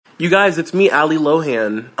You guys, it's me, Ali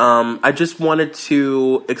Lohan. I just wanted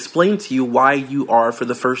to explain to you why you are, for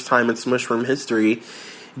the first time in Smush Room history,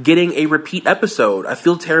 getting a repeat episode. I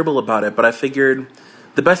feel terrible about it, but I figured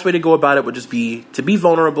the best way to go about it would just be to be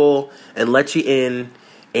vulnerable and let you in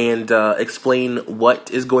and explain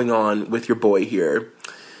what is going on with your boy here.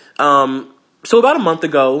 So about a month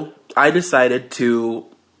ago, I decided to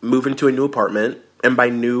move into a new apartment. And by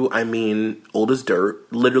new, I mean old as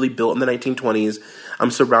dirt, literally built in the 1920s.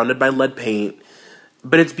 I'm surrounded by lead paint,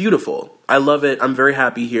 but it's beautiful. I love it. I'm very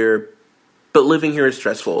happy here, but living here is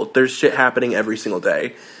stressful. There's shit happening every single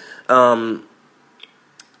day. I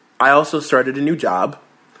also started a new job,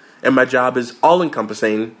 and my job is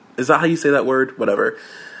all-encompassing. Is that how you say that word? Whatever.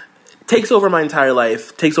 Takes over my entire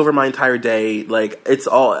life, takes over my entire day. Like, it's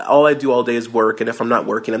all I do all day is work, and if I'm not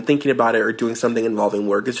working, I'm thinking about it or doing something involving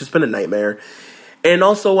work. It's just been a nightmare. And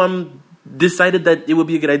also, I'm decided that it would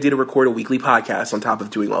be a good idea to record a weekly podcast on top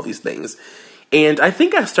of doing all these things. And I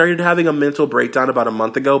think I started having a mental breakdown about a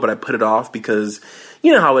month ago, but I put it off because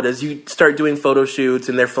you know how it is. You start doing photo shoots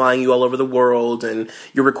and they're flying you all over the world and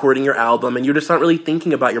you're recording your album and you're just not really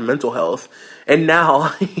thinking about your mental health. And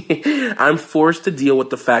now I'm forced to deal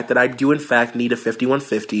with the fact that I do in fact need a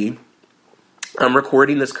 5150. I'm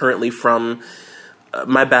recording this currently from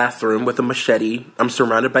my bathroom with a machete. I'm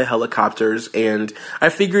surrounded by helicopters, and I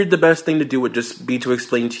figured the best thing to do would just be to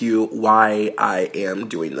explain to you why I am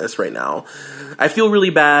doing this right now. I feel really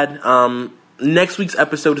bad. Next week's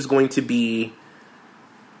episode is going to be,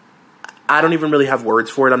 I don't even really have words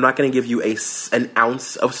for it. I'm not going to give you an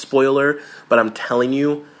ounce of spoiler, but I'm telling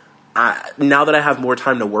you, now that I have more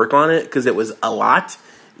time to work on it, because it was a lot,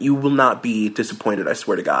 you will not be disappointed, I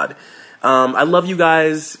swear to God. I love you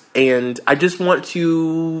guys, and I just want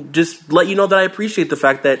to just let you know that I appreciate the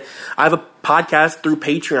fact that I have a podcast through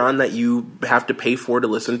Patreon that you have to pay for to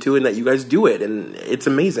listen to, and that you guys do it, and it's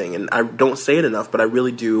amazing, and I don't say it enough, but I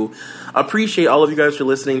really do appreciate all of you guys for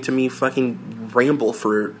listening to me fucking ramble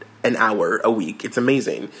for an hour a week. It's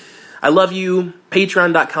amazing. I love you.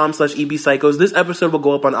 Patreon.com/EBPsychos. This episode will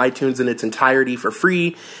go up on iTunes in its entirety for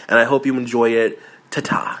free, and I hope you enjoy it.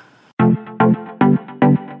 Ta-ta.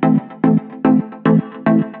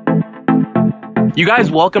 You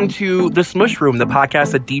guys, welcome to The Smush Room, the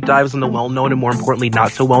podcast that deep dives on the well-known and, more importantly,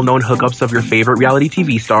 not-so-well-known hookups of your favorite reality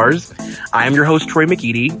TV stars. I am your host, Troy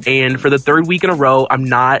McEady, and for the third week in a row, I'm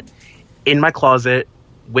not in my closet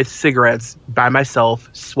with cigarettes by myself,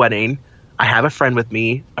 sweating. I have a friend with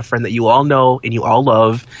me, a friend that you all know and you all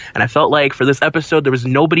love, and I felt like for this episode, there was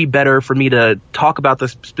nobody better for me to talk about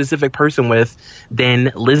this specific person with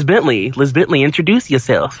than Liz Bentley. Liz Bentley, introduce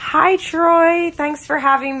yourself. Hi, Troy. Thanks for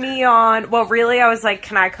having me on. Well, really, I was like,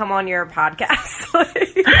 can I come on your podcast?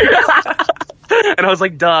 And I was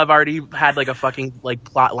like, duh, I've already had like a fucking like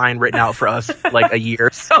plot line written out for us like a year.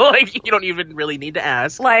 So like you don't even really need to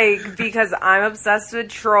ask. Like, because I'm obsessed with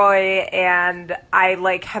Troy and I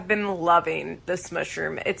like have been loving the Smush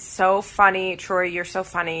Room. It's so funny. Troy, you're so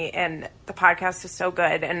funny and the podcast is so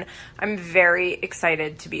good and I'm very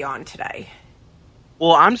excited to be on today.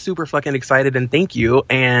 Well, I'm super fucking excited and thank you.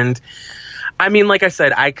 And I mean, like I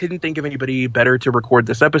said, I couldn't think of anybody better to record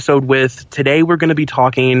this episode with. Today, we're going to be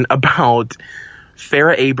talking about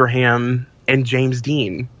Farrah Abraham and James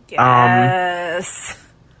Deen. Yes.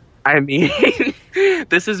 I mean,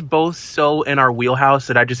 this is both so in our wheelhouse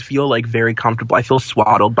that I just feel like very comfortable. I feel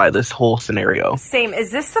swaddled by this whole scenario. Same.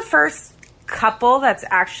 Is this the first couple that's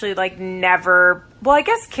actually like never... Well, I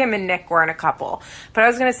guess Kim and Nick weren't a couple. But I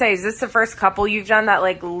was going to say, is this the first couple you've done that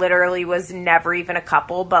like literally was never even a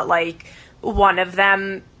couple, but like... one of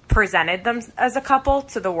them presented them as a couple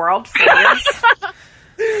to the world for years.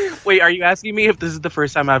 Wait, are you asking me if this is the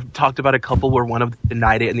first time I've talked about a couple where one of them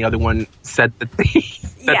denied it and the other one said that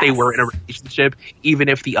they were in a relationship, even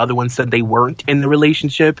if the other one said they weren't in the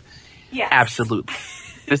relationship? Yes. Absolutely.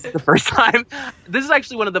 This is the first time. This is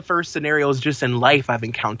actually one of the first scenarios just in life I've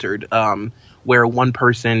encountered where one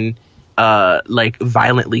person like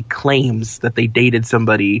violently claims that they dated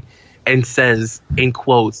somebody and says, in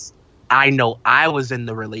quotes, I know I was in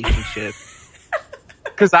the relationship,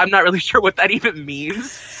 because I'm not really sure what that even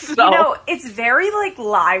means. So. You know, it's very like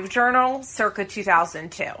LiveJournal circa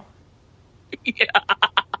 2002. Yeah,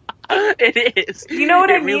 it is. You know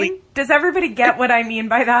what I mean? Does everybody get what I mean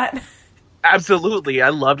by that? Absolutely. I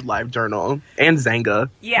loved LiveJournal and Zanga.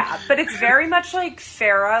 Yeah, but it's very much like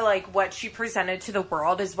Farrah, like what she presented to the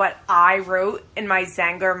world is what I wrote in my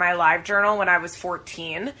Zanga or my LiveJournal when I was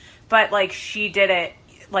 14. But like she did it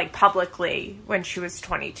like publicly when she was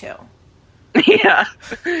 22. Yeah.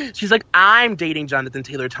 She's like, I'm dating Jonathan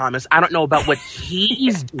Taylor Thomas. I don't know about what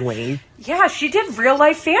he's doing. Yeah, she did real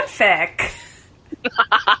life fanfic.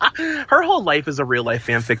 Her whole life is a real life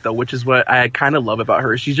fanfic, though, which is what I kind of love about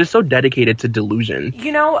her. She's just so dedicated to delusion.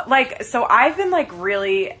 You know, like, so I've been, like,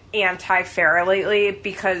 really anti-Farrah lately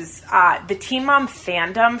because the Teen Mom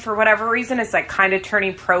fandom, for whatever reason, is, like, kind of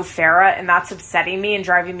turning pro-Farrah, and that's upsetting me and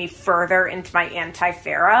driving me further into my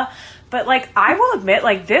anti-Farrah. But, like, I will admit,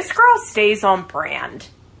 like, this girl stays on brand.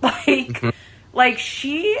 Like, like,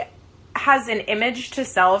 she has an image to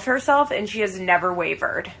sell of herself, and she has never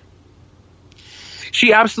wavered.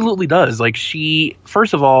 She absolutely does. Like,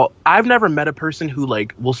 first of all, I've never met a person who,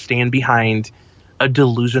 like, will stand behind a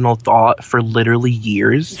delusional thought for literally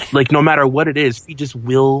years. Like, no matter what it is, she just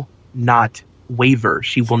will not waver.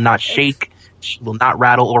 She will not shake. She will not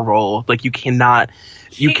rattle or roll. Like, you cannot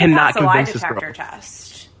convince this girl.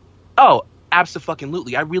 Test. Oh,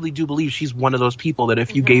 absolutely. I really do believe she's one of those people that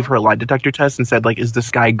if you gave her a lie detector test and said, like, is the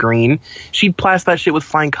sky green? She'd blast that shit with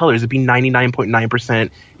flying colors. It'd be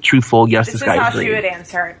 99.9% truthful. Yes, the sky is green. This is how she would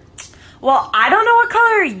answer. Well, I don't know what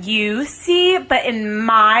color you see, but in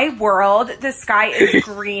my world, the sky is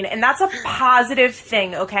green, and that's a positive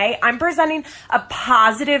thing, okay? I'm presenting a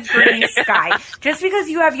positive green sky. Just because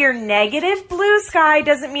you have your negative blue sky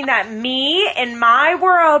doesn't mean that me, in my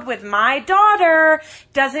world, with my daughter,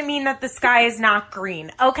 doesn't mean that the sky is not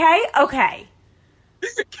green, okay? Okay.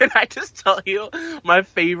 Can I just tell you my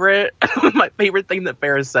favorite thing that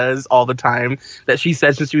Farrah says all the time, that she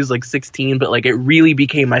said since she was like 16, but like it really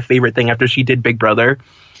became my favorite thing after she did Big Brother?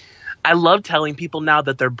 I love telling people now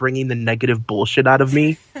that they're bringing the negative bullshit out of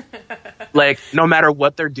me. Like, no matter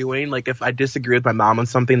what they're doing, like if I disagree with my mom on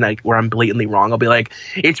something like where I'm blatantly wrong, I'll be like,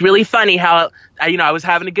 it's really funny how, I was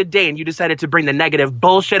having a good day and you decided to bring the negative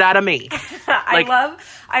bullshit out of me. I love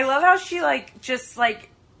how she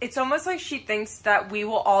it's almost like she thinks that we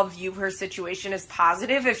will all view her situation as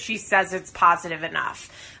positive if she says it's positive enough.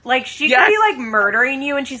 Like, she could be, like, murdering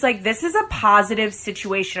you, and she's like, this is a positive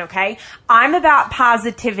situation, okay? I'm about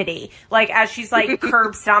positivity. Like, as she's, like,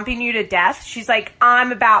 curb stomping you to death, she's like,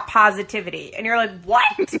 I'm about positivity. And you're like,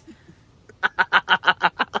 what?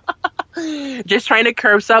 Just trying to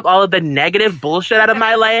curb stop all of the negative bullshit out of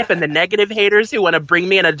my life and the negative haters who want to bring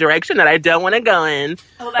me in a direction that I don't want to go in.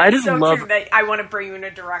 Oh, that's true that I want to bring you in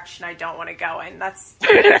a direction I don't want to go in. That's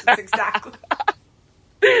exactly.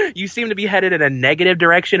 You seem to be headed in a negative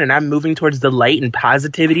direction, and I'm moving towards the light and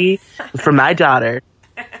positivity for my daughter.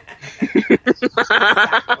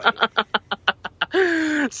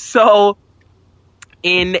 So,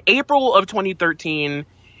 in April of 2013...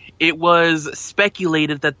 it was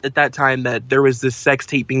speculated that at that time that there was this sex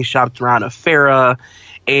tape being shopped around of Farrah,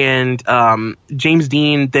 and James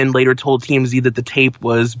Deen then later told TMZ that the tape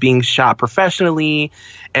was being shot professionally,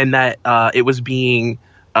 and that it was being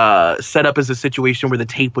set up as a situation where the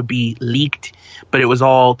tape would be leaked, but it was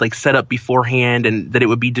all like set up beforehand, and that it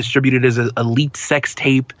would be distributed as a leaked sex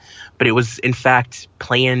tape, but it was in fact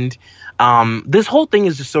planned. This whole thing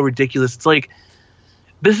is just so ridiculous. It's like,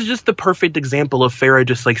 this is just the perfect example of Farrah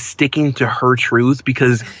just like sticking to her truth,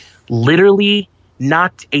 because literally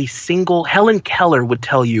not a single Helen Keller would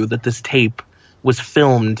tell you that this tape was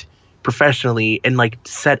filmed professionally and like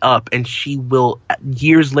set up, and she will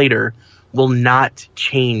years later will not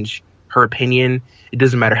change her opinion. It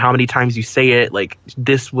doesn't matter how many times you say it. Like,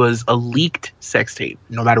 this was a leaked sex tape,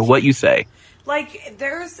 no matter what you say. Like,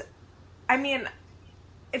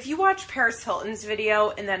 if you watch Paris Hilton's video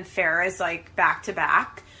and then Farrah's, like,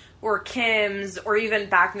 back-to-back, or Kim's, or even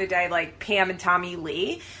back in the day, like, Pam and Tommy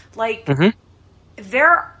Lee, like,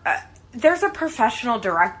 there's a professional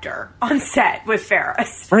director on set with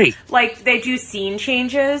Farrah's. Right. Like, they do scene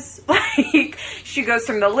changes. Like, she goes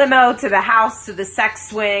from the limo to the house to the sex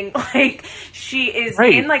swing. Like, she is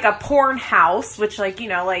in, like, a porn house, which, like,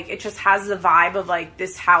 like, it just has the vibe of, like,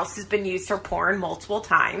 this house has been used for porn multiple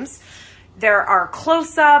times. There are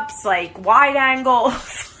close-ups, like, wide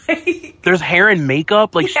angles. There's hair and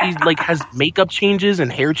makeup. Like, she, like, has makeup changes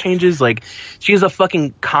and hair changes. Like, she has a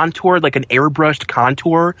fucking contour, like an airbrushed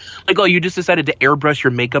contour. Like, oh, you just decided to airbrush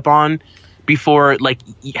your makeup on before, like,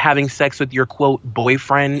 having sex with your, quote,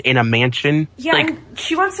 boyfriend in a mansion. Yeah, like, and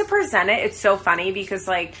she wants to present it. It's so funny because,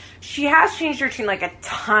 like, she has changed her tune, like, a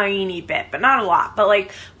tiny bit, but not a lot. But,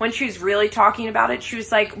 like, when she was really talking about it, she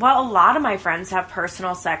was like, well, a lot of my friends have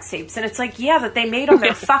personal sex tapes. And it's like, yeah, that they made on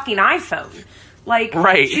their fucking iPhone. Like,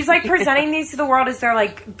 she's, like, presenting these to the world as their,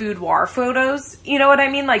 like, boudoir photos. You know what I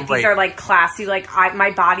mean? Like, these are, like, classy. Like, my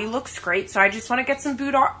body looks great, so I just want to get some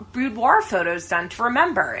boudoir photos done to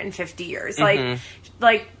remember in 50 years.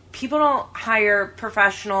 Like, people don't hire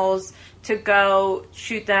professionals to go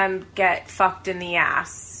shoot them get fucked in the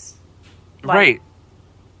ass. Like,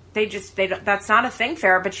 they don't, that's not a thing,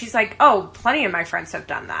 Farrah. But she's like, oh, plenty of my friends have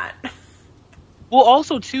done that. Well,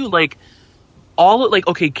 also too, like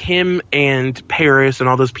Kim and Paris and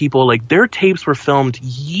all those people, like their tapes were filmed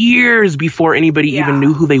years before anybody even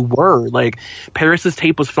knew who they were. Like Paris's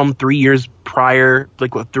tape was filmed 3 years prior,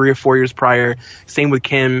 3 or 4 years prior. Same with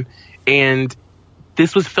Kim, and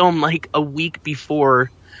this was filmed like a week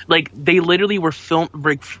before. Like they literally were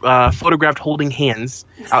photographed holding hands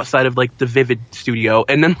outside of like the Vivid studio,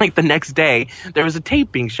 and then like the next day there was a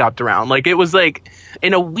tape being shopped around. Like it was like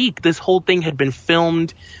in a week this whole thing had been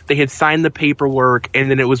filmed, they had signed the paperwork, and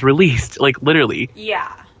then it was released. Like literally.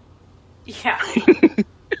 Yeah.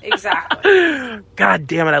 Exactly. God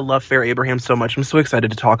damn it, I love Farrah Abraham so much. I'm so excited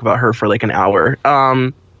to talk about her for like an hour.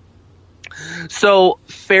 So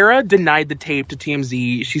Farrah denied the tape to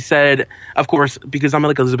TMZ. She said, of course, because I'm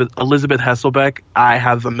like Elizabeth Hasselbeck, I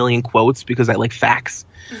have a million quotes because I like facts.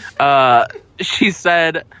 She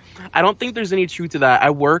said, I don't think there's any truth to that.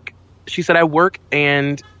 I work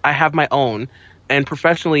and I have my own. And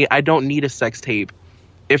professionally, I don't need a sex tape.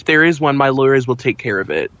 If there is one, my lawyers will take care of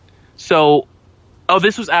it. So,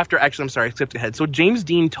 this was after, actually, I'm sorry, I skipped ahead. So James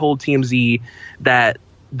Deen told TMZ that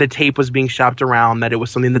the tape was being shopped around, that it was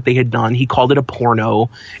something that they had done. He called it a porno,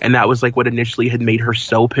 and that was like what initially had made her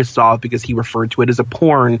so pissed off, because he referred to it as a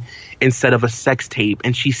porn instead of a sex tape.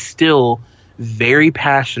 And she's still very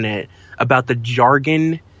passionate about the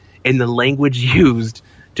jargon and the language used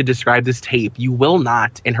to describe this tape. You will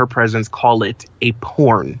not, in her presence, call it a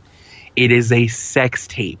porn. It is a sex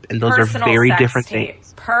tape, and those personal are very sex different tape.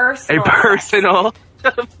 things. Personal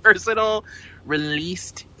personal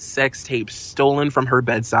released sex tape stolen from her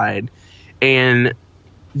bedside, and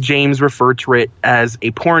James referred to it as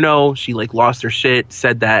a porno. She like lost her shit,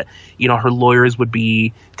 said that, you know, her lawyers would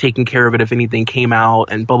be taking care of it if anything came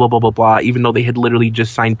out, and blah blah blah blah blah, even though they had literally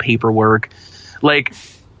just signed paperwork. Like,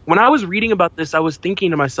 when I was reading about this, I was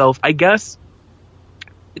thinking to myself, I guess,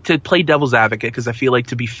 to play devil's advocate, because I feel like,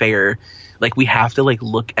 to be fair, like we have to like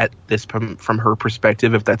look at this from her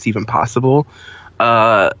perspective, if that's even possible.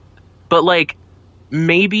 But like,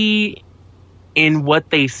 maybe in what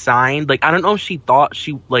they signed, like, I don't know if she thought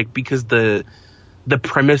she, like, because the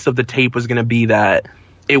premise of the tape was going to be that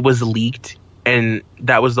it was leaked and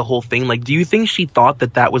that was the whole thing. Like, do you think she thought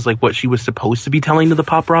that that was like what she was supposed to be telling to the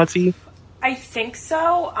paparazzi? I think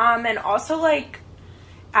so. And also, like,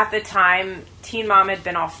 at the time, Teen Mom had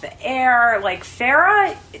been off the air. Like,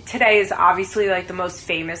 Farrah today is obviously, like, the most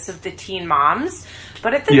famous of the teen moms.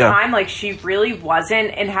 But at the time, like, she really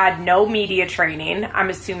wasn't, and had no media training, I'm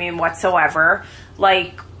assuming, whatsoever.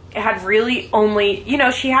 Like, had really only, you know,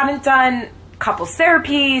 she hadn't done couples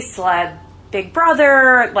therapy, celeb Big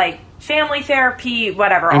Brother, like, family therapy,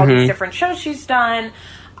 whatever, all these different shows she's done.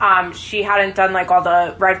 She hadn't done, like, all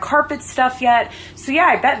the red carpet stuff yet. So, yeah,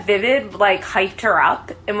 I bet Vivid, like, hyped her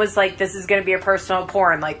up and was like, this is going to be a personal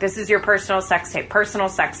porn. Like, this is your personal sex tape, personal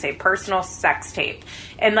sex tape, personal sex tape.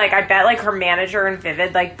 And, like, I bet, like, her manager in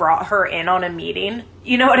Vivid, like, brought her in on a meeting.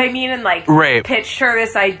 You know what I mean? And, like, pitched her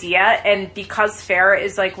this idea. And because Farrah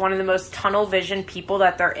is, like, one of the most tunnel vision people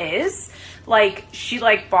that there is, like, she,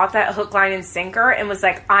 like, bought that hook, line, and sinker and was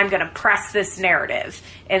like, I'm going to press this narrative.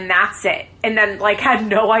 And that's it. And then, like, had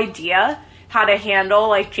no idea how to handle,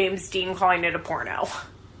 like, James Deen calling it a porno.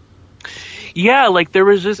 Yeah, like, there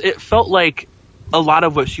was just, it felt like a lot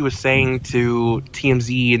of what she was saying to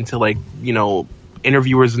TMZ and to, like, you know,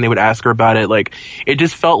 interviewers, and they would ask her about it, like, it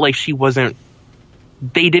just felt like she wasn't,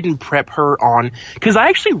 they didn't prep her on, because I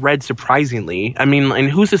actually read, surprisingly, I mean, and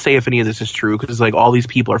who's to say if any of this is true, because, like, all these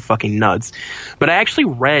people are fucking nuts, but I actually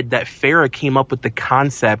read that Farrah came up with the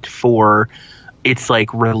concept for its,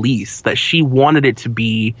 like, release, that she wanted it to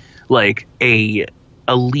be, like, a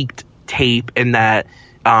leaked tape, and that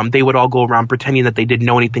they would all go around pretending that they didn't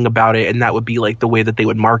know anything about it, and that would be, like, the way that they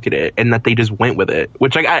would market it, and that they just went with it,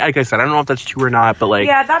 which, like I said, I don't know if that's true or not, but, like...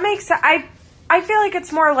 Yeah, that makes sense. I feel like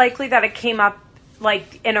it's more likely that it came up,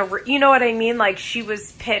 like, in a... You know what I mean? Like, she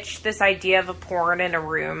was pitched this idea of a porn in a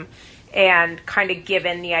room, and kind of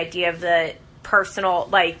given the idea of the personal,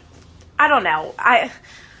 like... I don't know.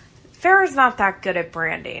 Farrah's not that good at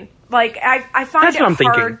branding. Like, I find it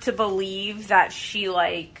hard to believe that she,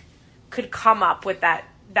 like, could come up with that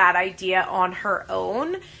idea on her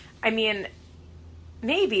own. I mean,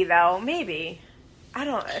 maybe, though. Maybe. I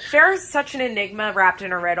don't... Farrah's such an enigma wrapped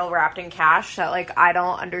in a riddle, wrapped in cash, that, like, I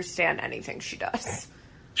don't understand anything she does.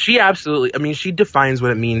 She absolutely... I mean, she defines what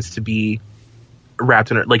it means to be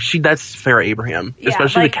wrapped in her... Like, that's Farrah Abraham. Yeah,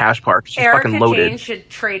 especially, like, the cash part. She's fucking loaded. Erica Jane should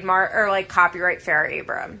trademark or, like, copyright Farrah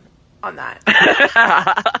Abraham on that.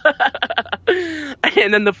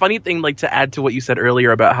 And then the funny thing, like, to add to what you said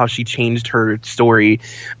earlier about how she changed her story,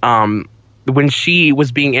 when she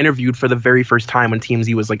was being interviewed for the very first time, when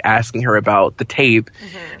TMZ was like asking her about the tape,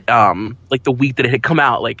 like the week that it had come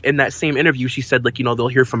out, like in that same interview, she said, like, you know, they'll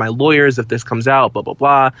hear from my lawyers if this comes out, blah, blah,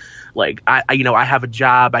 blah. Like, I you know, I have a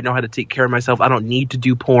job. I know how to take care of myself. I don't need to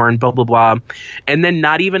do porn, blah, blah, blah. And then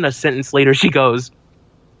not even a sentence later, she goes,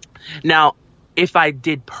 now, if I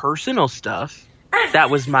did personal stuff, that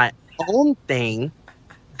was my own thing.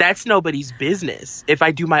 That's nobody's business. If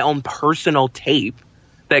I do my own personal tape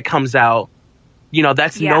that comes out, you know,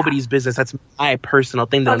 that's nobody's business. That's my personal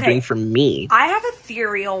thing that I'm doing for me. I have a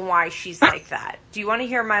theory on why she's like that. Do you want to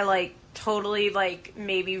hear my, like, totally, like,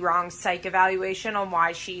 maybe wrong psych evaluation on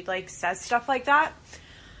why she, like, says stuff like that?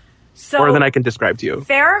 So, or then I can describe to you.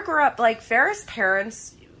 Farrah grew up, like, Farrah's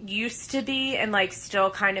parents used to be, and, like, still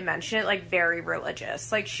kind of mention it, like, very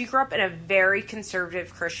religious. Like, she grew up in a very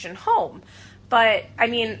conservative Christian home. But, I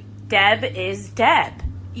mean, Deb is Deb.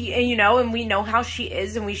 You know, and we know how she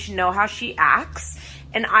is, and we should know how she acts.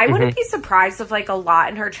 And I wouldn't be surprised if, like, a lot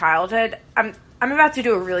in her childhood, I'm about to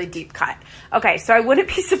do a really deep cut. Okay, so I wouldn't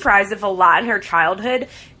be surprised if a lot in her childhood,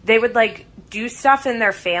 they would, like, do stuff in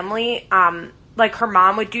their family, like, her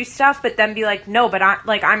mom would do stuff, but then be like, no, but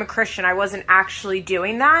I'm a Christian. I wasn't actually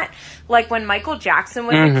doing that. Like, when Michael Jackson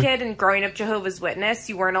was a kid and growing up Jehovah's Witness,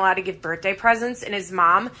 you weren't allowed to give birthday presents, and his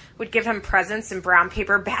mom would give him presents in brown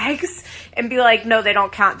paper bags and be like, no, they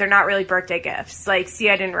don't count. They're not really birthday gifts. Like, see,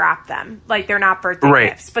 I didn't wrap them. Like, they're not birthday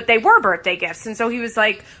gifts. But they were birthday gifts. And so he was,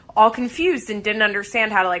 like, all confused and didn't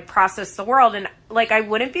understand how to, like, process the world. And, like, I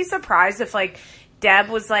wouldn't be surprised if, like, Deb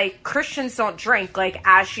was like, Christians don't drink, like,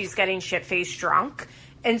 as she's getting shit-faced drunk.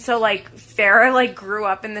 And so, like, Farrah, like, grew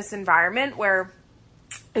up in this environment where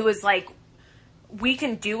it was like, we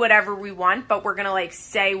can do whatever we want, but we're gonna, like,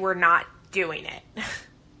 say we're not doing it.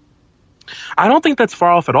 I don't think that's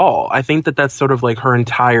far off at all. I think that that's sort of, like, her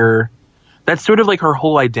entire... That's sort of, like, her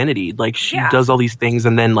whole identity. Like, she does all these things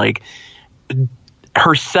and then, like,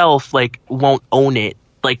 herself, like, won't own it.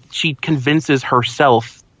 Like, she convinces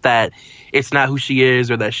herself that it's not who she is,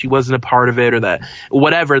 or that she wasn't a part of it, or that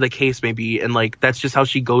whatever the case may be. And, like, that's just how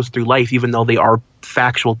she goes through life, even though they are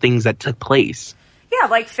factual things that took place. Yeah,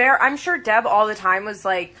 like, I'm sure Deb all the time was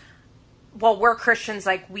like, well, we're Christians,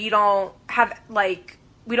 like, we don't have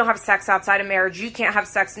sex outside of marriage. You can't have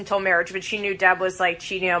sex until marriage. But she knew Deb was, like,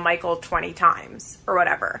 cheating on Michael 20 times or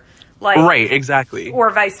whatever. Like, right, exactly. Or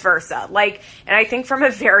vice versa. Like, and I think from a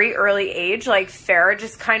very early age, like, Farrah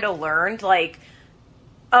just kind of learned, like,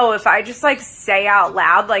 oh, if I just, like, say out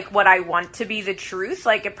loud, like, what I want to be the truth,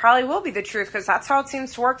 like, it probably will be the truth, because that's how it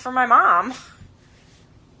seems to work for my mom.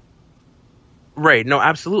 Right. No,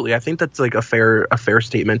 absolutely. I think that's, like, a fair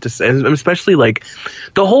statement to say. And especially, like,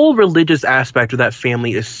 the whole religious aspect of that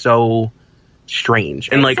family is so strange.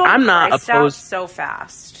 And, like, I'm not opposed... so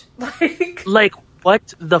fast. Like,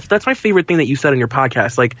 what? That's my favorite thing that you said on your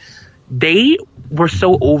podcast. Like, they were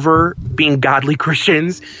so over being godly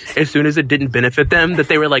Christians as soon as it didn't benefit them that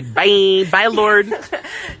they were like, bye, Lord.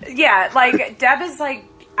 Yeah, like, Deb is, like,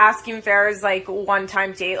 asking Farrah's, like,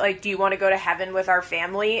 one-time date, like, do you want to go to heaven with our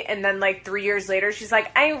family? And then, like, 3 years later, she's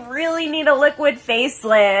like, I really need a liquid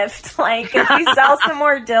facelift. Like, if we sell some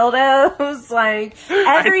more dildos, like,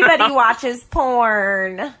 everybody watches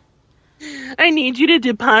porn. I need you to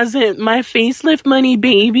deposit my facelift money,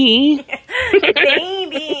 baby.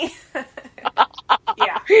 Baby.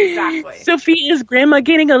 Yeah, exactly. Sophia's grandma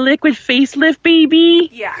getting a liquid facelift, baby?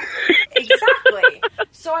 Yeah, exactly.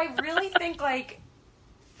 So I really think, like,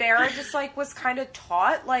 Farrah just, like, was kind of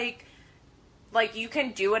taught, like, you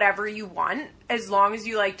can do whatever you want as long as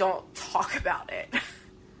you, like, don't talk about it.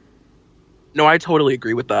 No, I totally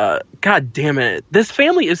agree with that. God damn it. This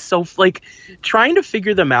family is so, like, trying to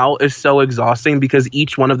figure them out is so exhausting because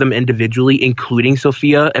each one of them individually, including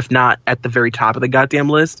Sophia, if not at the very top of the goddamn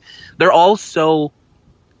list, they're all so,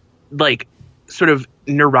 like, sort of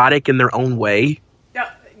neurotic in their own way.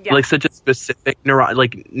 Yeah. Like, such a specific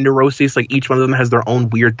neurosis. Like, each one of them has their own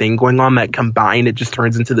weird thing going on that combined, it just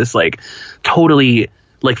turns into this, like, totally,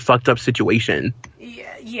 like, fucked up situation.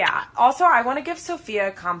 Yeah. Also, I want to give Sophia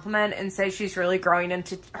a compliment and say she's really growing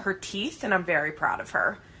into her teeth, and I'm very proud of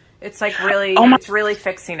her. It's, like, really, it's really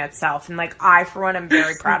fixing itself, and, like, I, for one, am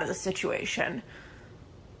very proud of the situation.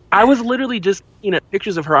 I was literally just looking at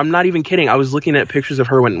pictures of her. I'm not even kidding. I was looking at pictures of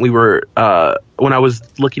her when I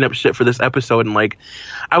was looking up shit for this episode, and, like,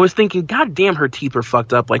 I was thinking, God damn, her teeth were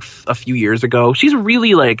fucked up, like, a few years ago. She's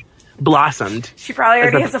really, like, blossomed. She probably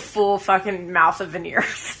already has a full fucking mouth of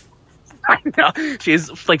veneers. I know. She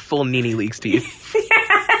has, like, full Nene Leakes teeth.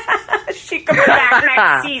 Yeah. She comes back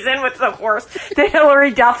next season with the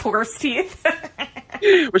Hillary Duff horse teeth.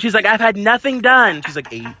 Where she's like, I've had nothing done. She's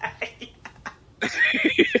like 8.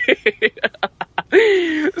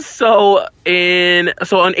 So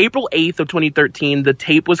on April 8th of 2013, the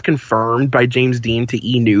tape was confirmed by James Deen to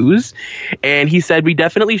E! News, and he said, "We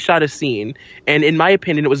definitely shot a scene, and in my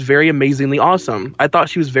opinion, it was very amazingly awesome. I thought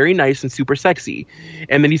she was very nice and super sexy."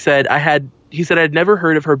 And then he said, I'd never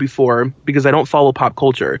heard of her before because I don't follow pop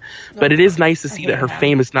culture, but it is nice to see that her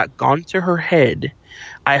fame has not gone to her head.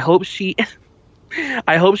 I hope she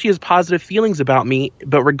has positive feelings about me,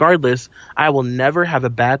 but regardless, I will never have a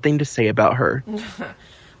bad thing to say about her."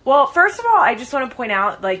 Well, first of all, I just want to point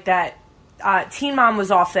out like that Teen Mom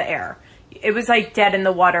was off the air. It was like dead in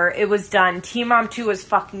the water. It was done. Teen Mom 2 was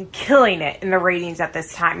fucking killing it in the ratings at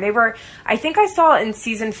this time. I think I saw in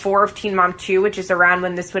season 4 of Teen Mom 2, which is around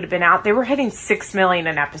when this would have been out, they were hitting 6 million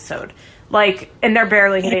an episode. Like, and they're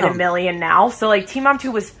barely hitting 1 million now. So like Teen Mom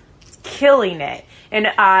 2 was killing it. And,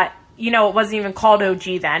 it wasn't even called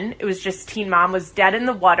OG then. It was just Teen Mom was dead in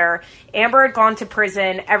the water. Amber had gone to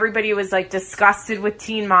prison. Everybody was like disgusted with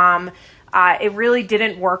Teen Mom. It really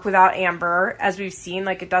didn't work without Amber, as we've seen.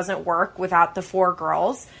 Like, it doesn't work without the 4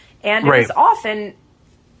 girls. And it was often...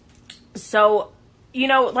 So,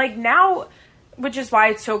 like, now... Which is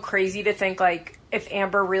why it's so crazy to think, like, if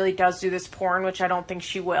Amber really does do this porn, which I don't think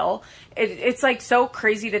she will, it's, like, so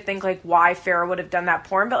crazy to think, like, why Farrah would have done that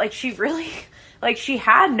porn. But, like, she really... Like, she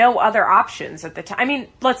had no other options at the time. I mean,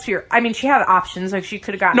 let's be... I mean, she had options. Like, she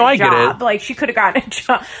could have gotten a job. Get it. Like, she could have gotten a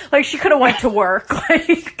job. Like, she could have went to work.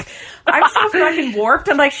 Like, I'm so fucking warped.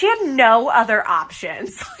 I'm like, she had no other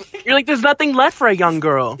options. You're like, there's nothing left for a young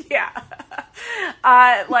girl. Yeah.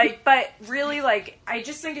 But really, like, I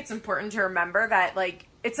just think it's important to remember that, like,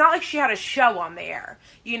 it's not like she had a show on the air.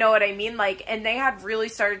 You know what I mean? Like, and they had really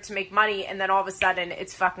started to make money, and then all of a sudden,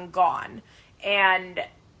 it's fucking gone. And...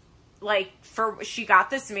 like, she got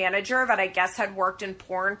this manager that I guess had worked in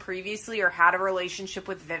porn previously or had a relationship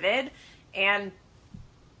with Vivid, and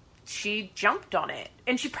she jumped on it.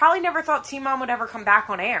 And she probably never thought Teen Mom would ever come back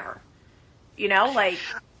on air. Like...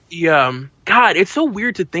 Yeah. God, it's so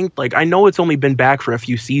weird to think, like, I know it's only been back for a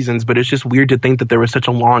few seasons, but it's just weird to think that there was such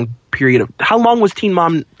a long period of... How long was Teen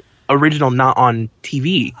Mom original not on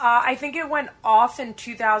TV? I think it went off in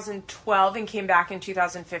 2012 and came back in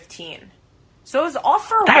 2015. So it was off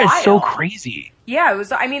for a while. That is so crazy. Yeah, it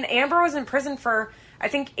was. I mean, Amber was in prison for, I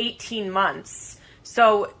think, 18 months.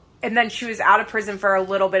 So, and then she was out of prison for a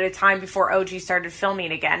little bit of time before OG started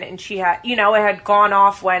filming again. And she had, it had gone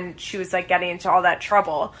off when she was, like, getting into all that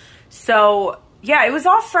trouble. So, yeah, it was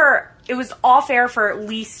off air for at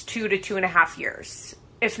least 2 to 2.5 years,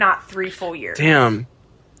 if not 3 full years. Damn.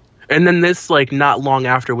 And then this, like, not long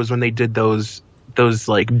after was when they did those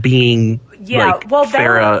like being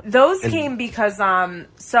Farrah those came because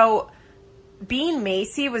so Being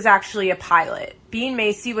Macy was actually a pilot. Being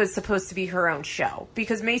Macy was supposed to be her own show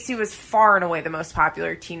because Macy was far and away the most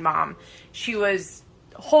popular teen mom. She was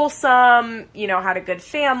wholesome, had a good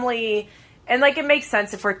family, and like it makes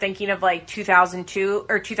sense if we're thinking of like 2002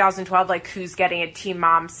 or 2012, like who's getting a teen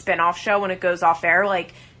mom spinoff show when it goes off air,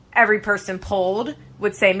 like every person polled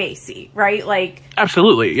would say Macy, right? Like,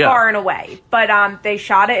 absolutely, yeah, far and away. But they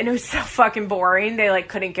shot it, and it was so fucking boring. They like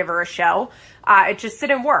couldn't give her a show. It just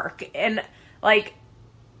didn't work. And like,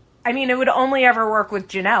 I mean, it would only ever work with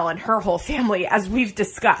Janelle and her whole family, as we've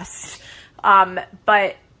discussed.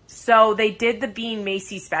 But so they did the Being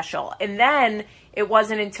Macy special, and then it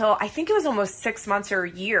wasn't until I think it was almost 6 months or a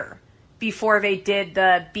year before they did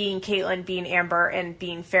the Being Caitlyn, Being Amber, and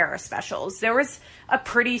Being Farrah specials. There was a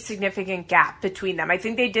pretty significant gap between them. I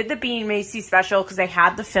think they did the Being Macy special because they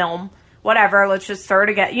had the film. Whatever, let's just throw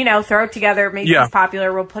it together. Macy's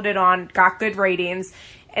popular, we'll put it on, got good ratings.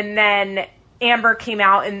 And then Amber came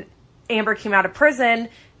out of prison,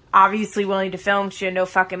 obviously willing to film. She had no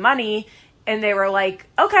fucking money. And they were like,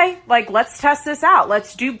 okay, like, let's test this out.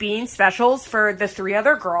 Let's do Being specials for the 3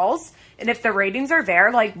 other girls. And if the ratings are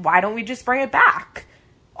there, like, why don't we just bring it back?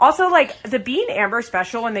 Also, like, the Being Amber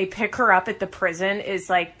special when they pick her up at the prison is,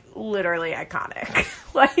 like, literally iconic.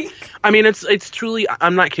 Like, I mean, it's truly,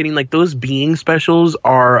 I'm not kidding. Like, those Being specials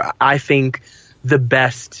are, I think, the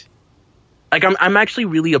best. Like, I'm actually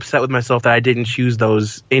really upset with myself that I didn't choose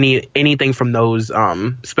anything from those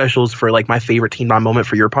specials for, like, my favorite Teen Mom moment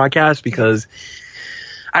for your podcast, because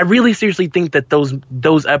I really seriously think that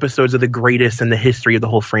those episodes are the greatest in the history of the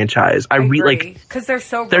whole franchise. I really like because they're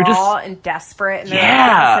raw and desperate, and they're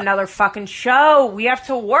like, it's another fucking show. We have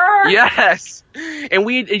to work. Yes, and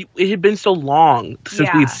it had been so long since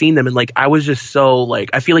we had seen them, and like I was just so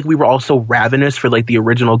like I feel like we were all so ravenous for like the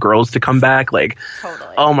original girls to come back. Like,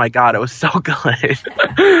 totally. Oh my god, it was so good.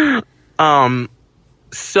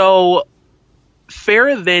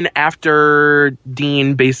 Farrah then, after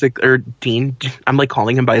Deen, I'm like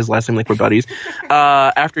calling him by his last name like we're buddies.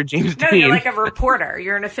 After James No, Deen. you're like a reporter.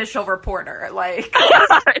 You're an official reporter. Like,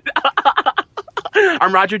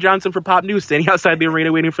 I'm Roger Johnson for Pop News, standing outside the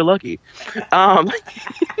arena waiting for Lucky. I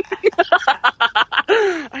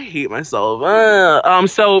hate myself.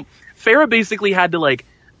 So Farrah basically had to like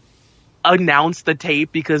announce the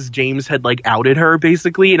tape because James had like outed her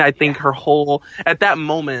basically, and I think her whole, at that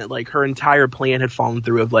moment, like her entire plan had fallen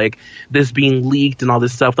through of like this being leaked and all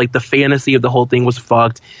this stuff. Like the fantasy of the whole thing was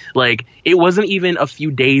fucked. Like it wasn't even a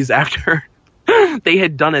few days after they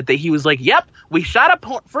had done it that he was like, yep, we shot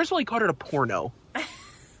a first of all, he called it a porno.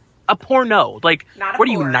 A porno. Like, not a what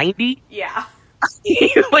are porn. you, 90? Yeah.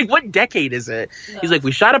 Like, what decade is it? He's like,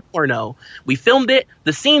 we shot a porno, we filmed it,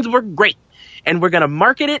 the scenes were great, and we're gonna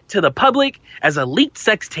market it to the public as a leaked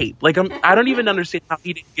sex tape. Like, I don't even understand how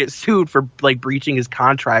he didn't get sued for like breaching his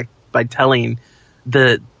contract by telling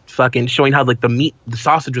showing how like the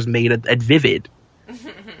sausage was made at Vivid.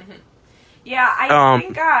 Yeah, I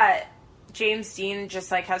think James Deen just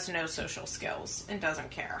like has no social skills and doesn't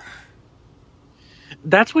care.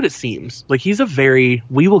 That's what it seems. Like, we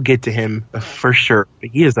will get to him for sure.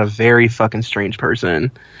 He is a very fucking strange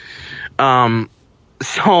person.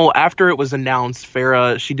 So after it was announced,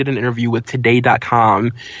 Farrah, she did an interview with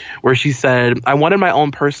Today.com where she said, I wanted my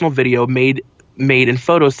own personal video made and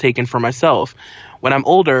photos taken for myself. When I'm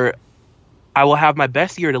older, I will have my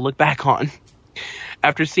best year to look back on.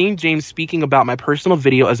 After seeing James speaking about my personal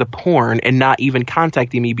video as a porn and not even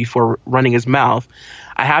contacting me before running his mouth,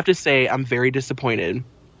 I have to say I'm very disappointed.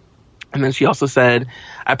 And then she also said,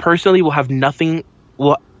 I personally will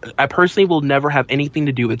never have anything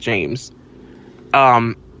to do with James.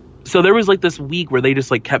 So there was like this week where they just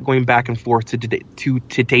like kept going back and forth to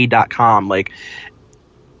Today.com. Like,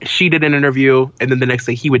 she did an interview, and then the next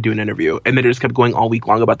day he would do an interview, and then it just kept going all week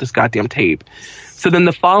long about this goddamn tape. So then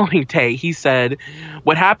the following day, he said,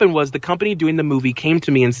 what happened was the company doing the movie came to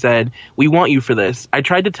me and said, we want you for this. I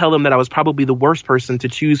tried to tell them that I was probably the worst person to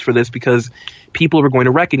choose for this because people were going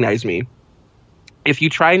to recognize me. Even if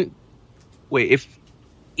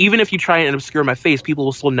you try and obscure my face, people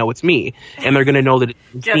will still know it's me, and they're going to know that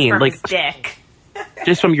it's just me. From like, his dick.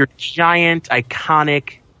 Just from your giant,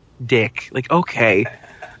 iconic dick. Like, okay.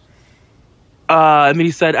 And then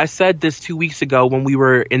he said, I said this 2 weeks ago when we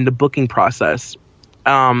were in the booking process.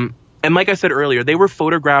 And like I said earlier, they were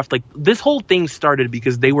photographed, like, this whole thing started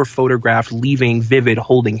because they were photographed leaving Vivid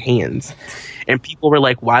holding hands. And people were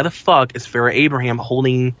like, why the fuck is Farrah Abraham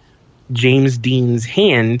holding James Deen's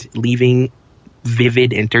hand leaving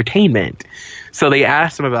Vivid Entertainment? So they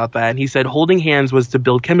asked him about that, and he said holding hands was to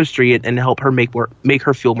build chemistry and help her make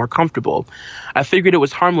her feel more comfortable. I figured it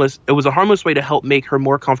was harmless. It was a harmless way to help make her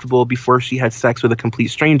more comfortable before she had sex with a complete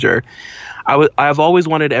stranger. I've always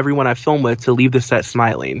wanted everyone I film with to leave the set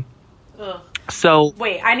smiling. Ugh. So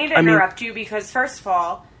wait, I need to interrupt you because first of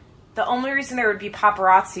all, the only reason there would be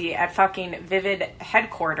paparazzi at fucking Vivid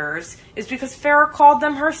headquarters is because Farrah called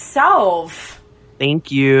them herself.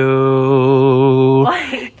 Thank you.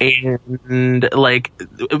 And like,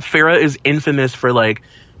 Farrah is infamous for like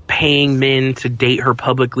paying men to date her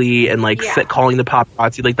publicly and like calling the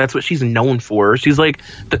paparazzi. Like, that's what she's known for. She's like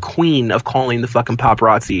the queen of calling the fucking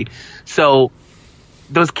paparazzi. So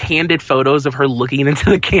those candid photos of her looking into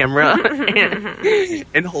the camera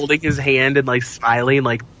and holding his hand and like smiling,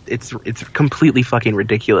 like it's completely fucking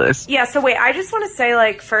ridiculous. Yeah, so wait, I just want to say,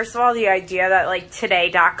 like, first of all, the idea that like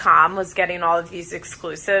Today.com was getting all of these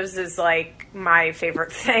exclusives is like my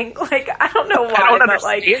favorite thing. Like, I don't know why, but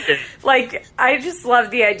like I just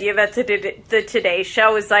love the idea that the Today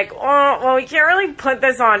Show is like, oh, well, we can't really put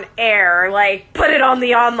this on air. Like, put it on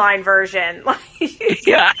the online version. Like,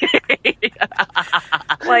 yeah.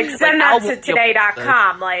 Like, send that to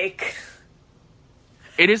Today.com. Like,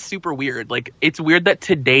 it is super weird. Like, it's weird that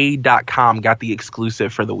Today.com got the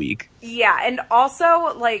exclusive for the week. Yeah, and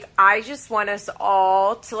also, like, I just want us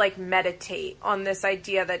all to, like, meditate on this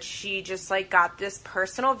idea that she just, like, got this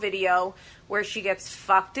personal video where she gets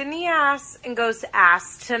fucked in the ass and goes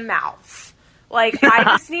ass to mouth. Like, I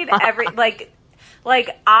just need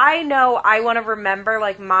Like, I know I want to remember,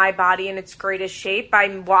 like, my body in its greatest shape by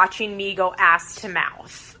watching me go ass to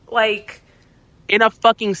mouth. Like, in a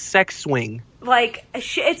fucking sex swing. Like,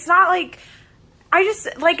 it's not like, I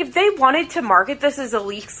just, like, if they wanted to market this as a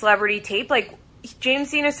leaked celebrity tape, like,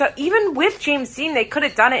 James Deen is so, even with James Deen, they could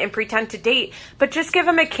have done it and pretend to date, but just give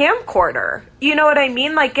him a camcorder. You know what I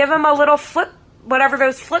mean? Like, give him a little flip, whatever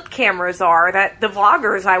those flip cameras are that the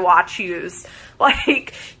vloggers I watch use.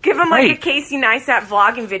 Like, give him, like, a Casey Neistat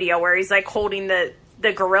vlogging video where he's, like, holding the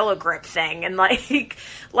the Gorilla Grip thing and like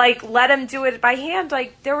let him do it by hand.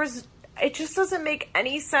 Like it just doesn't make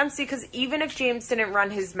any sense because even if James didn't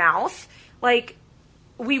run his mouth, like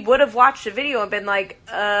we would have watched the video and been like,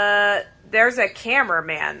 there's a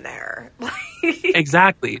cameraman there.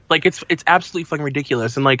 Exactly. Like it's absolutely fucking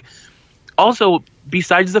ridiculous. And like, also,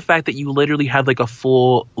 besides the fact that you literally had like a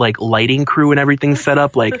full like lighting crew and everything set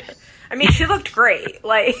up, like I mean, she looked great.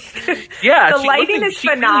 Like, yeah, the lighting is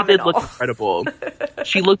phenomenal. Really did look incredible.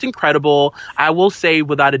 She looked incredible. I will say,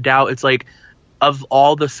 without a doubt, it's like of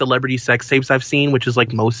all the celebrity sex tapes I've seen, which is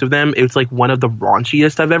like most of them, it's like one of the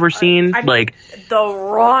raunchiest I've ever seen. I mean, like the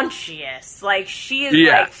raunchiest. Like she is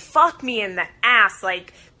like fuck me in the ass,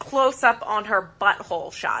 like close up on her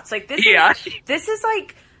butthole shots. Like this is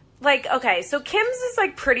like, okay, so Kim's is,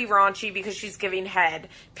 like, pretty raunchy because she's giving head.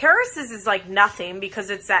 Paris's is, like, nothing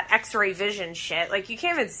because it's that X-ray vision shit. Like, you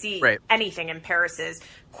can't even see anything in Paris's.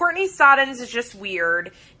 Courtney Stodden's is just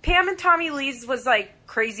weird. Pam and Tommy Lee's was, like,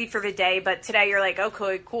 crazy for the day, but today you're like,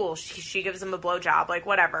 okay, cool. She gives him a blowjob, like,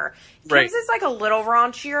 whatever. Kim's is, like, a little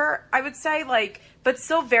raunchier, I would say, like, but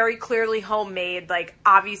still very clearly homemade, like,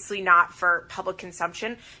 obviously not for public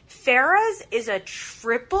consumption. Farrah's is a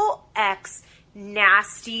triple X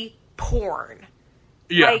nasty porn.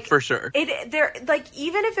 Yeah, like, for sure. There, like,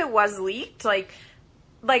 even if it was leaked, like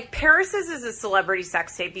Paris's is a celebrity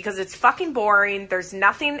sex tape because it's fucking boring. There's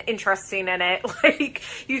nothing interesting in it. Like,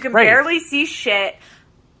 you can barely see shit.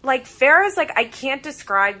 Like, Farrah's, like, I can't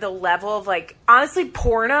describe the level of, like, honestly,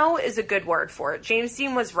 porno is a good word for it. James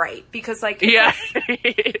Deen was right because, like,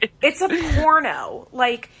 it's a porno.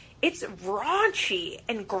 Like, it's raunchy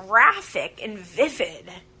and graphic and vivid.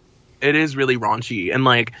 It is really raunchy. And,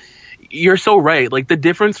 like, you're so right. Like, the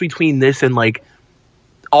difference between this and, like,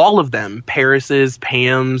 all of them, Paris's,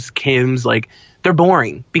 Pam's, Kim's, like, they're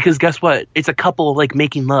boring. Because guess what? It's a couple, like,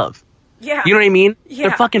 making love. Yeah. You know what I mean? Yeah.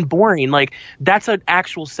 They're fucking boring. Like, that's an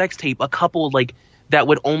actual sex tape. A couple, like, that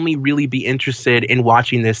would only really be interested in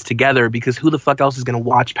watching this together because who the fuck else is going to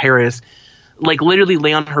watch Paris, like, literally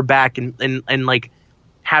lay on her back and, like,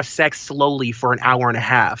 have sex slowly for an hour and a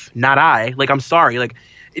half? Not I. Like, I'm sorry. Like,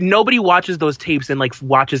 nobody watches those tapes and, like,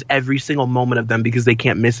 watches every single moment of them because they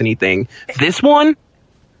can't miss anything. This one?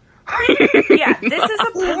 Yeah, this is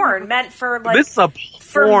a porn meant for, like, this is a porn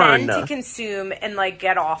for men to consume and, like,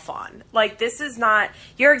 get off on. Like, this is not...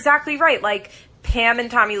 You're exactly right. Like, Pam and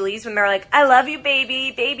Tommy Lee's, when they're like, I love you,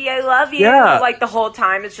 baby. Baby, I love you. Yeah. Like, the whole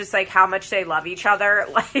time, it's just, like, how much they love each other.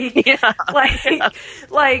 Like,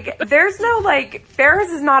 like, there's no, like...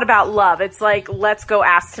 Farrah's is not about love. It's like, let's go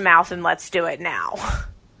ass to mouth and let's do it now.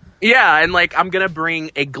 Yeah, and, like, I'm gonna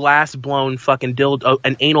bring a glass-blown fucking dildo,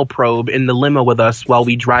 an anal probe in the limo with us while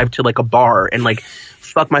we drive to, like, a bar and, like,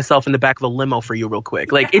 fuck myself in the back of a limo for you real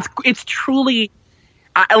quick. Like, it's truly...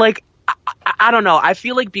 I don't know. I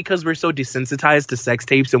feel like because we're so desensitized to sex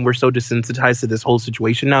tapes and we're so desensitized to this whole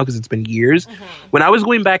situation now because it's been years, when I was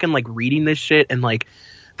going back and, like, reading this shit and, like,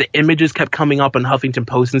 the images kept coming up on Huffington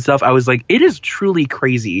Post and stuff, I was like, it is truly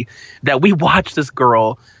crazy that we watch this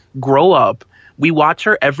girl grow up. We watch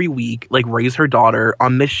her every week, like, raise her daughter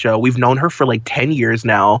on this show. We've known her for, like, 10 years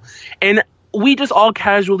now. And we just all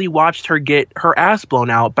casually watched her get her ass blown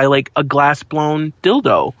out by, like, a glass-blown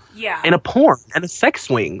dildo. Yeah. And a porn. And a sex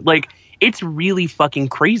swing. Like, it's really fucking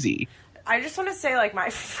crazy. I just want to say, like, my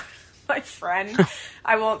friend,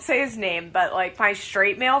 I won't say his name, but, like, my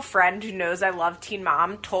straight male friend who knows I love Teen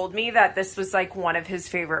Mom told me that this was, like, one of his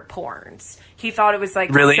favorite porns. He thought it was,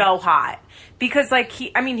 like, really? So hot. Because, like,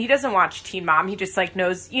 he doesn't watch Teen Mom. He just, like,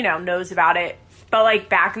 knows about it. But, like,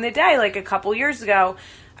 back in the day, like, a couple years ago,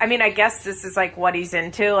 I mean, I guess this is, like, what he's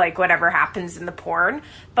into, like, whatever happens in the porn.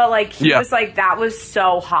 But, like, he was like, that was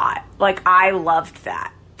so hot. Like, I loved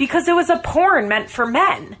that. Because it was a porn meant for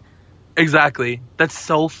men. Exactly. That's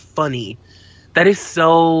so funny. That is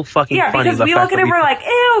so fucking funny. Yeah, because we look at it, we're like,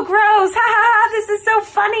 ew, gross, ha ha, this is so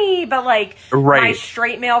funny. But, like, my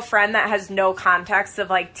straight male friend that has no context of,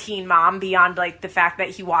 like, Teen Mom beyond, like, the fact that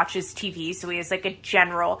he watches TV, so he has, like, a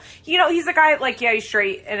general, he's a guy, like, he's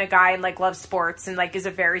straight and a guy and, like, loves sports and, like, is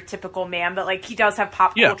a very typical man, but, like, he does have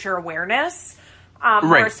pop culture awareness.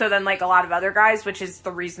 More so than, like, a lot of other guys, which is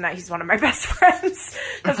the reason that he's one of my best friends.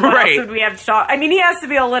 Because what else would we have to talk? I mean, he has to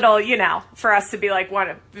be a little, for us to be, like,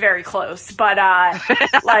 very close. But,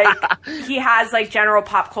 like, he has, like, general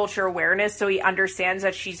pop culture awareness, so he understands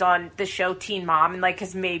that she's on the show Teen Mom and, like,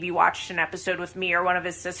 has maybe watched an episode with me or one of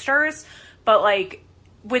his sisters. But, like,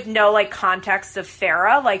 with no, like, context of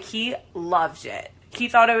Farrah, like, he loved it. He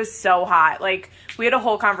thought it was so hot. Like, we had a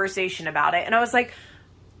whole conversation about it. And I was like...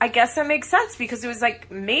 I guess that makes sense because it was, like,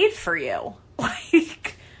 made for you.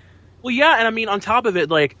 Like... Well, yeah, and I mean, on top of it,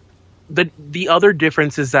 like, the other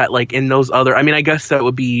difference is that, like, in those other, I mean, I guess that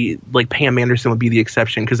would be, like, Pam Anderson would be the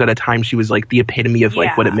exception, because at a time she was, like, the epitome of,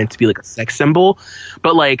 like, what it meant to be, like, a sex symbol.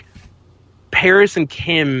 But, like, Paris and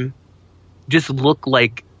Kim just look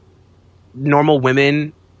like normal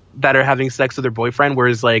women that are having sex with their boyfriend,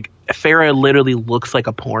 whereas, like, Farrah literally looks like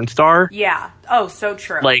a porn star. Yeah. Oh, so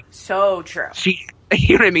true. Like, so true. She,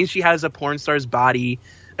 you know what I mean? She has a porn star's body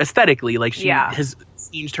aesthetically. Like, she has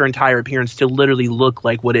changed her entire appearance to literally look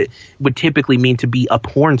like what it would typically mean to be a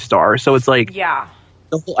porn star. So it's like, I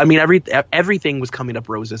mean, everything was coming up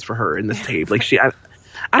roses for her in this tape. Like, I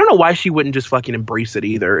don't know why she wouldn't just fucking embrace it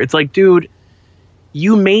either. It's like, dude,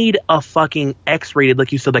 you made a fucking X-rated,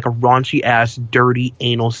 like you said, like a raunchy ass, dirty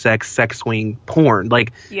anal sex swing porn.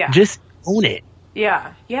 Like, just own it.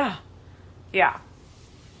 Yeah.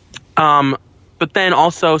 But then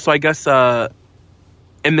also, so I guess,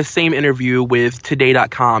 in the same interview with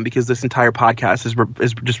Today.com, because this entire podcast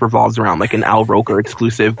is just revolves around, like, an Al Roker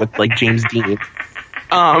exclusive with, like, James Deen.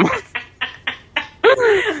 I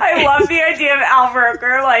love the idea of Al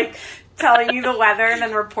Roker, like, telling you the weather and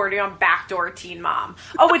then reporting on Backdoor Teen Mom.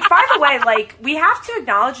 Oh, which, by the way, like, we have to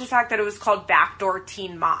acknowledge the fact that it was called Backdoor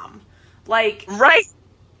Teen Mom. Like, right.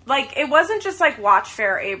 Like, it wasn't just, like, watch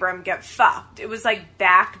Farrah Abram get fucked. It was, like,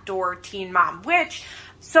 Backdoor Teen Mom, which,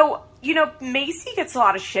 so, you know, Macy gets a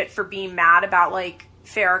lot of shit for being mad about, like,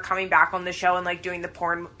 Farrah coming back on the show and, like, doing the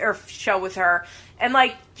porn or show with her. And,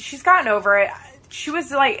 like, she's gotten over it. She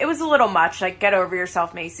was, like, it was a little much. Like, get over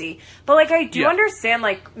yourself, Macy. But, like, I do understand,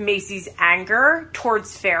 like, Macy's anger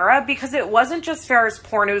towards Farrah, because it wasn't just Farrah's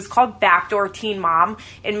porn. It was called Backdoor Teen Mom.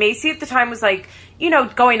 And Macy at the time was, like, you know,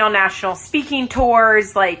 going on national speaking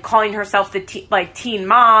tours, like, calling herself the teen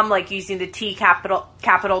mom, like, using the T capital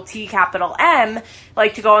T capital M,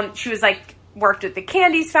 like, to go on. She was, like, worked with the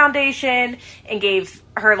Candies Foundation and gave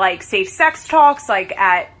her, like, safe sex talks, like,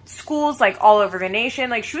 at schools, like, all over the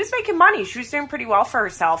nation. Like, she was making money. She was doing pretty well for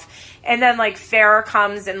herself. And then, like, Farrah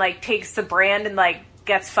comes and, like, takes the brand and, like,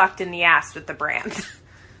 gets fucked in the ass with the brand.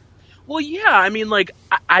 Well, yeah, I mean, like,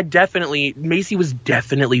 I definitely, Macy was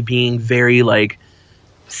definitely being very, like,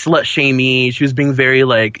 slut-shamey. She was being very,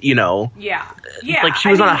 like, you know. Yeah. Like, she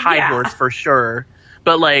was on a high horse for sure.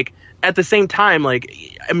 But, like, at the same time, like,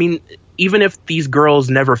 I mean, even if these girls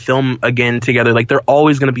never film again together, like, they're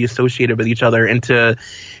always going to be associated with each other, and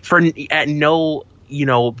at no, you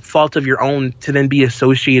know, fault of your own to then be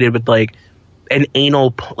associated with, like, an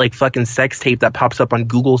anal, like, fucking sex tape that pops up on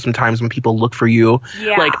Google sometimes when people look for you.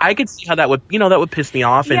 Yeah. Like, I could see how that would, you know, that would piss me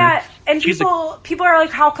off. And people are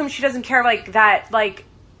like, how come she doesn't care, like, that, like,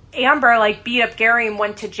 Amber, like, beat up Gary and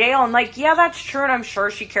went to jail? And, like, yeah, that's true, and I'm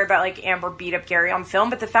sure she cared about, like, Amber beat up Gary on film,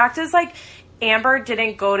 but the fact is, like, Amber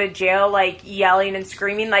didn't go to jail, like, yelling and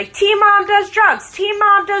screaming, like, Teen Mom does drugs, Teen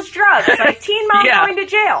Mom does drugs, like, Teen Mom going to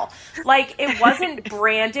jail. Like, it wasn't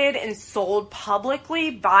branded and sold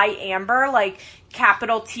publicly by Amber, like,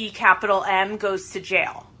 capital T, capital M goes to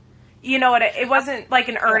jail. You know what? It wasn't like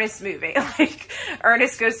an Ernest movie. Like,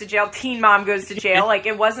 Ernest goes to jail, Teen Mom goes to jail. Like,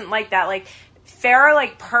 it wasn't like that. Like, Farrah,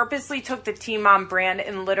 like, purposely took the Teen Mom brand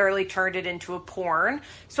and literally turned it into a porn.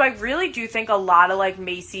 So I really do think a lot of, like,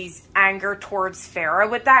 Macy's anger towards Farrah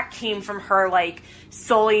with that came from her, like,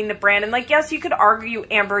 sullying the brand. And, like, yes, you could argue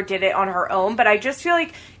Amber did it on her own, but I just feel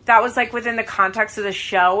like that was, like, within the context of the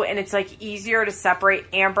show, and it's, like, easier to separate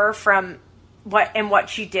Amber from what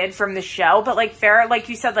she did from the show. But, like, Farrah, like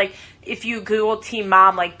you said, like, if you Google Teen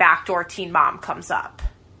Mom, like, Backdoor Teen Mom comes up.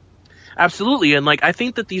 Absolutely. And, like, I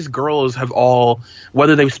think that these girls have all,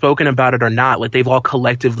 whether they've spoken about it or not, like, they've all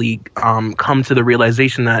collectively come to the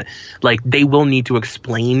realization that, like, they will need to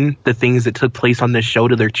explain the things that took place on this show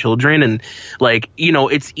to their children. And, like, you know,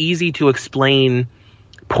 it's easy to explain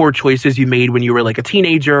poor choices you made when you were, like, a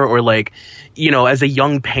teenager, or, like, you know, as a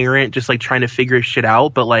young parent, just, like, trying to figure shit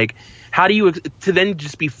out. But, like, how do you to then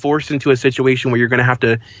just be forced into a situation where you're going to have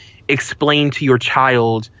to explain to your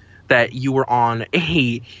child that you were on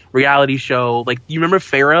a reality show? Like, you remember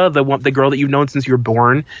Farrah, the girl that you've known since you were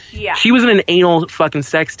born? Yeah. She was in an anal fucking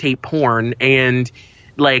sex tape porn, and,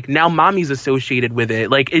 like, now mommy's associated with it.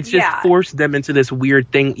 Like, it's just forced them into this weird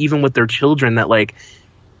thing, even with their children, that, like,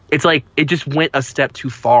 it's like it just went a step too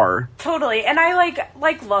far. Totally. And I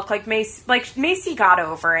look, like, Macy got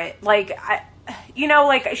over it. Like, you know,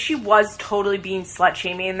 like, she was totally being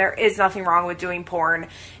slut-shaming, and there is nothing wrong with doing porn.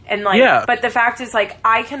 And, like, but the fact is, like,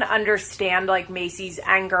 I can understand, like, Macy's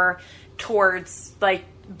anger towards, like,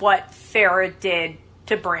 what Farrah did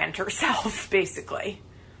to brand herself, basically.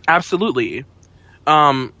 Absolutely.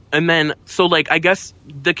 And then, so, like, I guess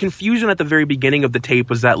the confusion at the very beginning of the tape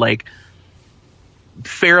was that, like,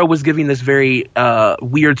 Farrah was giving this very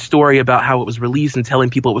weird story about how it was released and telling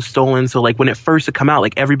people it was stolen. So like when it first had come out,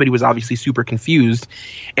 like everybody was obviously super confused.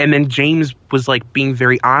 And then James was like being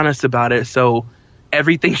very honest about it. So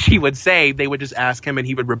everything she would say, they would just ask him and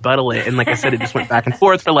he would rebuttal it. And like I said, it just went back and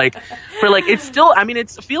forth for like it's still, I mean, I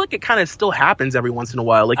feel like it kind of still happens every once in a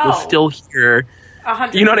while. Like you'll still hear,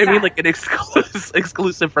 100%. you know what I mean? Like an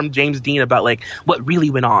exclusive from James Deen about like what really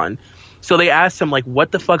went on. So they asked him, like,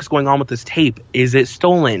 what the fuck's going on with this tape? Is it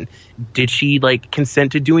stolen? Did she, like,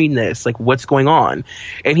 consent to doing this? Like, what's going on?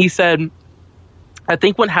 And he said, I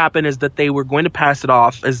think what happened is that they were going to pass it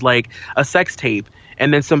off as, like, a sex tape.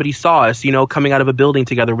 And then somebody saw us, you know, coming out of a building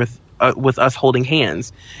together with us holding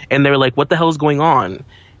hands. And they were like, what the hell is going on?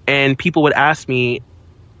 And people would ask me,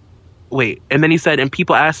 and then he said, and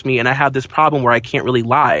people ask me, and I have this problem where I can't really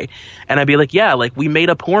lie. And I'd be like, yeah, like, we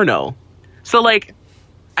made a porno. So, like,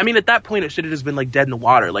 I mean, at that point, it should have just been like dead in the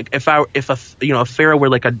water. Like if Farrah were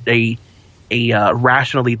like a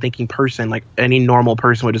rationally thinking person, like any normal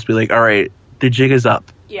person would just be like, all right, the jig is up.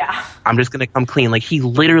 Yeah. I'm just going to come clean. Like he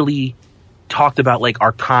literally talked about like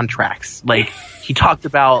our contracts. Like he talked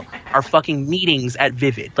about our fucking meetings at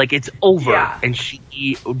Vivid. Like it's over. Yeah. And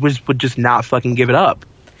she would just not fucking give it up.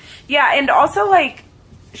 Yeah. And also like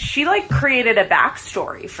she like created a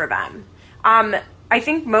backstory for them. I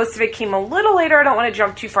think most of it came a little later. I don't want to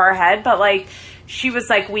jump too far ahead, but like she was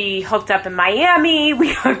like, we hooked up in Miami,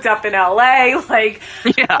 we hooked up in LA, like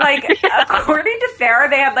according to Farrah,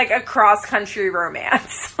 they had like a cross country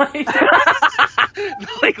romance,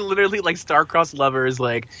 like literally like star-crossed lovers,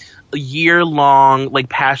 like a year-long like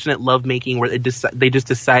passionate lovemaking where they just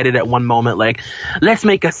decided at one moment like let's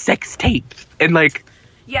make a sex tape and like.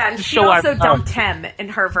 Yeah, and she also dumped him in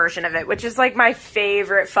her version of it, which is, like, my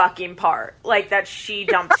favorite fucking part. Like, that she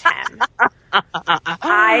dumped him.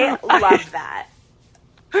 I love that.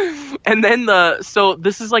 And then so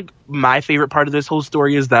this is, like, my favorite part of this whole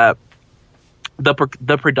story is that the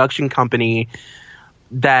production company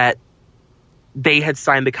that they had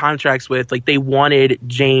signed the contracts with, like, they wanted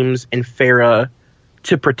James and Farrah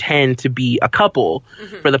to pretend to be a couple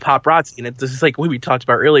for the paparazzi. And this is like what we talked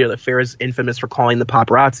about earlier, that Farrah's infamous for calling the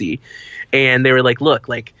paparazzi. And they were like, look,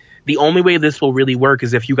 like the only way this will really work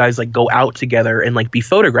is if you guys like go out together and like be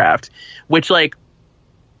photographed, which like,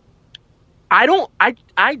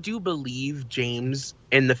 I do believe James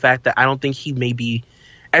in the fact that I don't think he may be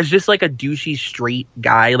as just like a douchey straight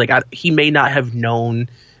guy. Like he may not have known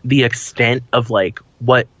the extent of like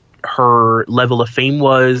what her level of fame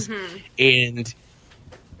was. And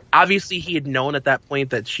obviously, he had known at that point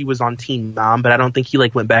that she was on Teen Mom, but I don't think he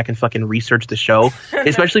like went back and fucking researched the show,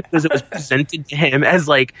 especially because it was presented to him as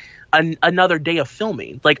like another day of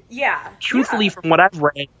filming. Like, truthfully, from what I've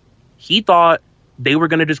read, he thought they were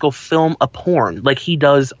gonna just go film a porn like he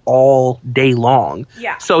does all day long.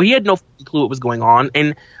 Yeah. So he had no clue what was going on,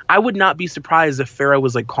 and I would not be surprised if Farrah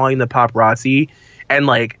was like calling the paparazzi and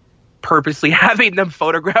like purposely having them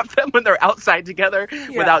photograph them when they're outside together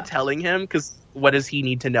without telling him, because what does he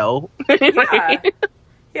need to know? No,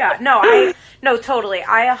 totally.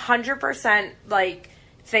 I 100% like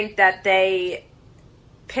think that they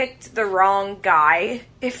picked the wrong guy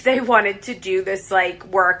if they wanted to do this like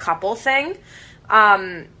we're a couple thing.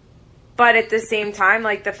 But at the same time,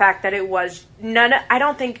 like the fact that it was I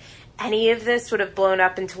don't think any of this would have blown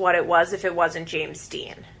up into what it was if it wasn't James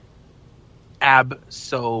Deen.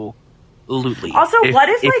 Absolutely. Also, what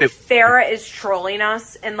if Farrah is trolling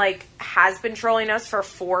us and, like, has been trolling us for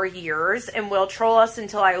 4 years and will troll us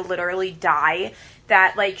until I literally die,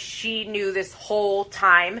 that, like, she knew this whole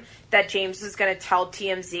time that James was going to tell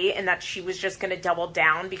TMZ and that she was just going to double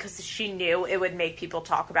down because she knew it would make people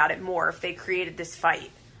talk about it more if they created this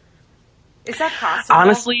fight? Is that possible?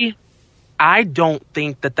 Honestly, I don't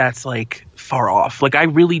think that that's, like, far off. Like, I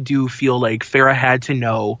really do feel like Farrah had to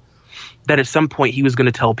know that at some point he was going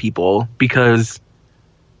to tell people, because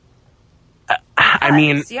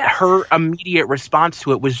her immediate response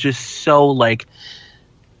to it was just so like,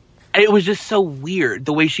 it was just so weird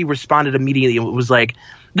the way she responded immediately. It was like,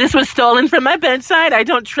 this was stolen from my bedside. I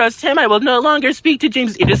don't trust him. I will no longer speak to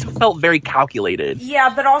James. It just felt very calculated.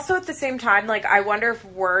 Yeah, but also at the same time, like, I wonder if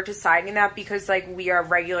we're deciding that because, like, we are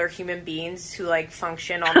regular human beings who, like,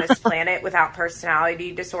 function on this planet without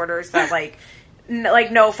personality disorders that, like,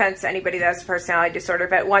 no offense to anybody that has a personality disorder,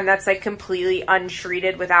 but one that's like completely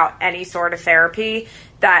untreated without any sort of therapy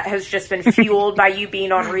that has just been fueled by you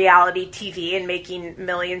being on reality TV and making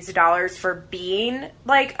millions of dollars for being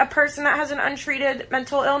like a person that has an untreated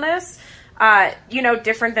mental illness.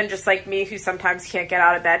 Different than just, like, me who sometimes can't get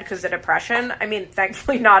out of bed because of depression. I mean,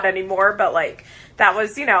 thankfully not anymore, but, like, that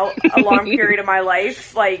was, a long period of my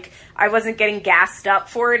life. Like, I wasn't getting gassed up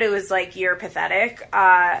for it. It was, like, you're pathetic.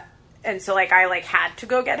 And so, like, I, like, had to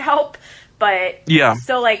go get help. But, yeah.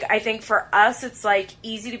 So, like, I think for us, it's, like,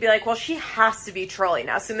 easy to be like, well, she has to be trolling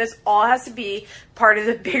us. And this all has to be part of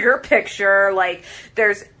the bigger picture. Like,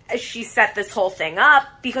 she set this whole thing up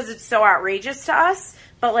because it's so outrageous to us.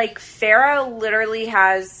 But, like, Farrah literally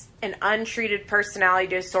has an untreated personality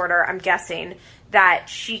disorder, I'm guessing, that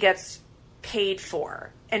she gets paid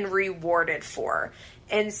for and rewarded for.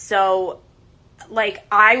 And so, like,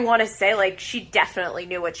 I want to say, like, she definitely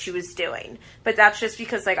knew what she was doing. But that's just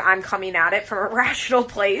because, like, I'm coming at it from a rational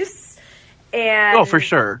place. And, oh, for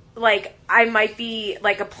sure. Like, I might be,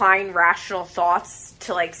 like, applying rational thoughts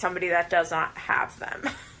to, like, somebody that does not have them.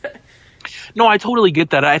 No, I totally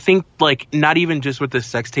get that. I think, like, not even just with the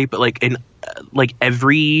sex tape, but, like, in, like,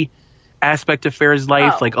 every aspect of Farrah's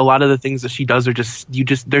life, like, a lot of the things that she does are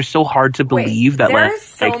they're so hard to believe. That, there like, are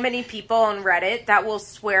so many people on Reddit that will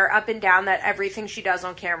swear up and down that everything she does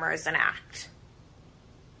on camera is an act.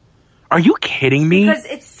 Are you kidding me? Because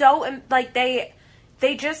it's so, like,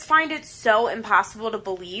 they just find it so impossible to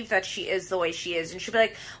believe that she is the way she is. And she'll be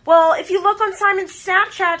like, well, if you look on Simon's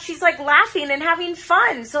Snapchat, she's, like, laughing and having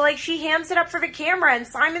fun. So, like, she hands it up for the camera. And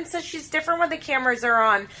Simon says she's different when the cameras are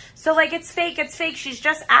on. So, like, it's fake. She's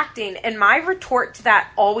just acting. And my retort to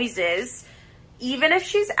that always is, even if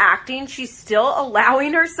she's acting, she's still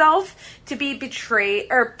allowing herself to be betrayed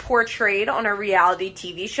or portrayed on a reality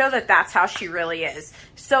TV show that's how she really is.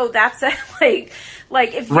 So that's like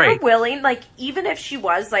if you're willing, like, even if she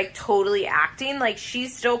was, like, totally acting, like,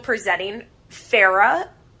 she's still presenting Farrah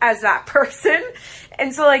as that person.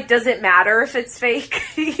 And so, like, does it matter if it's fake?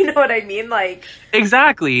 You know what I mean? Like,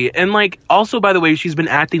 exactly. And, like, also, by the way, she's been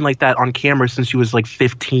acting like that on camera since she was, like,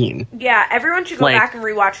 15. Yeah, everyone should go back and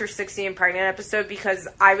rewatch her 60 and Pregnant episode, because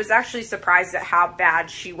I was actually surprised at how bad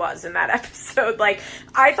she was in that episode. Like,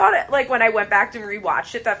 I thought, when I went back and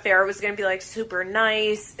rewatched it, that Farrah was going to be, like, super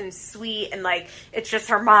nice and sweet, and, like, it's just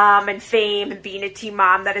her mom and fame and being a teen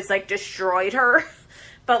mom that has, like, destroyed her.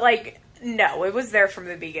 But, like, no, it was there from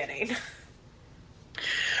the beginning.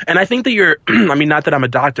 And I think that you're, I mean, not that I'm a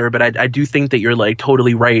doctor, but I do think that you're, like,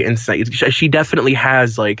 totally right in saying she definitely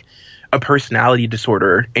has, like, a personality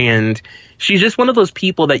disorder. And she's just one of those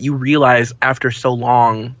people that you realize after so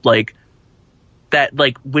long, like, that,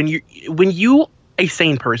 like, when you, a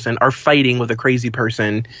sane person, are fighting with a crazy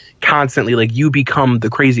person constantly, like, you become the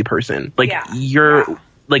crazy person. Like,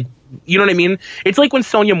 like, you know what I mean? It's like when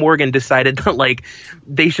Sonia Morgan decided that, like,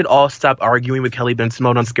 they should all stop arguing with Kelly Ben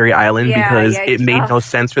Simone on Scary Island because it made no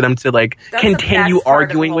sense for them to, like, continue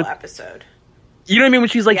arguing with. Episode. You know what I mean? When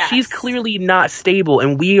she's like, she's clearly not stable,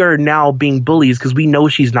 and we are now being bullies because we know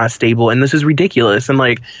she's not stable, and this is ridiculous. And,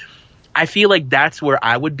 like, I feel like that's where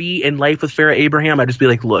I would be in life with Farrah Abraham. I'd just be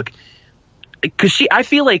like, look, because I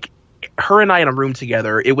feel like her and I in a room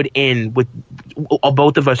together, it would end with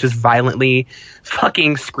both of us just violently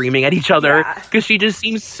fucking screaming at each other, because she just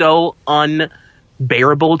seems so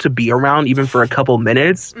unbearable to be around, even for a couple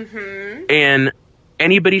minutes. Mm-hmm. And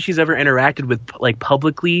anybody she's ever interacted with, like,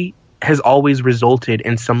 publicly has always resulted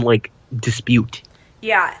in some, like, dispute.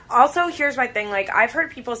 Yeah. Also, here's my thing. Like, I've heard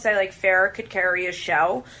people say, like, Farrah could carry a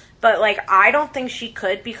show, but, like, I don't think she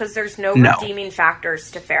could, because there's no redeeming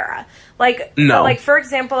factors to Farrah. Like, no. So, like, for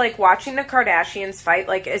example, like, watching the Kardashians fight,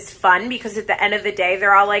 like, is fun, because at the end of the day,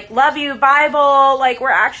 they're all like, love you, Bible, like,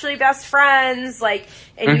 we're actually best friends, like,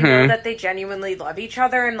 and you know that they genuinely love each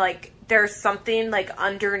other, and, like, there's something, like,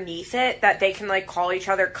 underneath it that they can, like, call each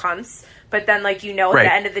other cunts, but then, like, you know, at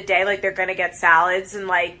the end of the day, like, they're gonna get salads and,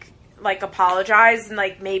 like, apologize and,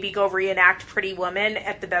 like, maybe go reenact Pretty Woman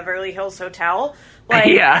at the Beverly Hills Hotel.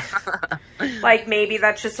 Like, like, maybe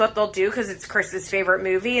that's just what they'll do because it's Chris's favorite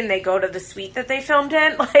movie and they go to the suite that they filmed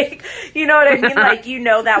in. Like, you know what I mean? Like, you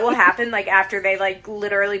know that will happen, like, after they, like,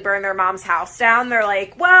 literally burn their mom's house down. They're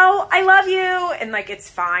like, well, I love you. And, like, it's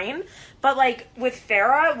fine. But, like, with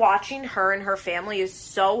Farrah, watching her and her family is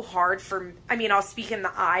so hard for... I mean, I'll speak in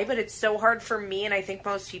the I, but it's so hard for me, and I think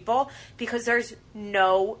most people, because there's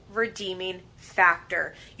no redeeming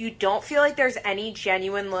factor. You don't feel like there's any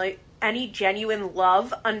genuine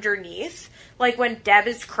love underneath. Like, when Deb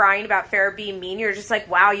is crying about Farrah being mean, you're just like,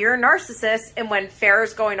 wow, you're a narcissist. And when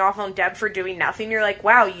Farrah's going off on Deb for doing nothing, you're like,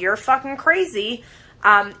 wow, you're fucking crazy.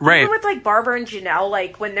 Even with, like, Barbara and Janelle,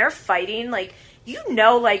 like, when they're fighting, like... You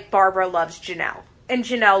know, like, Barbara loves Janelle. And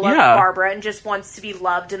Janelle loves Barbara and just wants to be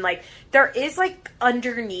loved. And, like, there is, like,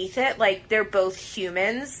 underneath it, like, they're both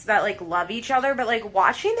humans that, like, love each other. But, like,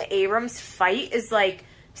 watching the Abrams fight is, like,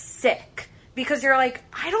 sick. because you're like,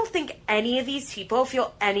 I don't think any of these people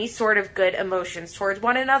feel any sort of good emotions towards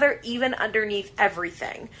one another, even underneath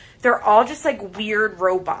everything. They're all just like weird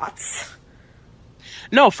robots.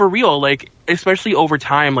 No, for real, like, especially over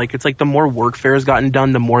time, like, it's like the more work Farrah's gotten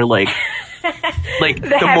done, the more like like the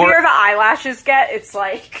heavier more the eyelashes get, it's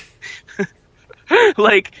like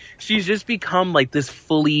like, she's just become like this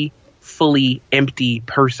fully empty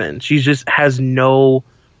person. She just has no,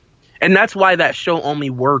 and that's why that show only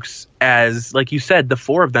works as, like you said, the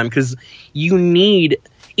four of them, because you need,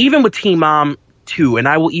 even with Teen Mom 2, and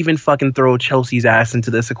I will even fucking throw Chelsea's ass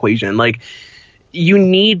into this equation, like, you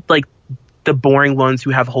need like the boring ones who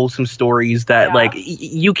have wholesome stories that like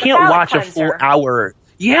you can't watch a full hour.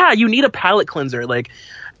 Yeah, you need a palate cleanser. Like,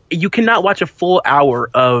 you cannot watch a full hour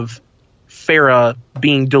of Farrah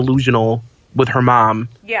being delusional with her mom.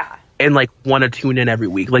 Yeah. And like want to tune in every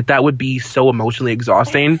week. Like, that would be so emotionally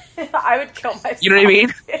exhausting. I would kill myself. You know what I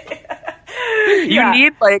mean?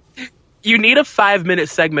 You need a 5-minute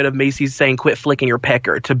segment of Macy saying quit flicking your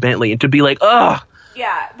pecker to Bentley and to be like, ugh.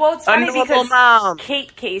 Yeah. Well, it's funny because mom.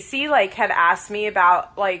 Kate Casey like had asked me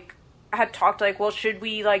about like, had talked like, well, should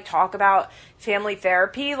we like talk about family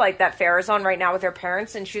therapy like that Farrah's on right now with her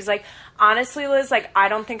parents? And she's like, honestly, Liz, like, I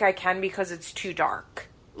don't think I can because it's too dark.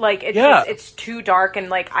 Like, it's just, it's too dark, and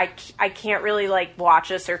like I can't really like watch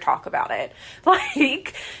this or talk about it.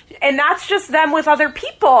 Like, and that's just them with other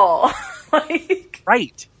people. Like,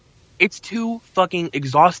 right. It's too fucking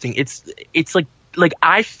exhausting. It's like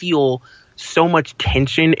I feel so much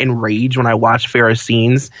tension and rage when I watch Farrah's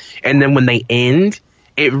scenes, and then when they end,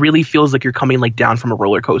 it really feels like you're coming like down from a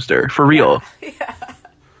roller coaster. For real. Yeah.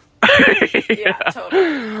 Yeah,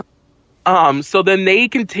 totally. So then they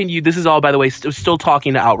continued, this is all, by the way, still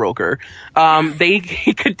talking to Outroker. They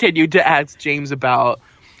continued to ask James about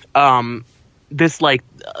this like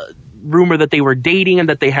rumor that they were dating and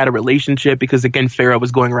that they had a relationship, because again, Farrah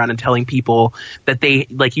was going around and telling people that they,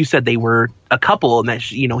 like you said, they were a couple, and that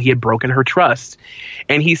he had broken her trust.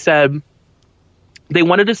 And he said they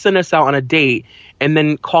wanted to send us out on a date and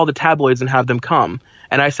then call the tabloids and have them come.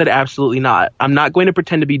 And I said, absolutely not. I'm not going to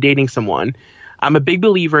pretend to be dating someone. I'm a big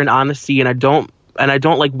believer in honesty, and I don't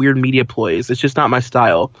like weird media ploys. It's just not my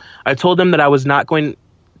style. I told them that I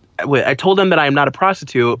told them that I am not a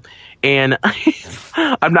prostitute, and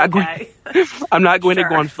I'm not going to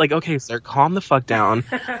go on, like, okay, sir, calm the fuck down.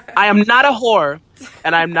 I am not a whore,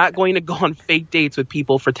 and I'm not going to go on fake dates with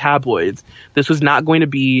people for tabloids. This was not going to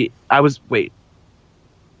be, that was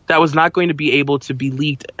not going to be able to be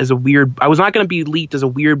leaked as a weird, I was not going to be leaked as a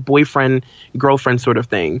weird boyfriend, girlfriend sort of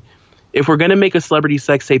thing. If we're going to make a celebrity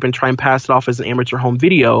sex tape and try and pass it off as an amateur home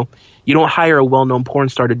video, you don't hire a well-known porn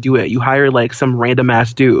star to do it. You hire like some random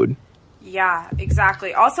ass dude. Yeah,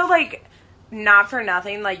 exactly. Also, like, not for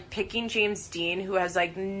nothing, like, picking James Deen, who has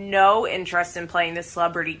like no interest in playing the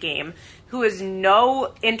celebrity game, who has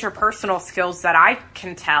no interpersonal skills that I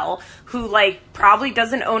can tell, who like probably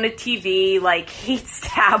doesn't own a TV, like hates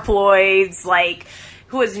tabloids, like,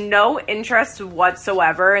 who has no interest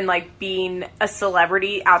whatsoever in like being a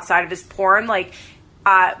celebrity outside of his porn. Like,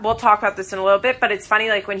 we'll talk about this in a little bit, but it's funny,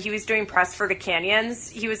 like, when he was doing press for the Canyons,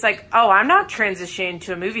 he was like, oh, I'm not transitioning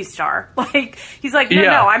to a movie star. Like, he's like,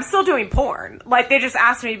 no, I'm still doing porn. Like, they just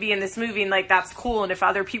asked me to be in this movie, and like, that's cool. And if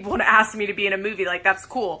other people want to ask me to be in a movie, like, that's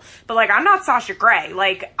cool. But like, I'm not Sasha Grey.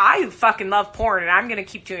 Like, I fucking love porn, and I'm going to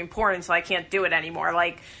keep doing porn until I can't do it anymore.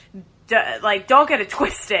 Like, don't get it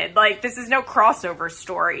twisted. Like, this is no crossover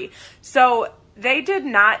story. So they did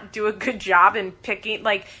not do a good job in picking,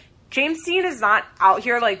 like, James Deen is not out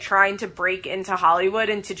here like trying to break into Hollywood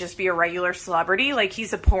and to just be a regular celebrity. Like,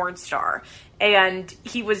 he's a porn star, and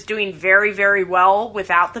he was doing very, very well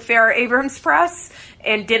without the Farrah Abrams press,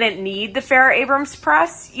 and didn't need the Farrah Abrams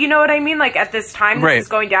press. You know what I mean? Like, at this time this is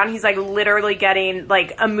going down, he's like literally getting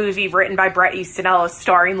like a movie written by Bret Easton Ellis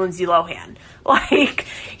starring Lindsay Lohan. Like,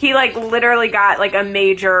 he like literally got like a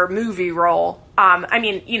major movie role. I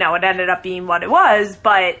mean, it ended up being what it was,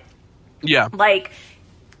 but yeah, like,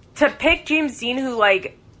 to pick James Deen, who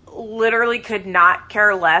like literally could not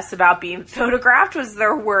care less about being photographed, was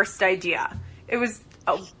their worst idea. It was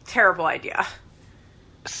a terrible idea.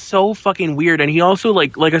 So fucking weird. And he also,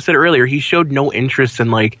 like I said earlier, he showed no interest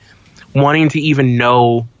in like wanting to even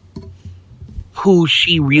know who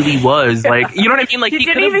she really was. Like, you know what I mean? Like, he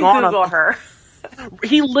didn't even Google her.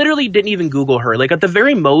 He literally didn't even Google her. Like, at the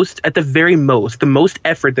very most, the most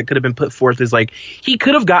effort that could have been put forth is, like, he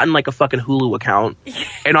could have gotten, like, a fucking Hulu account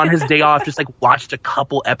and on his day off just, like, watched a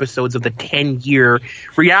couple episodes of the 10-year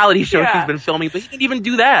reality show he's been filming, but he didn't even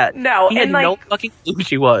do that. No, he had no fucking clue who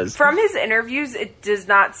she was. From his interviews, it does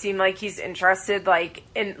not seem like he's interested, like,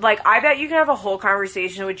 in, like, I bet you can have a whole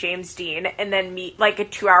conversation with James Deen and then meet, like, a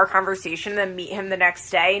 2-hour conversation and then meet him the next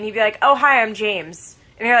day and he'd be like, oh, hi, I'm James.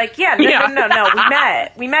 And you're like, no,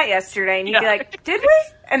 we met yesterday. And you'd be like, did we?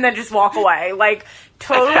 And then just walk away. Like,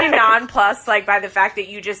 totally nonplussed, like, by the fact that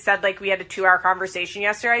you just said, like, we had a 2-hour conversation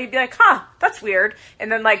yesterday. You'd be like, huh, that's weird.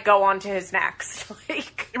 And then, like, go on to his next.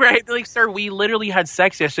 Like, right. Like, sir, we literally had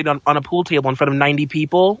sex yesterday on a pool table in front of 90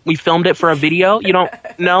 people. We filmed it for a video. You don't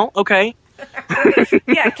know? Okay.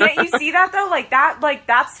 Yeah, can't you see that, though? Like,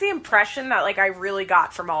 that's the impression that, like, I really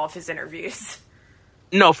got from all of his interviews.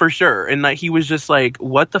 No, for sure. And like, he was just like,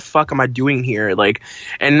 what the fuck am I doing here? Like,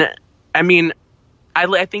 and I mean,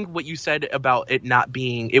 I think what you said about it not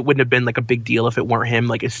being, it wouldn't have been like a big deal if it weren't him,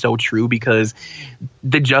 like, is so true, because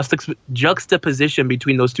the juxtaposition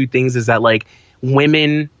between those two things is that, like,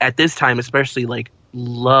 women at this time especially, like,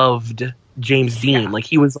 loved James Deen. Like,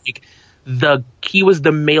 he was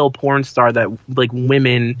the male porn star that, like,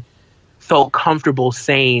 women felt comfortable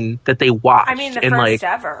saying that they watched. I mean, the and, first like,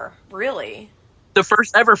 ever, really. The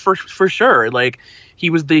first ever, for sure. Like, he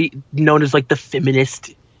was known as, like, the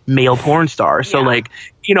feminist male porn star. So, like,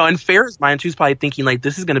 you know, in Farrah's mind, she was probably thinking, like,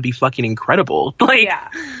 this is going to be fucking incredible. Like,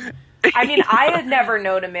 I mean, I had never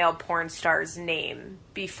known a male porn star's name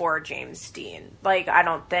before James Deen. Like, I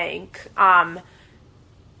don't think.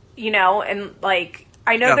 You know, and, like,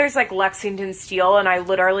 I know there's, like, Lexington Steele, and I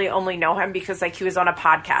literally only know him because, like, he was on a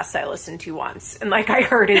podcast I listened to once. And, like, I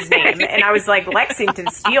heard his name, and I was like, Lexington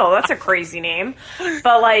Steele? That's a crazy name.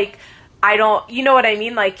 But, like, I don't... You know what I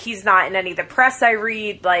mean? Like, he's not in any of the press I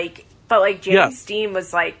read, like... But, like, James Deen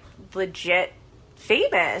was, like, legit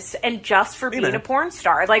famous, and just for being a porn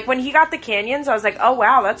star. Like, when he got the Canyons, I was like, oh,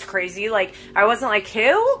 wow, that's crazy. Like, I wasn't like,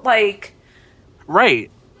 who? Like... Right.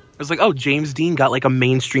 It was like, oh, James Deen got, like, a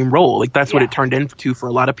mainstream role. Like, that's what it turned into for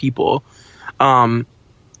a lot of people.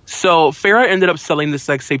 So Farrah ended up selling the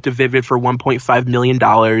sex tape to Vivid for $1.5 million.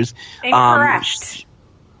 Incorrect.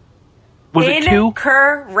 Was it 2?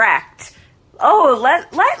 Incorrect. Oh,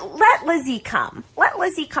 let Lizzie come. Let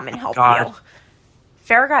Lizzie come and help you.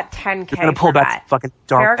 Farrah got $10K. You're gonna pull back fucking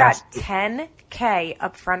dark. Farrah got $10K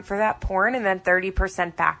up front for that porn, and then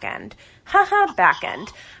 30% back end. Haha, back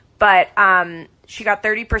end. But she got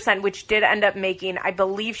 30%, which did end up making, I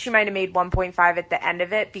believe she might have made 1.5 at the end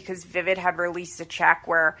of it, because Vivid had released a check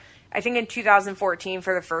where, I think in 2014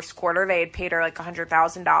 for the first quarter, they had paid her like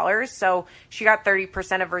 $100,000. So she got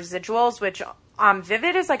 30% of residuals, which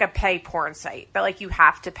Vivid is like a pay porn site, but like you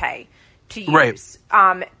have to pay to use.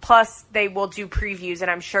 Right. Plus they will do previews,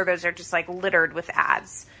 and I'm sure those are just like littered with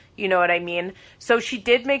ads. You know what I mean? So she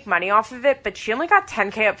did make money off of it, but she only got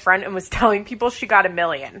 $10K up front and was telling people she got $1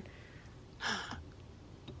 million.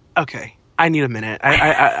 Okay, I need a minute.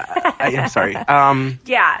 I'm sorry.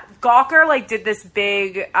 Yeah, Gawker like did this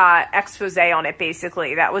big expose on it.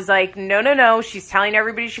 Basically, that was like, no. She's telling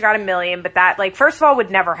everybody she got $1 million, but that, like, first of all,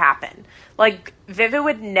 would never happen. Like, Vivid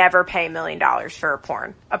would never pay $1 million for a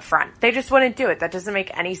porn up front. They just wouldn't do it. That doesn't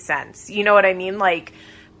make any sense. You know what I mean? Like,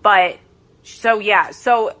 but so yeah,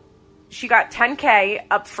 so she got $10K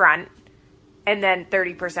up front and then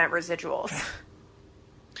 30% residuals.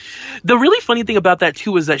 The really funny thing about that,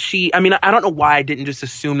 too, is that I don't know why I didn't just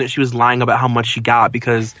assume that she was lying about how much she got,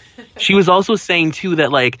 because she was also saying, too,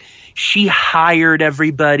 that, like, she hired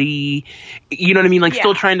everybody, you know what I mean? Like,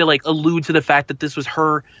 still trying to, like, allude to the fact that this was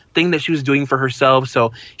her thing that she was doing for herself.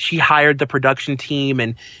 So she hired the production team,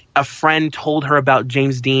 and a friend told her about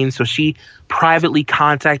James Deen. So she privately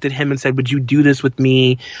contacted him and said, would you do this with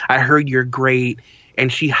me? I heard you're great. And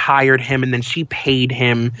she hired him, and then she paid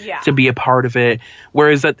him to be a part of it.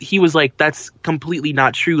 Whereas that he was like, that's completely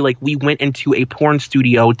not true. Like, we went into a porn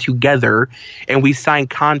studio together and we signed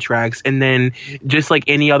contracts. And then just like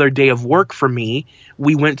any other day of work for me,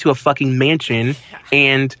 we went to a fucking mansion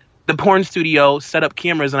and the porn studio set up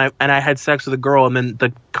cameras, and I had sex with a girl, and then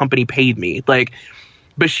the company paid me. Like,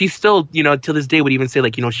 but she still, you know, to this day would even say,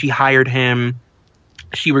 like, you know, she hired him.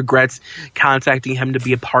 She regrets contacting him to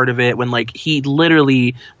be a part of it when, like, he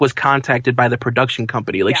literally was contacted by the production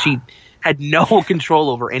company. Like, she had no control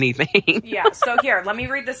over anything. So here, let me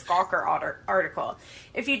read this Gawker article.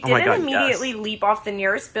 If you didn't immediately leap off the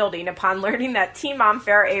nearest building upon learning that teen mom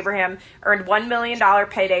Farrah Abraham earned $1 million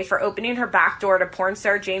payday for opening her back door to porn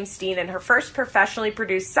star James Deen in her first professionally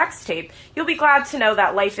produced sex tape, you'll be glad to know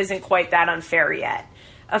that life isn't quite that unfair yet.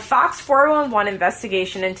 A Fox 411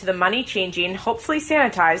 investigation into the money-changing, hopefully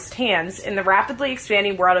sanitized hands in the rapidly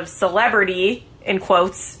expanding world of celebrity, in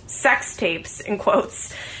quotes, sex tapes, in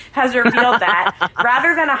quotes, has revealed that,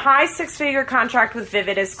 rather than a high six-figure contract with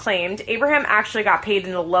Vivid as claimed, Abraham actually got paid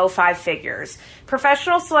in the low five figures.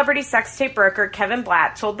 Professional celebrity sex tape broker Kevin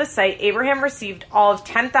Blatt told the site Abraham received all of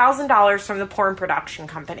 $10,000 from the porn production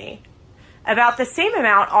company. About the same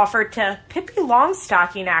amount offered to Pippi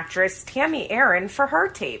Longstocking actress Tammy Aaron for her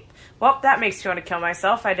tape. Well, that makes me want to kill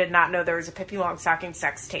myself. I did not know there was a Pippi Longstocking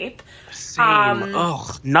sex tape. Same.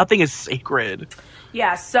 Nothing is sacred.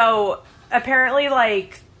 Yeah, so apparently,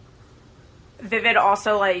 like, Vivid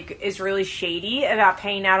also, like, is really shady about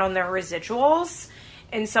paying out on their residuals.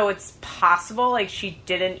 And so it's possible, like, she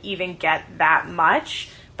didn't even get that much.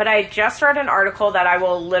 But I just read an article that I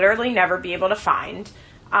will literally never be able to find.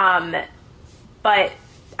 But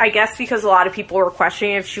I guess because a lot of people were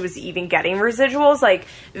questioning if she was even getting residuals, like,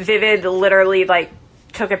 Vivid literally, like,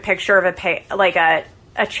 took a picture of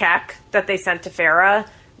a check that they sent to Farrah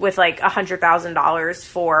with, like, $100,000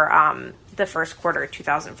 for the first quarter of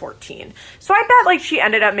 2014. So I bet, like, she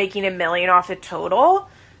ended up making $1 million off it total.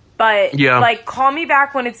 But, like, call me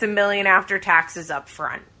back when it's $1 million after taxes up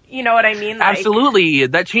front. You know what I mean? Like, absolutely.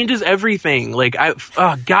 That changes everything. Like,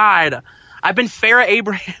 God, I've been Farrah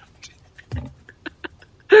Abraham.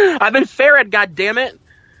 I've been Farrah, goddammit.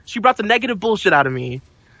 She brought the negative bullshit out of me.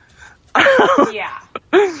 Yeah.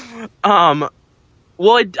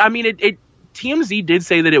 Well, TMZ did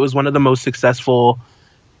say that it was one of the most successful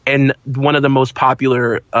and one of the most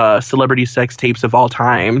popular celebrity sex tapes of all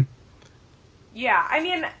time. Yeah, I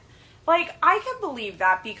mean, like, I can believe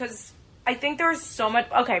that because I think there's so much...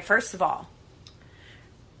 Okay, first of all,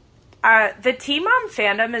 the T-Mom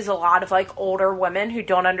fandom is a lot of, like, older women who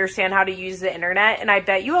don't understand how to use the internet, and I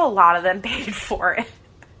bet you a lot of them paid for it.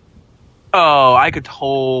 Oh, I could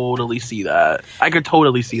totally see that. You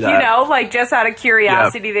know, like, just out of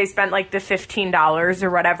curiosity, They spent, like, the $15 or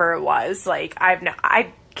whatever it was. Like,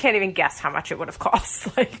 I can't even guess how much it would have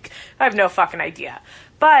cost. Like, I have no fucking idea.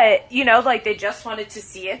 But, you know, like, they just wanted to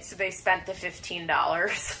see it, so they spent the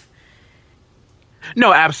 $15.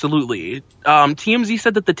 No, absolutely. TMZ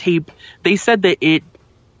said that they said that it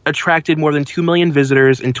attracted more than 2 million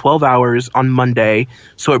visitors in 12 hours on Monday,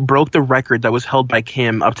 so it broke the record that was held by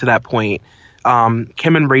Kim up to that point.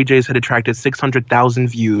 Kim and Ray J's had attracted 600,000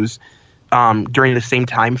 views during the same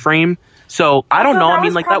time frame. So, I don't know. I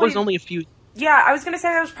mean, like, that was only a few... Yeah, I was going to say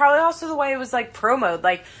that was probably also the way it was, like, promoted.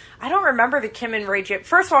 Like, I don't remember the Kim and Ray J...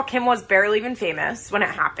 First of all, Kim was barely even famous when it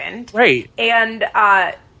happened. Right. And,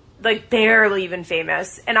 like, barely even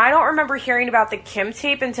famous. And I don't remember hearing about the Kim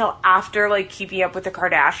tape until after, like, Keeping Up with the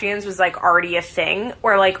Kardashians was, like, already a thing.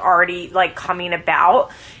 Or, like, already, like, coming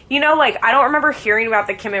about. You know, like, I don't remember hearing about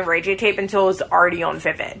the Kim and Ray J tape until it was already on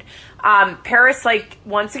Vivid. Paris, like,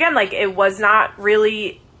 once again, like, it was not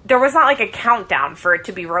really... There was not, like, a countdown for it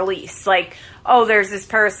to be released. Like, oh, there's this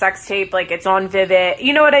Paris sex tape, like, it's on Vivid.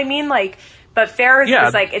 You know what I mean? Like, but Farrah's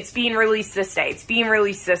was like, it's being released this day. It's being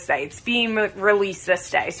released this day. It's being released this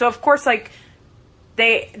day. So, of course, like,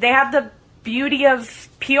 they had the beauty of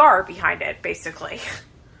PR behind it, basically.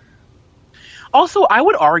 Also, I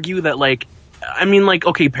would argue that, like, I mean, like,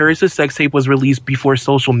 okay, Paris' sex tape was released before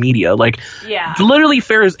social media. Like, literally,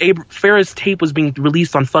 Farrah's tape was being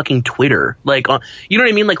released on fucking Twitter. Like, you know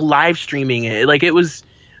what I mean? Like, live streaming it. Like, it was,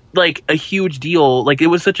 like, a huge deal. Like, it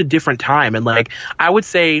was such a different time. And, like, I would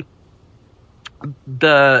say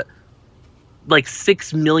the, like,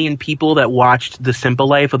 6 million people that watched The Simple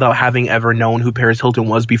Life without having ever known who Paris Hilton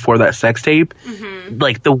was before that sex tape,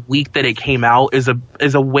 like, the week that it came out is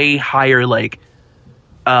a way higher, like,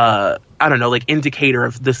 I don't know, like, indicator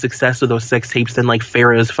of the success of those sex tapes than, like,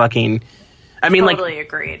 Farrah's fucking... I mean, totally like...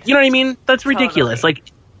 agreed. You know what I mean? That's ridiculous.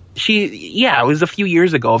 Like, it was a few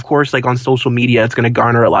years ago. Of course, like, on social media, it's going to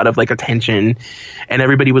garner a lot of, like, attention, and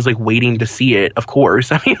everybody was, like, waiting to see it, of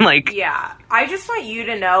course. I mean, like... Yeah. I just want you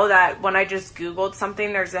to know that when I just Googled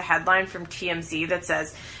something, there's a headline from TMZ that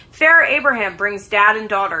says, Farrah Abraham brings dad and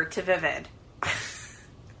daughter to Vivid.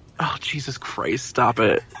 Oh, Jesus Christ, stop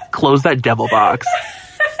it. Close that devil box.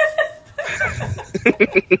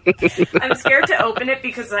 I'm scared to open it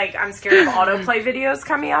because, like, I'm scared of autoplay videos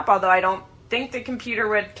coming up, although I don't think the computer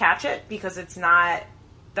would catch it because that's not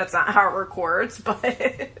how it records, but...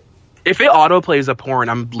 If it autoplays a porn,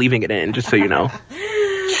 I'm leaving it in, just so you know.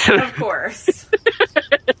 Of course.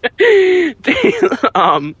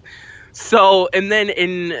 So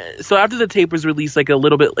after the tape was released, like a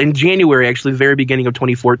little bit in January, actually, the very beginning of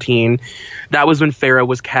 2014, that was when Farrah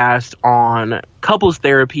was cast on Couples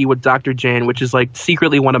Therapy with Dr. Jen, which is like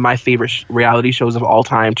secretly one of my favorite reality shows of all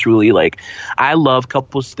time. Truly, like, I love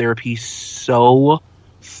Couples Therapy so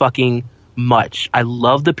fucking much. I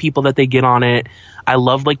love the people that they get on it. I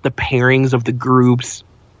love like the pairings of the groups.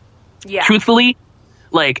 Yeah. Truthfully,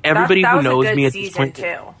 like everybody that who was knows a good me at this season point.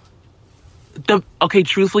 too.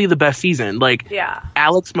 Truthfully, the best season. Like, Yeah.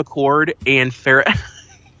 Alex McCord and Farrah.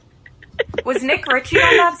 Was Nick Ritchie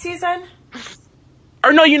on that season?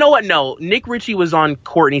 Or no, you know what? No, Nick Ritchie was on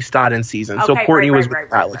Courtney Stodden's season, so Courtney was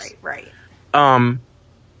with Alex. Right.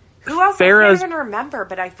 Who else? Farrah's, I can't even remember,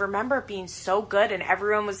 but I remember it being so good, and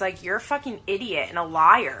everyone was like, "You're a fucking idiot and a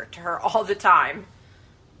liar" to her all the time.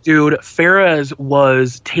 Dude, Farrah's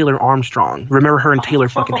was Taylor Armstrong. Remember, her and Taylor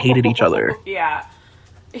fucking hated each other. Yeah.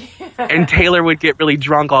 And Taylor would get really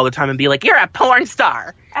drunk all the time and be like, "You're a porn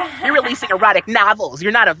star. You're releasing erotic novels.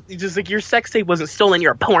 You're not just like, your sex tape wasn't stolen.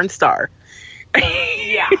 You're a porn star."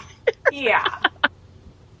 Yeah.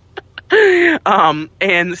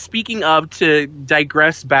 And speaking of, to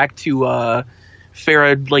digress back to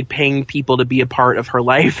Farrah like paying people to be a part of her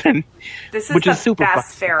life, and this is which the is super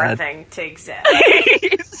best Farrah bad. thing to exist.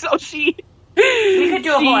 So we could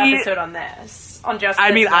do a whole episode on this. On just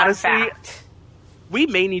this one honestly, fact. We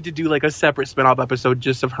may need to do like a separate spin-off episode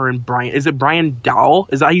just of her and Brian. Is it Brian Dowell?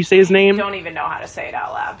 Is that how you say his name? I don't even know how to say it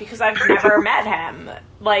out loud because I've never met him,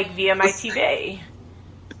 like, via my TV.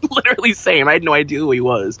 Literally same. I had no idea who he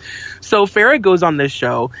was. So Farrah goes on this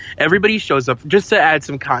show. Everybody shows up, just to add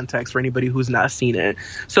some context for anybody who's not seen it.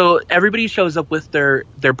 So everybody shows up with their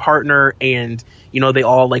partner, and you know, they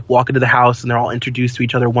all like walk into the house and they're all introduced to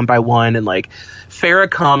each other one by one, and like Farrah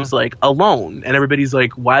comes like alone, and everybody's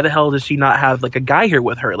like, why the hell does she not have like a guy here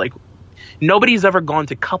with her? Like, nobody's ever gone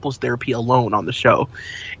to couples therapy alone on the show.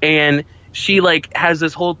 And she like has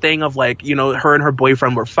this whole thing of like, you know, her and her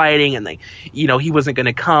boyfriend were fighting, and like, you know, he wasn't going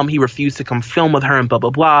to come. He refused to come film with her and blah,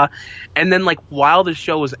 blah, blah. And then like while the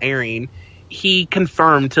show was airing, he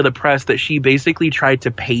confirmed to the press that she basically tried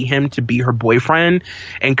to pay him to be her boyfriend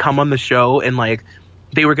and come on the show, and like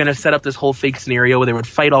they were going to set up this whole fake scenario where they would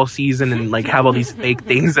fight all season and like have all these fake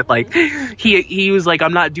things that like he was like,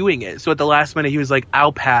 I'm not doing it. So at the last minute he was like,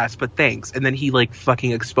 I'll pass, but thanks. And then he like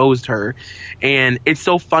fucking exposed her. And it's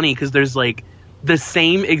so funny because there's like the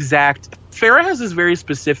same exact, Farrah has this very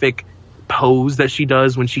specific pose that she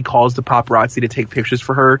does when she calls the paparazzi to take pictures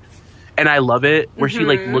for her. And I love it, where she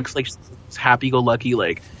like looks like this happy-go-lucky,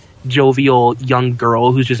 like jovial young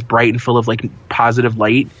girl who's just bright and full of like positive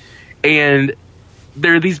light. And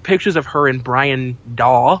there are these pictures of her and Brian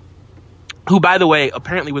Daw, who, by the way,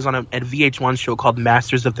 apparently was on a VH1 show called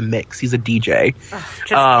Masters of the Mix. He's a DJ.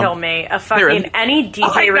 Just kill me. A fucking any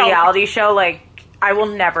DJ reality show, like, I will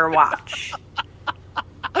never watch.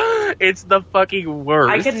 It's the fucking worst.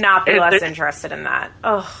 I could not be less interested in that.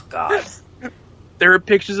 Oh, God. There are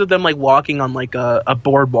pictures of them like walking on like a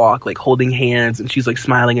boardwalk, like holding hands, and she's like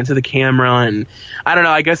smiling into the camera. And I don't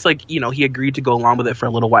know, I guess like, you know, he agreed to go along with it for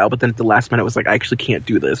a little while, but then at the last minute was like, I actually can't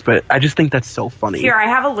do this. But I just think that's so funny. Here, I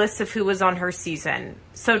have a list of who was on her season.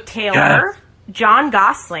 So Taylor, John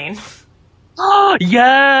Gosling. Oh,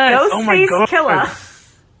 yes! Oh my God. Killa.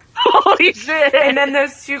 Holy shit! And then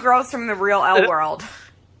those two girls from the Real L World.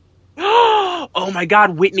 Oh my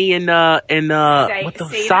God, Whitney and what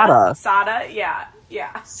the Sada. Sada, yeah.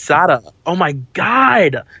 Sada. Oh my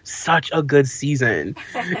God, such a good season.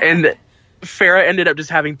 And Farrah ended up just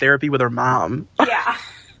having therapy with her mom. Yeah.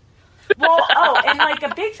 Well, and like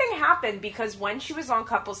a big thing happened because when she was on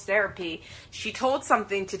couples therapy, she told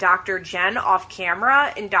something to Dr. Jen off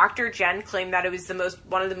camera, and Dr. Jen claimed that it was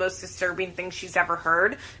one of the most disturbing things she's ever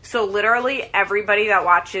heard. So literally everybody that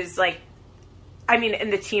watches, like, I mean, in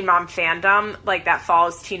the Teen Mom fandom, like, that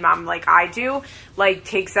follows Teen Mom like I do, like,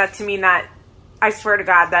 takes that to mean that, I swear to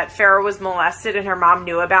God, that Farrah was molested and her mom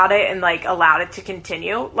knew about it and, like, allowed it to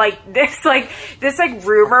continue. Like, this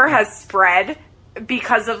rumor has spread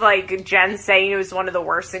because of, like, Jen saying it was one of the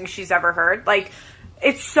worst things she's ever heard. Like,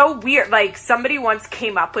 it's so weird. Like, somebody once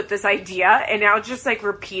came up with this idea and now it's just, like,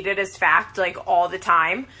 repeated as fact, like, all the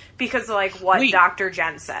time because of, like, what Dr.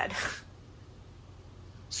 Jen said.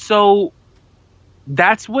 So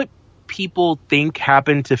that's what people think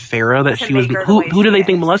happened to Farrah, that she was. Who do they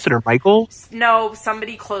think molested her? Michael? No,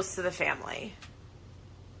 somebody close to the family.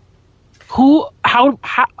 Who? How?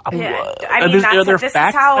 Yeah. I mean,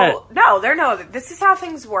 this is how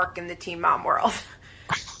things work in the Teen Mom world.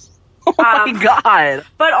 Oh my God.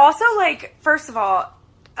 But also, like, first of all,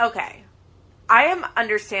 okay, I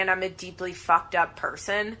understand I'm a deeply fucked up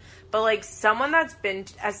person, but like someone that's been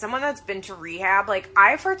to rehab, like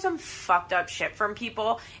I've heard some fucked up shit from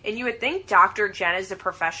people, and you would think Dr. Jen is a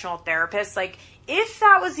professional therapist. Like if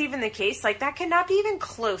that was even the case, like that cannot be even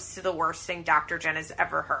close to the worst thing Dr. Jen has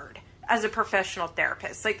ever heard as a professional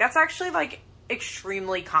therapist. Like that's actually like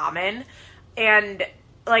extremely common, and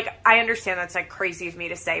like I understand that's like crazy of me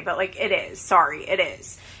to say, but like it is. Sorry, it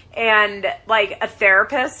is. And like a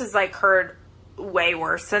therapist has like heard way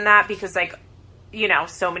worse than that because like, you know,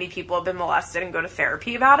 so many people have been molested and go to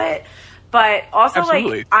therapy about it. But also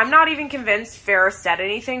Absolutely. like I'm not even convinced Farrah said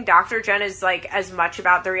anything. Dr. Jen is like as much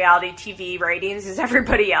about the reality TV ratings as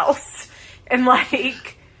everybody else. And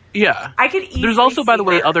like yeah, I could easily there's also, by the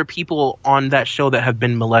way, her. other people on that show that have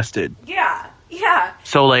been molested. Yeah.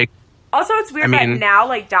 So like, also it's weird I mean, that now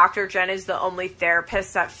like Dr. Jen is the only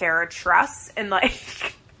therapist that Farrah trusts, and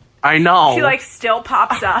like I know she like still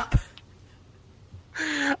pops up.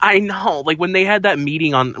 I know, like when they had that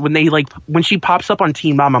meeting when she pops up on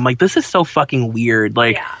Teen Mom, I'm like, this is so fucking weird.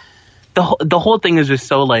 Like the whole thing is just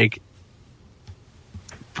so like,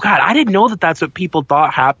 God, I didn't know that that's what people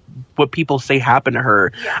thought what people say happened to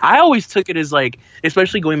her. Yeah. I always took it as like,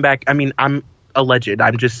 especially going back, I mean, I'm alleged.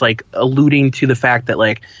 I'm just like alluding to the fact that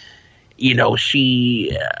like, you know,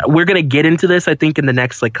 we're going to get into this, I think, in the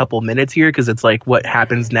next like couple minutes here, because it's like what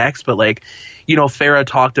happens next. But like, you know, Farrah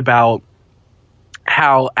talked about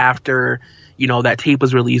how after, you know, that tape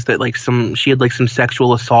was released that like she had like some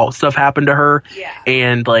sexual assault stuff happened to her. Yeah.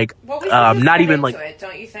 And like, Well, we should just not get even into like, it,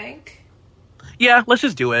 don't you think? yeah, let's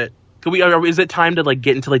just do it. Is it time to like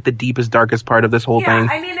get into like the deepest, darkest part of this whole thing?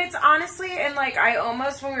 I mean, it's honestly, and like I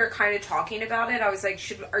almost, when we were kind of talking about it, I was like,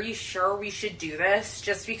 are you sure we should do this?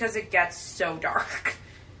 Just because it gets so dark.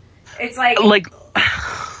 It's like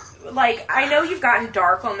I know you've gotten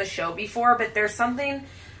dark on the show before, but there's something.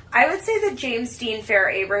 I would say the James Deen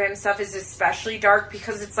Farrah Abraham stuff is especially dark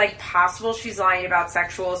because it's like possible she's lying about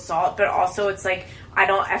sexual assault, but also it's like I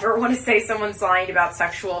don't ever want to say someone's lying about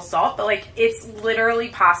sexual assault, but like it's literally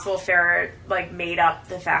possible Farrah like made up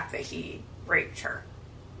the fact that he raped her.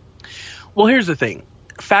 Well, here's the thing.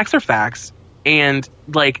 Facts are facts, and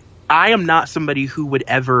like I am not somebody who would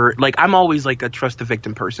ever like. I'm always like a trust the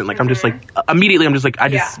victim person. Like I'm just like immediately I'm just like I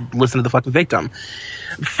just listen to the fucking victim.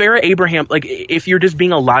 Farrah Abraham, like if you're just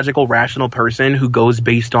being a logical, rational person who goes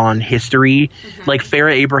based on history, like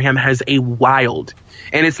Farrah Abraham has a wild.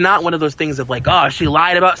 And it's not one of those things of like, oh, she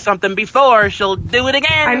lied about something before, she'll do it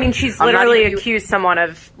again. I mean, she's literally accused someone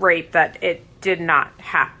of rape that it did not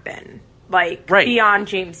happen. Like, beyond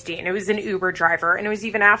James Deen. It was an Uber driver, and it was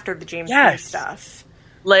even after the James Deen stuff.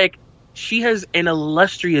 Like, she has an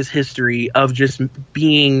illustrious history of just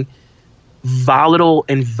being volatile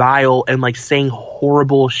and vile and, like, saying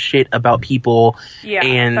horrible shit about people. Yeah,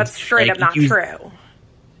 and, that's straight like, up not true.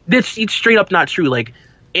 It's straight up not true. Like,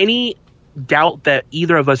 any doubt that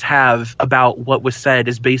either of us have about what was said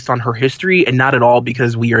is based on her history and not at all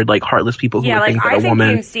because we are like heartless people who think that a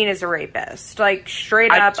woman. James Deen is a rapist. Like straight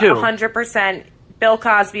up 100% Bill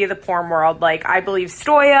Cosby of the porn world. Like I believe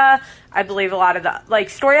Stoya. I believe a lot of the like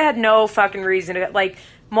Stoya had no fucking reason to like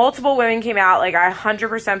multiple women came out. Like I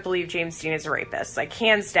 100% believe James Deen is a rapist. Like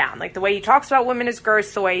hands down. Like the way he talks about women is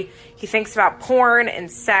gross. The way he thinks about porn and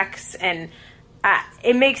sex and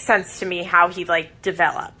it makes sense to me how he like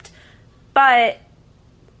developed. But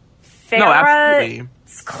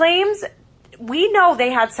Farrah's claims, we know they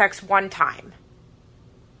had sex one time.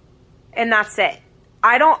 And that's it.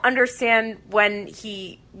 I don't understand when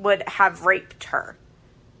he would have raped her.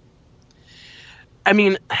 I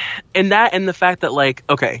mean, and the fact that like,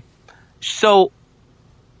 okay, so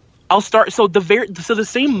I'll start. So the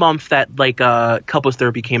same month that like couples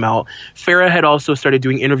therapy came out, Farrah had also started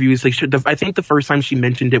doing interviews. Like I think the first time she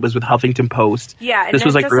mentioned it was with Huffington Post. Yeah, and this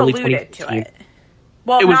was like just early alluded 2015. to it.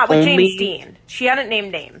 Well, it not with only, James Deen. She hadn't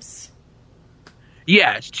named names.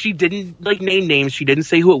 Yeah, she didn't like name names. She didn't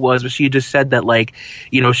say who it was, but she just said that like,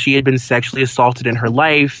 you know, she had been sexually assaulted in her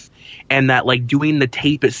life, and that like doing the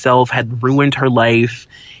tape itself had ruined her life,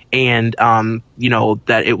 and you know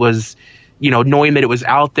that it was. You know, knowing that it was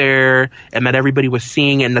out there and that everybody was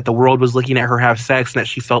seeing it and that the world was looking at her have sex and that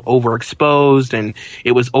she felt overexposed and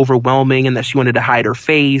it was overwhelming and that she wanted to hide her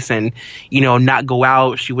face and, you know, not go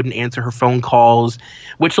out. She wouldn't answer her phone calls,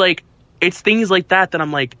 which like, it's things like that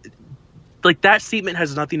I'm like that statement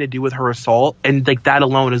has nothing to do with her assault. And like that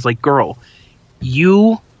alone is like, girl,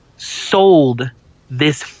 you sold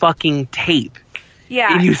this fucking tape.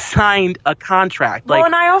 Yeah. And you signed a contract. Well, like,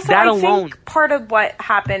 and I also that alone, think part of what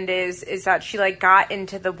happened is that she like got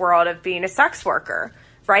into the world of being a sex worker,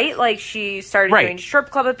 right? Like, she started Right. doing strip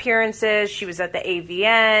club appearances. She was at the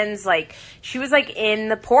AVNs. Like, she was, like, in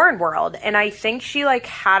the porn world. And I think she, like,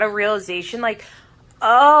 had a realization, like,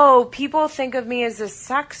 oh, people think of me as a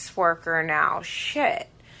sex worker now. Shit.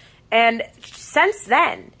 And since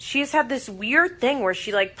then, she's had this weird thing where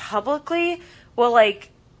she, like, publicly will, like,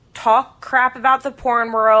 talk crap about the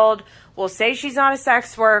porn world, will say she's not a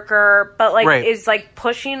sex worker, but, like, Right. is, like,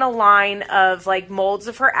 pushing a line of, like, molds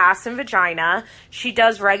of her ass and vagina. She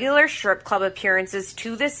does regular strip club appearances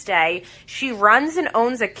to this day. She runs and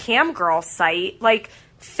owns a cam girl site. Like,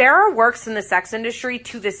 Farrah works in the sex industry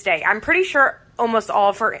to this day. I'm pretty sure almost all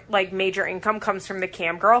of her, like, major income comes from the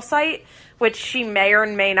cam girl site, which she may or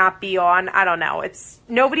may not be on. I don't know.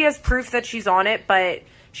 Nobody has proof that she's on it, but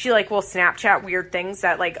she, like, will Snapchat weird things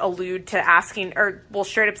that, like, allude to asking, or will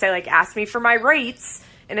straight up say, like, ask me for my rates.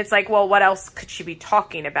 And it's like, well, what else could she be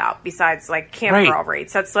talking about besides, like, cam girl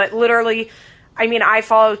rates? That's, like, literally, I mean, I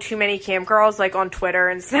follow too many cam girls, like, on Twitter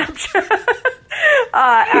and Snapchat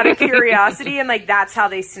out of curiosity, and, like, that's how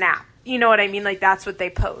they snap. You know what I mean? Like, that's what they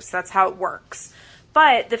post. That's how it works.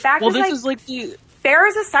 But the fact Well, this is like the...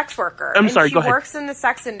 Farrah's a sex worker. I'm sorry, she go ahead. works in the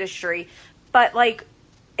sex industry. But, like,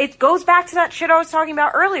 it goes back to that shit I was talking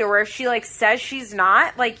about earlier, where if she, like, says she's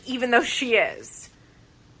not, like, even though she is.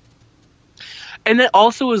 And that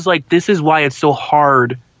also is, like, this is why it's so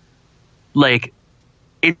hard, like,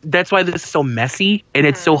 that's why this is so messy, and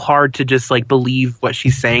it's so hard to just, like, believe what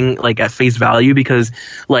she's saying, like, at face value, because,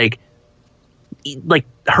 like,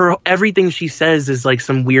 her, everything she says is, like,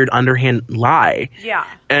 some weird underhand lie. Yeah.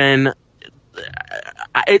 And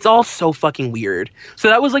it's all so fucking weird. So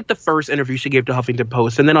that was, like, the first interview she gave to Huffington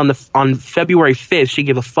Post, and then on February 5th, she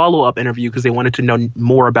gave a follow-up interview because they wanted to know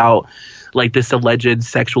more about, like, this alleged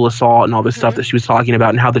sexual assault and all this stuff that she was talking about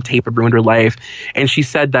and how the tape had ruined her life. And she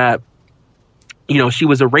said that, you know, she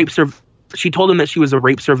was a rape she told them that she was a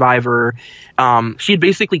rape survivor. She had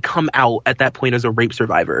basically come out at that point as a rape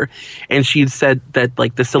survivor. And she had said that,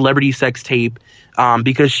 like, the celebrity sex tape,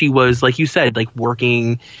 because she was, like you said, like,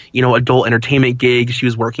 working, you know, adult entertainment gigs. She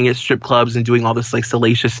was working at strip clubs and doing all this, like,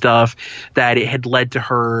 salacious stuff, that it had led to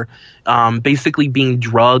her basically being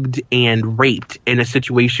drugged and raped in a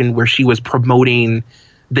situation where she was promoting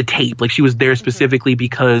the tape. Like, she was there specifically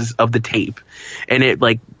because of the tape. And it,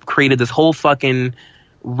 like, created this whole fucking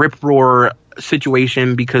rip-roar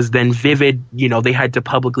situation, because then Vivid, you know, they had to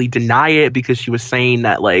publicly deny it because she was saying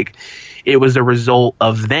that, like, it was a result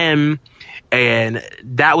of them, and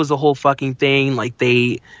that was the whole fucking thing. Like,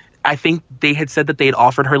 I think they had said that they had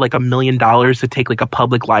offered her, like, $1 million to take, like, a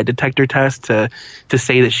public lie detector test to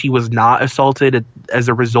say that she was not assaulted as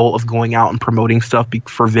a result of going out and promoting stuff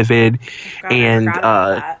for Vivid. God, and I forgot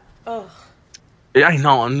about that. Ugh. I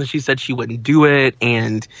know, and she said she wouldn't do it,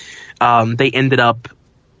 and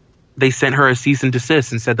they sent her a cease and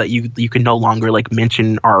desist and said that you can no longer, like,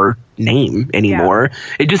 mention our name anymore. Yeah.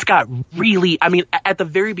 It just got really, I mean, at the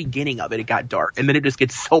very beginning of it, it got dark, and then it just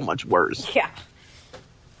gets so much worse. Yeah.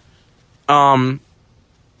 And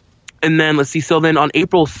then let's see. So then on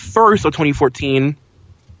April 1st of 2014,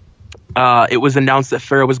 it was announced that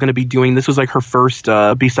Farrah was going to be doing, this was, like, her first,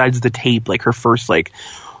 besides the tape, like, her first, like,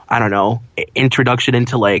 I don't know, introduction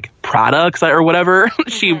into, like, products or whatever.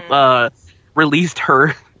 She released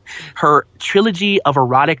her trilogy of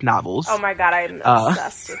erotic novels. Oh my God, I'm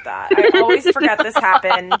obsessed with that. I always forget this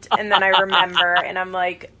happened, and then I remember, and I'm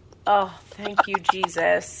like, oh, thank you,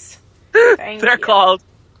 Jesus. They're called,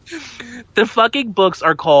 the fucking books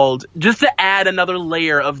are called, just to add another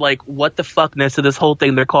layer of, like, what the fuckness to this whole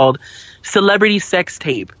thing, they're called Celebrity Sex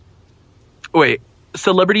Tape. Wait,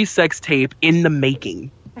 Celebrity Sex Tape in the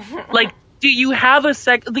Making. Like, do you have a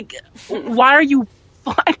like, why are you,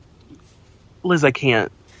 what? Liz, I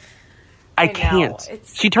can't. I can't.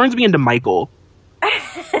 She turns me into Michael.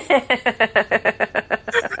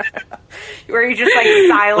 Where you're just, like,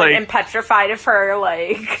 silent, like, and petrified of her,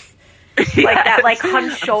 like, yes. Like that, like,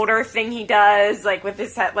 hunched shoulder thing he does, like, with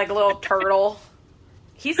his head, like a little turtle.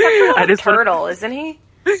 He's such a little turtle, isn't he?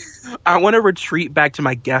 I want to retreat back to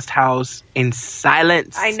my guest house in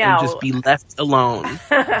silence. I know. And just be left alone.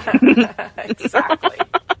 Exactly.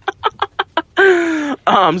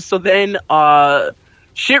 So then,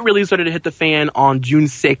 shit really started to hit the fan on June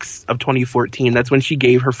 6th of 2014. That's when she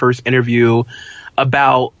gave her first interview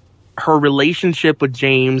about her relationship with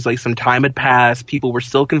James. Like, some time had passed. People were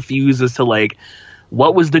still confused as to, like,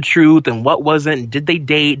 what was the truth and what wasn't. Did they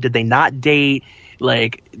date? Did they not date?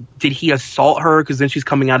 Like, did he assault her? Because then she's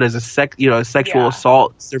coming out as a sexual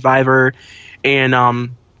assault survivor.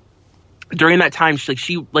 And during that time,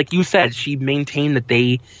 she, like you said, she maintained that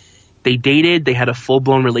they dated. They had a full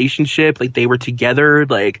blown relationship. Like, they were together,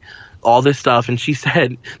 like, all this stuff, and she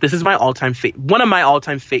said, this is my all-time one of my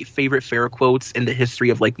all-time favorite Farrah quotes in the history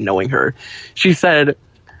of like knowing her. She said,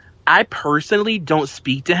 I personally don't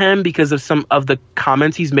speak to him because of some of the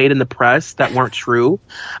comments he's made in the press that weren't true.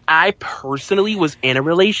 I personally was in a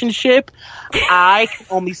relationship. I can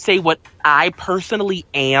only say what I personally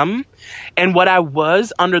am and what I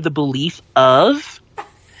was under the belief of.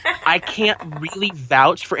 I can't really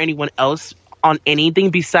vouch for anyone else on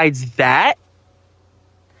anything besides that.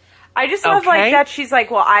 I just love like that she's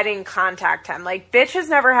like, well, I didn't contact him. Like, bitch has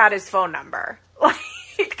never had his phone number.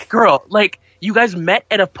 Like, girl, like, you guys met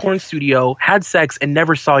at a porn studio, had sex, and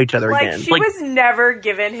never saw each other again. She was never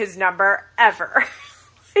given his number, ever.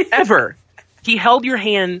 Ever. He held your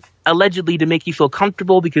hand, allegedly, to make you feel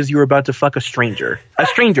comfortable because you were about to fuck a stranger. A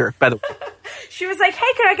stranger, by the way. She was like,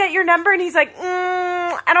 hey, can I get your number? And he's like,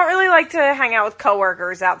 I don't really like to hang out with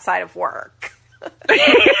coworkers outside of work.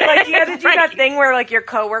 Like, you had to do that thing where, like, your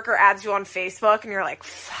coworker adds you on Facebook, and you're like,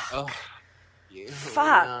 fuck. Oh.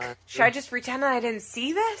 Fuck. Should I just pretend that I didn't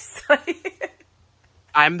see this?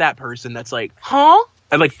 I'm that person that's like, huh?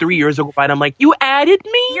 And like 3 years ago, I'm like, you added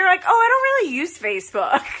me? You're like, oh, I don't really use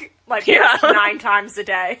Facebook. Like, 9 times a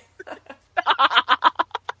day.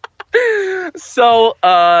 So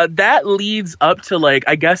that leads up to, like,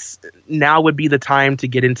 I guess now would be the time to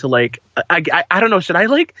get into, like, I don't know, should I,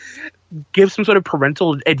 like, give some sort of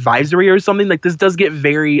parental advisory or something? Like, this does get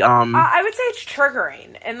very I would say it's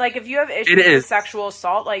triggering, and like, if you have issues with sexual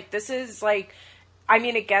assault, like, this is like, I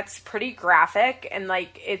mean, it gets pretty graphic, and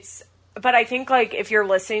like, it's, but I think, like, if you're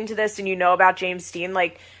listening to this and you know about James Deen,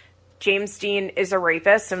 like, James Deen is a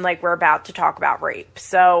rapist, and like, we're about to talk about rape,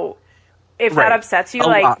 so if that upsets you,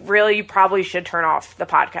 like, really, you probably should turn off the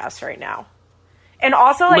podcast right now. And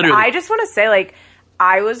also, like, literally, I just want to say, like,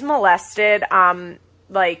 I was molested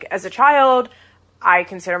like, as a child. I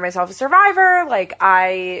consider myself a survivor. Like,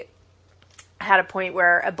 I had a point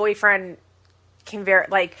where a boyfriend came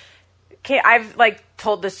I've, like,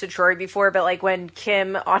 told this to Troy before, but, like, when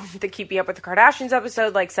Kim on the Keeping Up with the Kardashians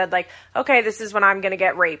episode, like, said, like, okay, this is when I'm gonna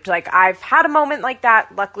get raped. Like, I've had a moment like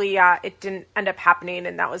that. Luckily, it didn't end up happening,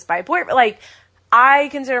 and that was by a boy. But, like, I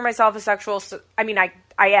consider myself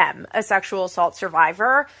I am a sexual assault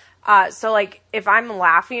survivor. So, like, if I'm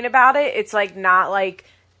laughing about it, it's, like, not, like,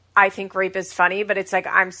 I think rape is funny, but it's, like,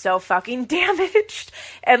 I'm so fucking damaged.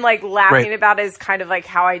 And, like, laughing about it is kind of, like,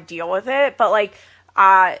 how I deal with it. But, like,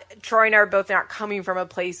 Troy and I are both not coming from a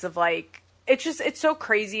place of, like, it's so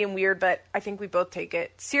crazy and weird, but I think we both take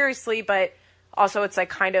it seriously. But also, it's, like,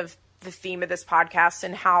 kind of the theme of this podcast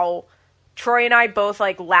and how Troy and I both,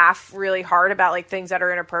 like, laugh really hard about, like, things that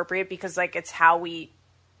are inappropriate because, like, it's how we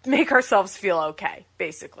make ourselves feel okay,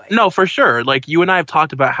 basically. No, for sure. Like, you and I have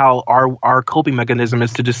talked about how our coping mechanism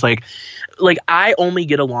is to just, like, I only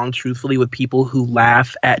get along truthfully with people who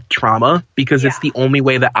laugh at trauma because it's the only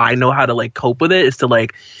way that I know how to, like, cope with it is to,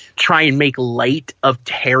 like, try and make light of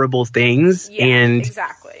terrible things. Yeah, and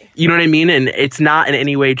exactly. You know what I mean? And it's not in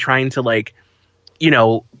any way trying to, like, you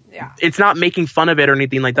know, it's not making fun of it or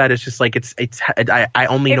anything like that. It's just, like, I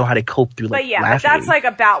only know how to cope through, like, laughing. But that's, like,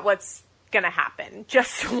 about what's gonna happen,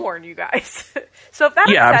 just to warn you guys. So if that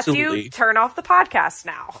upsets you, turn off the podcast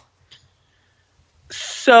now.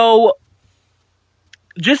 So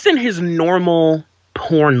just in his normal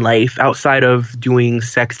porn life outside of doing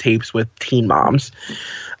sex tapes with teen moms,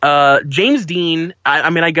 James Deen, I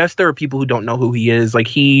mean, I guess there are people who don't know who he is. Like,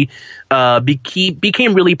 he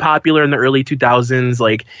became really popular in the early 2000s.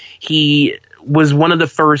 Like, he was one of the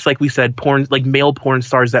first, like we said, male porn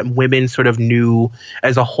stars that women sort of knew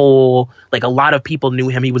as a whole. Like, a lot of people knew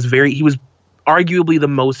him. He was arguably the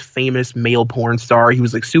most famous male porn star. He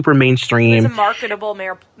was, like, super mainstream. He was a marketable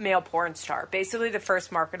male porn star. Basically the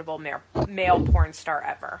first marketable male porn star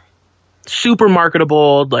ever. Super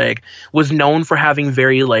marketable, like, was known for having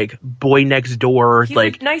very, like, boy next door, he's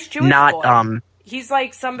like, a nice Jewish boy. He's,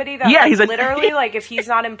 like, somebody that, like, literally, like, if he's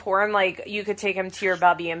not in porn, like, you could take him to your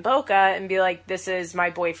Bubby in Boca and be like, this is my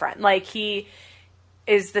boyfriend. Like, he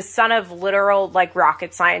is the son of literal, like,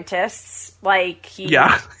 rocket scientists. Like, he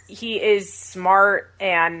is smart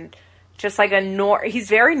and just, like, he's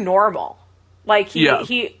very normal. Like,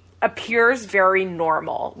 he appears very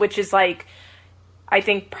normal, which is, like, I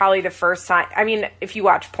think probably the first time. I mean, if you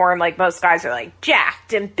watch porn, like, most guys are, like,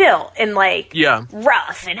 jacked and built and, like,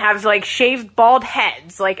 rough and have, like, shaved bald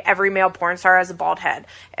heads. Like, every male porn star has a bald head.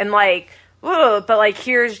 And, like, ugh, but, like,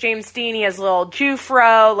 here's James Deen. He has a little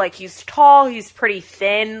Jufro. Like, he's tall. He's pretty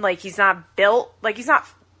thin. Like, he's not built. Like, he's not,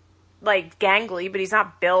 like, gangly, but he's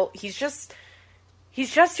not built. He's just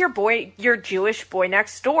your Jewish boy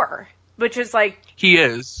next door. Which is, like... He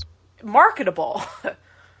is. Marketable.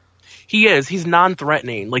 He is. He's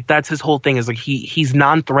non-threatening. Like, that's his whole thing, is like he's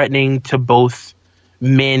non-threatening to both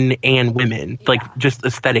men and women, like, just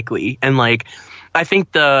aesthetically. And like, I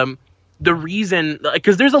think the reason,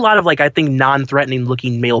 because there's a lot of, like, I think non-threatening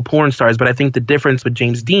looking male porn stars, but I think the difference with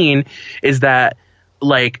James Deen is that,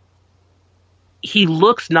 like, he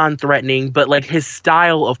looks non-threatening, but like his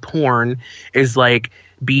style of porn is like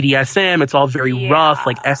BDSM. It's all very rough,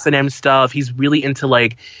 like S&M stuff. He's really into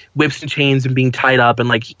like whips and chains and being tied up, and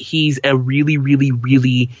like he's a really, really,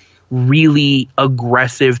 really, really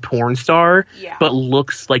aggressive porn star, but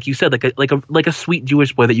looks, like you said, like a sweet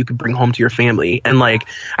Jewish boy that you could bring home to your family. And like,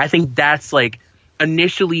 I think that's like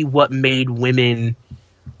initially what made women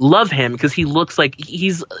love him, because he looks like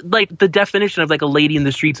he's like the definition of like a lady in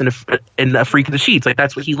the streets and a freak in the sheets. Like,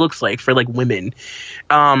 that's what he looks like for like women.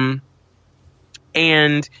 And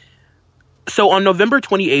so on November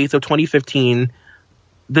 28th of 2015,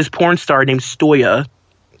 this porn star named Stoya,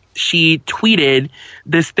 she tweeted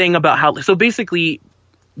this thing about how, so basically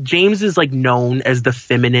James is like known as the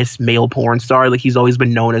feminist male porn star. Like, he's always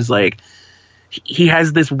been known as like, he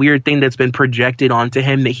has this weird thing that's been projected onto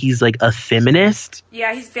him that he's like a feminist.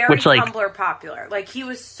 Yeah, he's very Tumblr popular. Like, he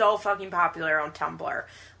was so fucking popular on Tumblr.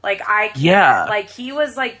 Like, I can't, like, he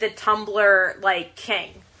was like the Tumblr like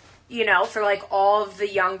king, you know, for like all of the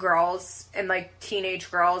young girls and like teenage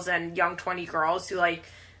girls and young 20 girls who like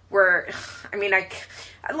were, I mean,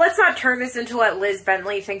 let's not turn this into what Liz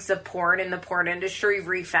Bentley thinks of porn in the porn industry,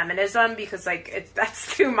 re-feminism, because like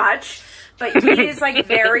that's too much. But he is like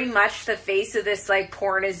very much the face of this like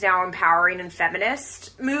porn is now empowering and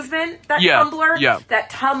feminist movement that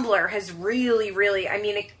Tumblr has really, really, I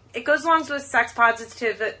mean, it goes along with sex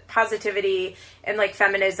positivity and like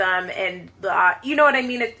feminism and you know what I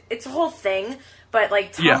mean? It's a whole thing, but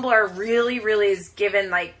like Tumblr really, really is given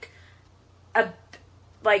like a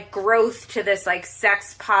like growth to this like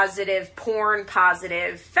sex positive, porn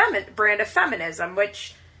positive brand of feminism,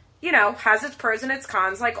 which, you know, has its pros and its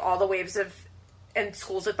cons, like all the waves of and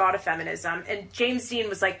schools of thought of feminism. And James Deen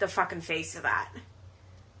was like the fucking face of that.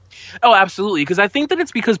 Oh, absolutely. Because I think that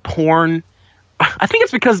it's because porn. I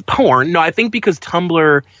think because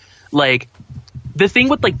Tumblr, like, the thing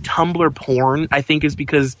with like Tumblr porn, I think, is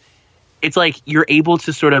because it's like you're able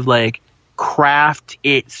to sort of like craft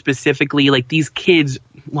it specifically. Like, these kids,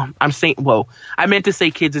 I meant to say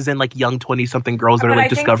kids as in like young 20-something girls that are like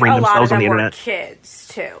discovering themselves on the internet. Kids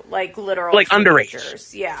too, like literal like teenagers.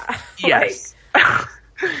 Underage. Yeah. Yes. I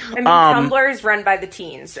mean, Tumblr is run by the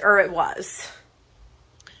teens, or it was.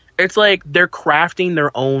 It's like they're crafting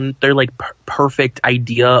their like perfect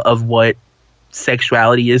idea of what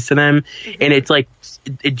sexuality is to them. And it's like,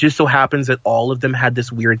 it just so happens that all of them had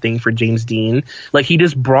this weird thing for James Deen. Like, he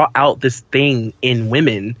just brought out this thing in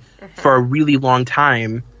women for a really long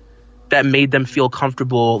time that made them feel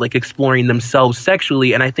comfortable like exploring themselves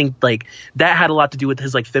sexually. And I think like that had a lot to do with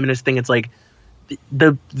his like feminist thing. It's like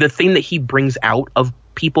the thing that he brings out of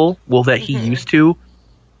people, well, that he used to,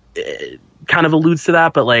 kind of alludes to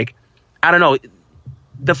that. But like, I don't know,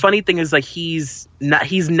 the funny thing is like he's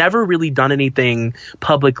never really done anything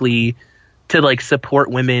publicly to like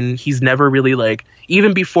support women. He's never really like,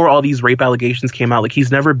 even before all these rape allegations came out, like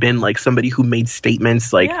he's never been like somebody who made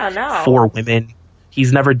statements like for women.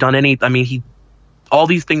 He's never done any, I mean, all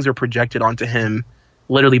these things are projected onto him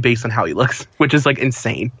literally based on how he looks, which is like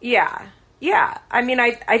insane. Yeah. Yeah. I mean,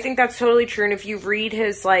 I think that's totally true. And if you read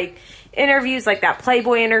his like interviews, like that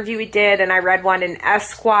Playboy interview he did, and I read one in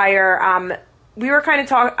Esquire, we were kind of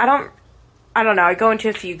talking, I don't know, I go into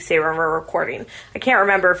a fugue state when we're recording. I can't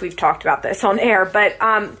remember if we've talked about this on air, but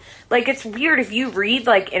like, it's weird if you read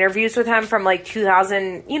like interviews with him from like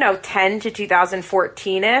 2010 to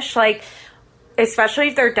 2014-ish, like, especially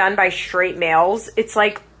if they're done by straight males, it's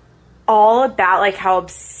like all about like how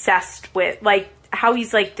obsessed with, like, how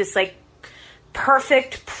he's like this like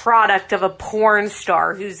perfect product of a porn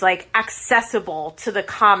star who's like accessible to the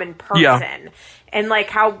common person, and like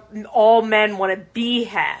how all men want to be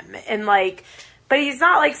him, and like, but he's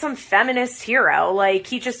not like some feminist hero. Like,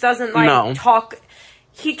 he just doesn't like talk.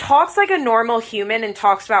 He talks like a normal human and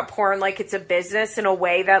talks about porn like it's a business in a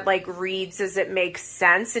way that like reads as it makes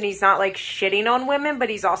sense, and he's not like shitting on women, but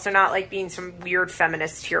he's also not like being some weird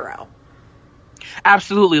feminist hero.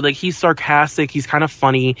 Absolutely. Like, he's sarcastic, he's kind of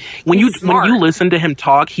funny. When you listen to him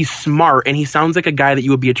talk, he's smart, and he sounds like a guy that you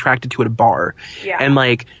would be attracted to at a bar. Yeah. And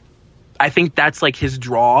like, I think that's like his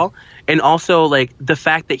draw. And also like the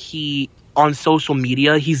fact that he, on social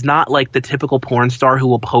media, he's not like the typical porn star who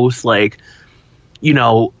will post like, you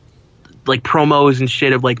know, like promos and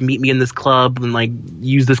shit of like meet me in this club and like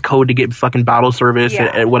use this code to get fucking bottle service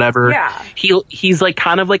at whatever. Yeah. He's like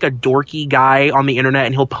kind of like a dorky guy on the internet,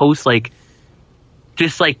 and he'll post like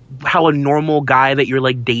just like how a normal guy that you're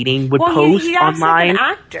like dating would post he online. Like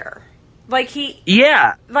an actor. Like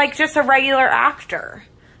like just a regular actor.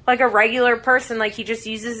 Like a regular person. Like he just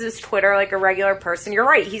uses his Twitter like a regular person. You're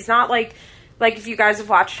right. He's not like if you guys have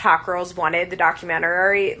watched Hot Girls Wanted, the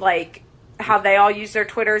documentary, like how they all use their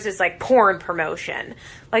Twitters is like porn promotion.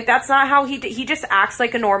 Like that's not how he just acts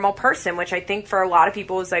like a normal person, which I think for a lot of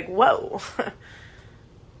people is like, whoa.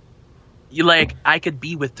 You like, I could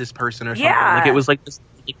be with this person or something. Yeah. Like it was like this,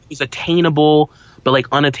 it was attainable but like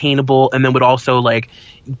unattainable, and then would also like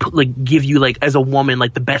give you like as a woman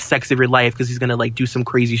like the best sex of your life because he's gonna like do some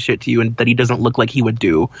crazy shit to you and that he doesn't look like he would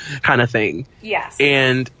do, kind of thing. Yes.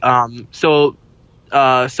 And so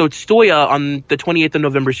Stoya on the 28th of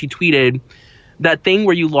November, she tweeted that thing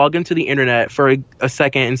where you log into the internet for a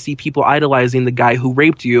second and see people idolizing the guy who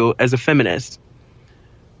raped you as a feminist.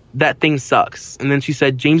 That thing sucks. And then she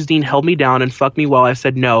said, James Deen held me down and fucked me while I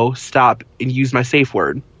said no, stop, and used my safe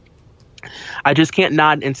word. I just can't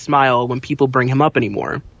nod and smile when people bring him up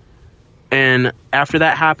anymore. And after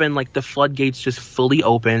that happened, like the floodgates just fully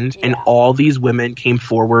opened, and all these women came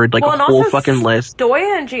forward, like a whole fucking list.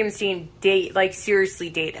 Stoya and James Deen seriously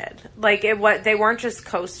dated. Like they weren't just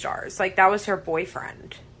co-stars. Like that was her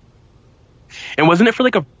boyfriend. And wasn't it for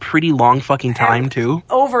like a pretty long fucking time too?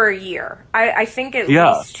 Over a year. I think at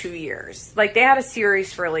least 2 years. Like they had a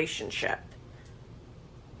serious relationship.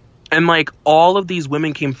 And like all of these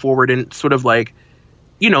women came forward and sort of like,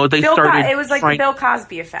 you know, they started. It was like the Bill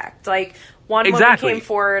Cosby effect. Like one woman came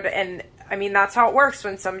forward, and I mean that's how it works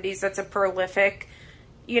when somebody's that's a prolific,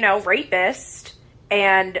 you know, rapist,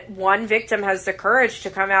 and one victim has the courage to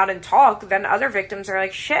come out and talk. Then other victims are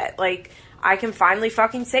like, shit, like I can finally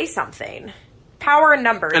fucking say something. Power in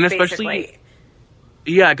numbers, and especially. Basically.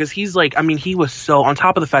 Yeah, because he's like, I mean, he was so on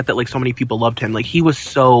top of the fact that like so many people loved him. Like he was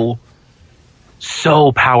so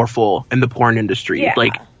powerful in the porn industry. Yeah.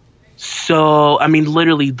 Like, so, I mean,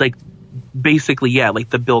 literally, like, basically, yeah, like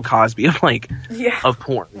the Bill Cosby of, like, of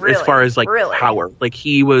porn. Really? As far as, like, power. Like,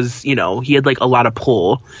 he was, you know, he had, like, a lot of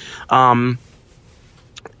pull. And,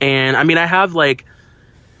 I mean, I have, like,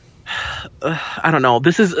 I don't know.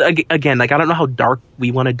 This is, again, like, I don't know how dark we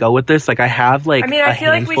want to go with this. Like, I have, like, I mean, I feel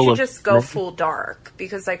like we should just go full dark,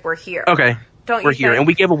 because, like, we're here. Okay. We're here, and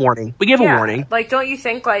we give a warning. We give a warning. Like, don't you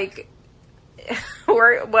think, like...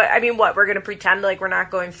 we're going to pretend like we're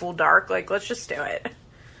not going full dark? Like, let's just do it.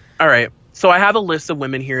 All right. So I have a list of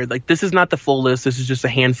women here. Like, this is not the full list. This is just a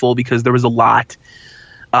handful because there was a lot,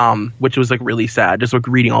 which was like really sad. Just like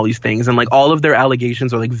reading all these things, and like all of their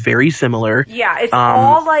allegations are like very similar. Yeah, it's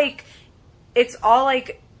all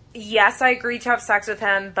like, yes, I agreed to have sex with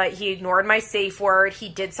him, but he ignored my safe word. He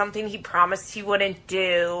did something he promised he wouldn't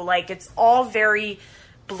do. Like, it's all very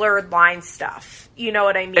blurred line stuff. You know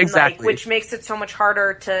what I mean? Exactly. Like, which makes it so much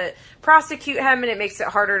harder to prosecute him, and it makes it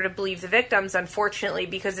harder to believe the victims, unfortunately,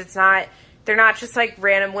 because they're not just like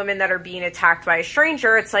random women that are being attacked by a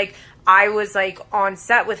stranger. It's like, I was like on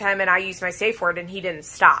set with him and I used my safe word and he didn't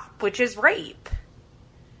stop, which is rape.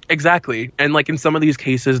 Exactly. And like in some of these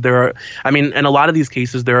cases in a lot of these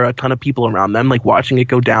cases there are a ton of people around them like watching it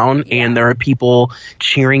go down, and there are people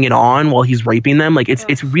cheering it on while he's raping them. Like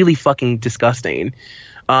it's really fucking disgusting.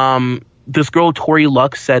 This girl, Tori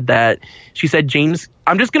Luck, said that she said, James,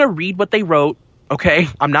 I'm just going to read what they wrote. Okay.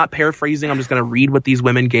 I'm not paraphrasing. I'm just going to read what these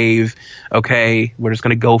women gave. Okay. I'm going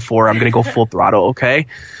to go full throttle. Okay.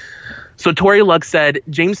 So Tori Luck said,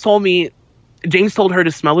 James told her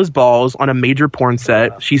to smell his balls on a major porn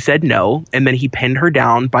set. She said no. And then he pinned her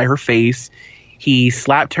down by her face. He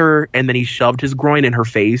slapped her, and then he shoved his groin in her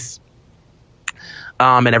face.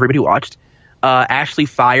 And everybody watched. Ashley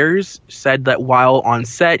Fires said that while on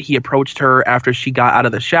set, he approached her after she got out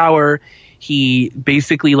of the shower. He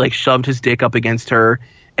basically like shoved his dick up against her,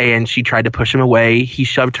 and she tried to push him away. He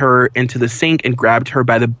shoved her into the sink and grabbed her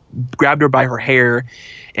by her hair,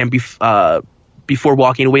 and before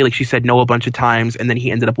walking away, like she said no a bunch of times, and then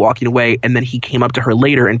he ended up walking away. And then he came up to her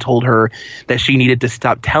later and told her that she needed to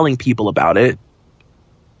stop telling people about it,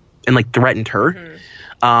 and like threatened her.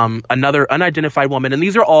 Mm-hmm. Another unidentified woman, and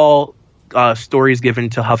these are all stories given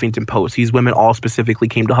to Huffington Post. These women all specifically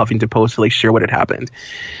came to Huffington Post to like share what had happened.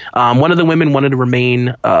 One of the women wanted to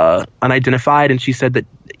remain unidentified, and she said that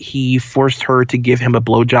he forced her to give him a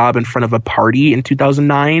blowjob in front of a party in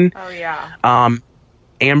 2009. Oh yeah.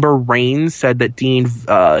 Amber Rains said that Deen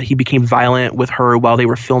he became violent with her while they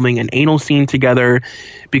were filming an anal scene together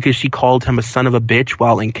because she called him a son of a bitch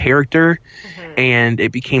while in character. Mm-hmm. And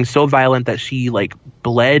it became so violent that she like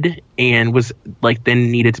bled and was like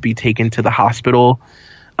then needed to be taken to the hospital.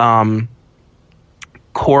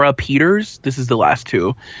 Cora Peters, this is the last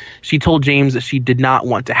two. She told James that she did not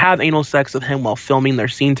want to have anal sex with him while filming their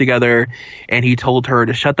scene together, and he told her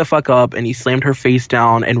to shut the fuck up, and he slammed her face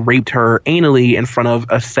down and raped her anally in front of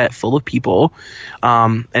a set full of people.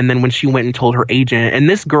 And then when she went and told her agent, and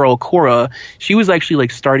this girl, Cora, she was actually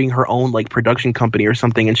like starting her own like production company or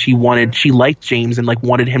something, and she liked James and like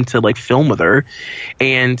wanted him to like film with her.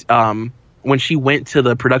 And when she went to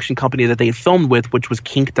the production company that they had filmed with, which was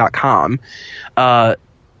kink.com,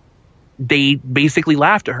 they basically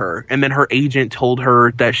laughed at her. And then her agent told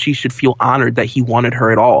her that she should feel honored that he wanted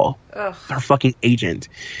her at all. Ugh. Her fucking agent.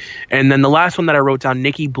 And then the last one that I wrote down,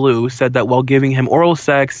 Nikki Blue, said that while giving him oral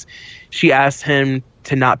sex, she asked him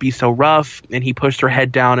to not be so rough, and he pushed her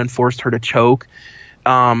head down and forced her to choke.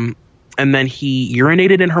 And then he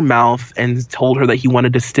urinated in her mouth and told her that he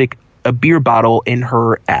wanted to stick a beer bottle in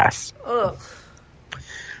her ass. Ugh.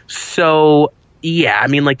 So, yeah, I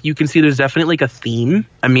mean, like, you can see there's definitely, like, a theme.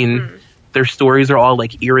 I mean, their stories are all,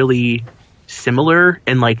 like, eerily similar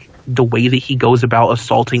in, like, the way that he goes about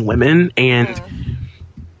assaulting women. And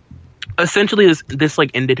essentially this, like,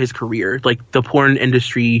 ended his career. Like, the porn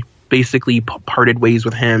industry basically parted ways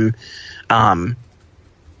with him.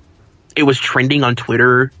 It was trending on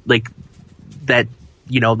Twitter, like, that,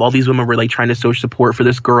 you know, all these women were like trying to show support for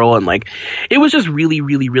this girl, and like it was just really,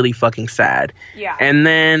 really, really fucking sad. Yeah. And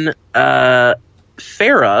then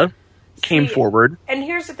Farrah came forward. And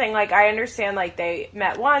here's the thing, like, I understand, like, they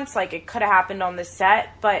met once, like, it could have happened on the set,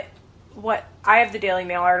 but what I have the Daily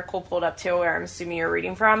Mail article pulled up too, where I'm assuming you're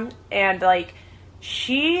reading from, and like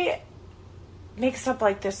she makes up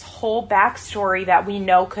like this whole backstory that we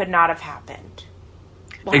know could not have happened.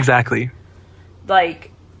 Like, exactly.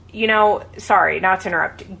 Like, you know, sorry, not to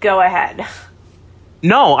interrupt. Go ahead.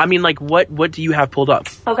 No, I mean, like, what do you have pulled up?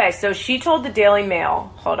 Okay, so she told the Daily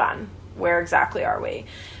Mail, hold on, where exactly are we?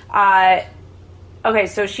 Okay,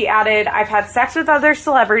 so she added, I've had sex with other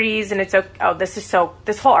celebrities, and it's okay. Oh, this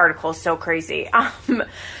whole article is so crazy.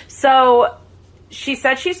 So she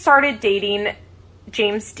said she started dating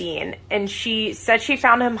James Deen, and she said she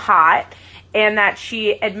found him hot, and that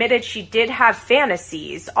she admitted she did have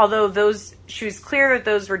fantasies, although she was clear that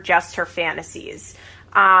those were just her fantasies.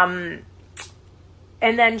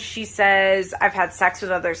 And then she says, I've had sex with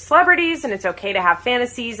other celebrities, and it's okay to have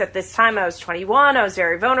fantasies. At this time, I was 21. I was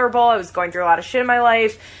very vulnerable. I was going through a lot of shit in my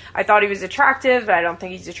life. I thought he was attractive, but I don't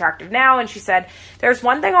think he's attractive now. And she said, there's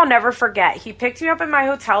one thing I'll never forget. He picked me up in my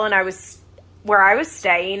hotel, and where I was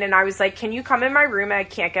staying, and I was like, can you come in my room? And I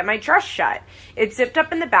can't get my dress shut. It zipped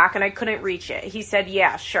up in the back, and I couldn't reach it. He said,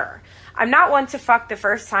 yeah, sure. I'm not one to fuck the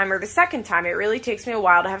first time or the second time. It really takes me a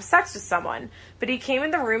while to have sex with someone. But he came in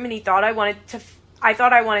the room, and he thought I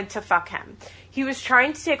thought I wanted to fuck him. He was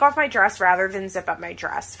trying to take off my dress rather than zip up my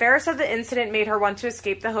dress. Farrah said the incident made her want to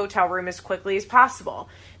escape the hotel room as quickly as possible.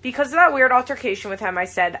 Because of that weird altercation with him, I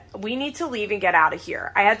said, we need to leave and get out of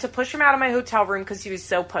here. I had to push him out of my hotel room because he was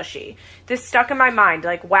so pushy. This stuck in my mind,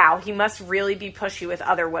 like, wow, he must really be pushy with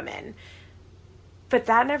other women. But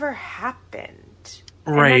that never happened.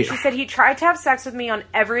 Right. And then she said he tried to have sex with me on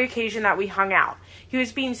every occasion that we hung out. He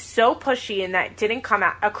was being so pushy, and that didn't come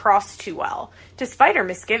across too well. Despite her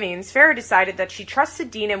misgivings, Farrah decided that she trusted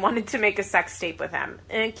Deen and wanted to make a sex tape with him.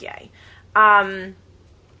 Okay. And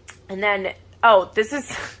then,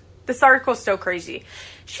 this article is so crazy.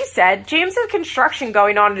 She said, James had construction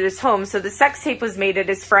going on at his home, so the sex tape was made at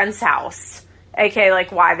his friend's house. Okay,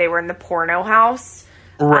 like why they were in the porno house.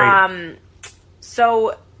 Right.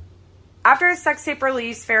 So after his sex tape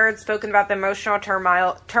release, Farrah had spoken about the emotional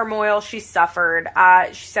turmoil she suffered.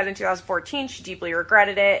 She said in 2014 she deeply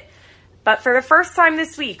regretted it. But for the first time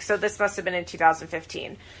this week, so this must have been in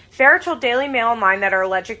 2015, Farrah told Daily Mail Online that her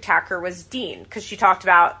alleged attacker was Deen, because she talked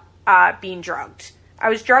about being drugged. I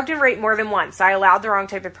was drugged and raped more than once. I allowed the wrong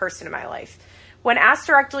type of person in my life. When asked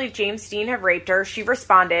directly if James Deen had raped her, she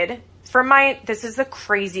responded, this is the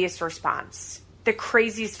craziest response. The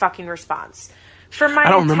craziest fucking response. I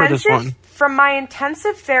don't remember this one. From my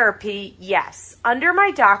intensive therapy, yes. Under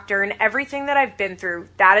my doctor and everything that I've been through,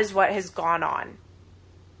 that is what has gone on.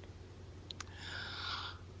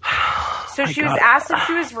 So she was asked if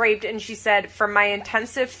she was raped, and she said, from my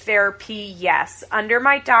intensive therapy, yes. Under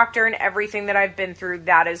my doctor and everything that I've been through,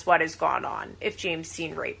 that is what has gone on, if James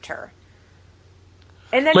Deen raped her.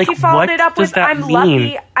 And then she followed it up with, I'm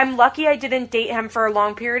lucky I didn't date him for a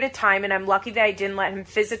long period of time, and I'm lucky that I didn't let him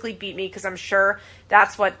physically beat me, because I'm sure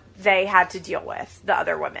that's what they had to deal with, the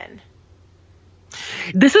other women.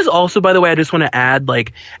 This is also, by the way, I just want to add,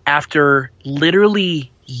 like, after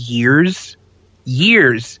literally years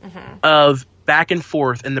of back and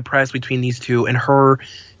forth in the press between these two, and her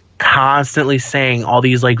constantly saying all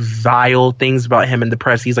these like vile things about him in the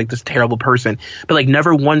press. He's like this terrible person, but like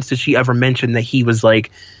never once did she ever mention that he was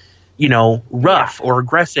like, you know, rough or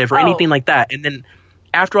aggressive or anything like that. And then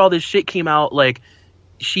after all this shit came out, like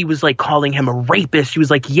she was like calling him a rapist. She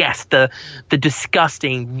was like, yes, the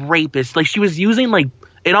disgusting rapist. Like she was using like,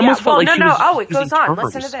 it almost felt like she was it goes on. terms.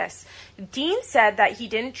 Listen to this. Deen said that he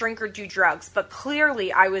didn't drink or do drugs, but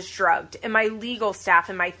clearly I was drugged, and my legal staff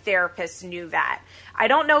and my therapist knew that. I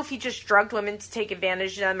don't know if he just drugged women to take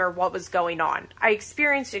advantage of them or what was going on. I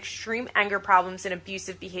experienced extreme anger problems and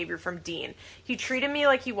abusive behavior from Deen. He treated me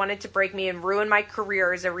like he wanted to break me and ruin my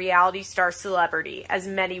career as a reality star celebrity, as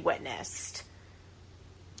many witnessed.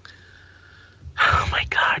 Oh my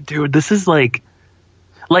God, dude. This is like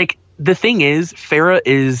the thing is, Farrah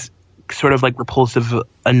is sort of like repulsive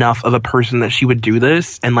enough of a person that she would do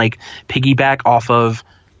this and like piggyback off of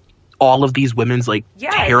all of these women's like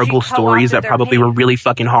terrible stories that probably were really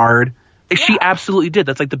fucking hard. She absolutely did.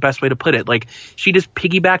 That's like the best way to put it. Like she just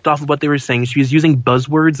piggybacked off of what they were saying. She was using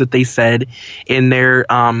buzzwords that they said in their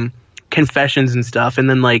confessions and stuff, and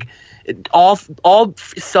then like all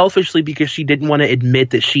selfishly because she didn't want to admit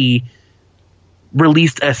that she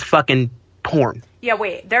released as fucking porn. Yeah,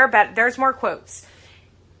 wait. There's more quotes.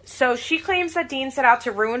 So she claims that Deen set out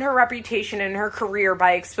to ruin her reputation and her career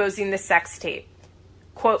by exposing the sex tape.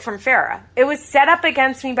 Quote from Farrah. It was set up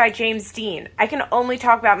against me by James Deen. I can only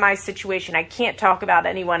talk about my situation. I can't talk about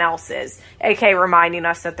anyone else's. AK reminding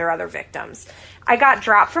us that they're other victims. I got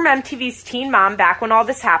dropped from MTV's Teen Mom back when all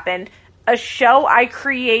this happened. A show I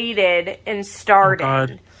created and starred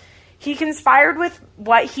in. He conspired with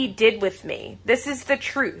what he did with me. This is the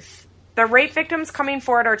truth. The rape victims coming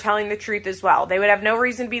forward are telling the truth as well. They would have no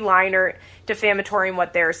reason to be lying or defamatory in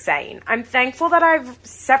what they're saying. I'm thankful that I've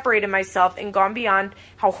separated myself and gone beyond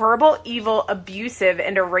how horrible, evil, abusive,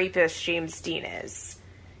 and a rapist James Deen is.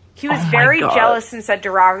 He was very jealous and said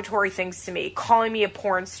derogatory things to me, calling me a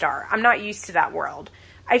porn star. I'm not used to that world.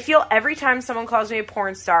 I feel every time someone calls me a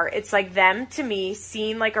porn star, it's like them, to me,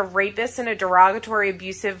 seen like a rapist and a derogatory,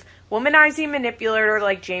 abusive, womanizing manipulator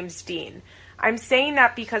like James Deen. I'm saying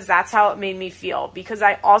that because that's how it made me feel. Because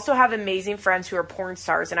I also have amazing friends who are porn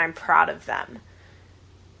stars, and I'm proud of them.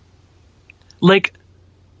 Like,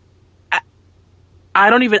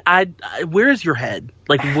 I don't even. Where's your head?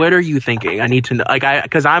 Like, what are you thinking? I need to know. Like,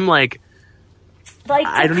 because I'm like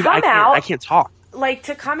I can't talk. Like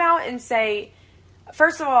to come out and say,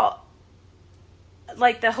 first of all,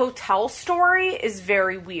 like the hotel story is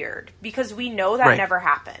very weird because we know that never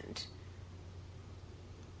happened.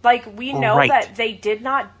 Like, we know that they did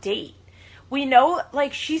not date. We know,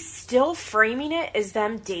 like, she's still framing it as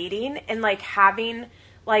them dating and, like, having,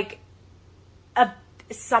 like,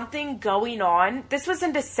 something going on. This was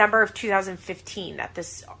in December of 2015 that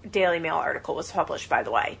this Daily Mail article was published, by the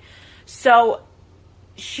way. So,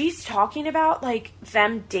 she's talking about, like,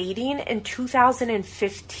 them dating in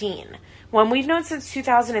 2015. When we've known since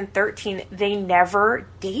 2013, they never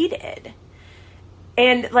dated.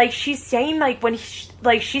 And, like, she's saying, like, when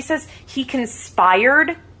she says he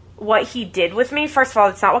conspired what he did with me. First of all,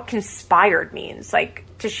 it's not what conspired means. Like,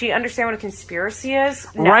 does she understand what a conspiracy is?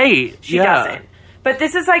 No, she doesn't. But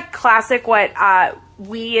this is, like, classic what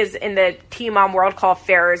we as in the Teen Mom world call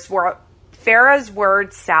Farrah's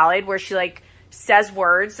word salad, where she, like, says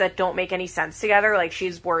words that don't make any sense together. Like,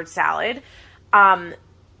 she's word salad. And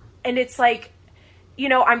it's, like, you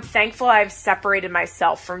know, I'm thankful I've separated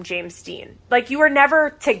myself from James Deen. Like, you were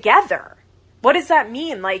never together. What does that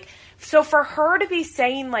mean? Like, so for her to be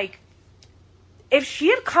saying, like, if she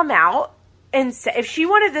had come out and if she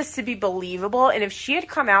wanted this to be believable, and if she had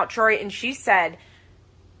come out, Troy, and she said,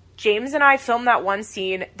 James and I filmed that one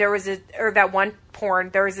scene, there was a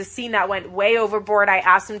scene that went way overboard. I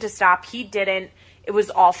asked him to stop. He didn't. It was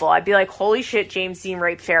awful. I'd be like, holy shit, James Deen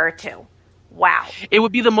raped Farrah too. Wow. It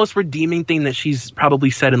would be the most redeeming thing that she's probably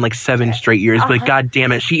said in like 7 straight years. But god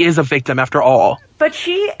damn it, she is a victim after all. But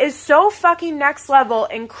she is so fucking next level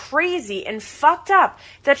and crazy and fucked up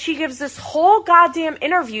that she gives this whole goddamn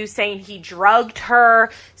interview saying he drugged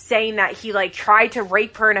her, saying that he like tried to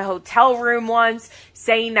rape her in a hotel room once,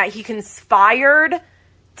 saying that he conspired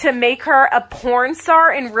to make her a porn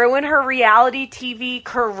star and ruin her reality TV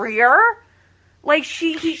career. Like,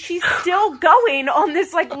 she's still going on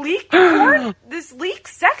this, like, this leaked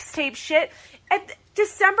sex tape shit at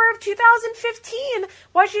December of 2015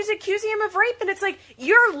 while she's accusing him of rape. And it's like,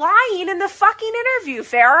 you're lying in the fucking interview,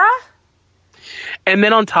 Farrah. And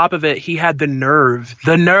then on top of it, he had the nerve,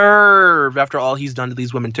 after all he's done to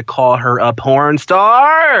these women, to call her a porn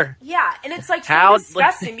star. Yeah, and it's like so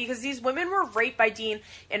disgusting because these women were raped by Deen,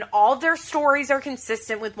 and all their stories are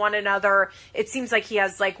consistent with one another. It seems like he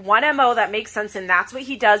has like one MO that makes sense, and that's what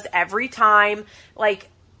he does every time. Like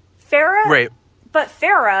Farrah, right? But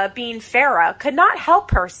Farrah, being Farrah, could not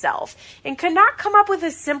help herself and could not come up with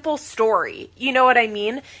a simple story. You know what I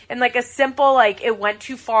mean? And like a simple, like, it went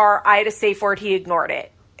too far, I had a safe word, he ignored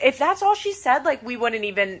it. If that's all she said, like, we'd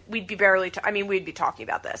be barely, we'd be talking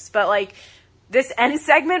about this. But like, this end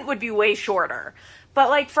segment would be way shorter. But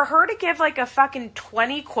like, for her to give like a fucking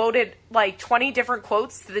 20 different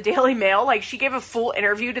quotes to the Daily Mail, like, she gave a full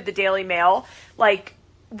interview to the Daily Mail, like,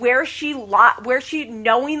 where she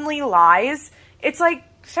knowingly lies. It's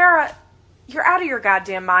like, Farrah, you're out of your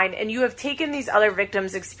goddamn mind, and you have taken these other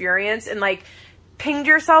victims' experience and, like, pinged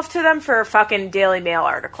yourself to them for a fucking Daily Mail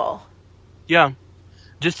article. Yeah.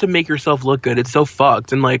 Just to make yourself look good. It's so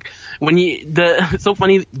fucked. And, like, it's so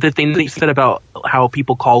funny, the thing that you said about how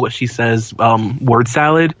people call what she says word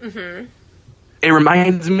salad. Mm-hmm. It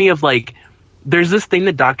reminds me of, like, there's this thing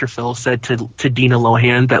that Dr. Phil said to Dina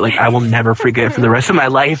Lohan that, like, I will never forget for the rest of my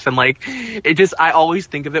life. And, like, I always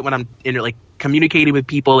think of it when I'm communicating with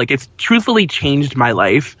people. Like, it's truthfully changed my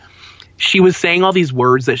life. She was saying all these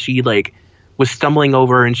words that she, like, was stumbling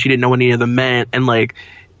over and she didn't know what any of them meant. And, like,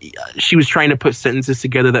 she was trying to put sentences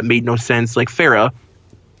together that made no sense, like Farrah.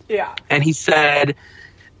 Yeah. And he said,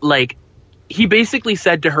 like, he basically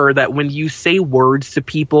said to her that when you say words to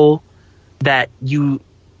people that you,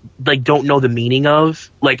 like, don't know the meaning of,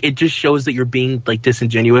 like, it just shows that you're being, like,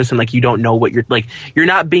 disingenuous and, like, you don't know what you're, like, you're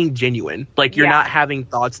not being genuine. Like, you're not having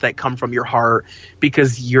thoughts that come from your heart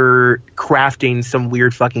because you're crafting some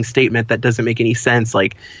weird fucking statement that doesn't make any sense.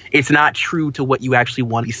 Like, it's not true to what you actually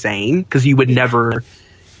want to be saying because you would never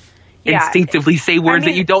instinctively say words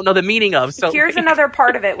that you don't know the meaning of. So here's another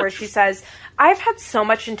part of it where she says, I've had so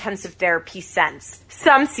much intensive therapy since,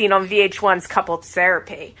 some seen on VH1's Couples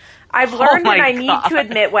Therapy. I've learned that I need to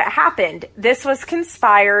admit what happened. This was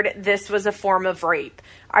conspired. This was a form of rape.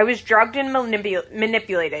 I was drugged and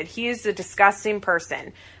manipulated. He is a disgusting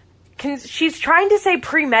person. She's trying to say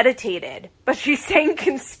premeditated, but she's saying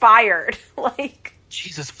conspired. Like,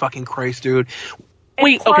 Jesus fucking Christ, dude.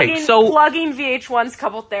 Wait, okay, so plugging VH1's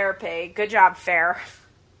Couple Therapy. Good job, Fair.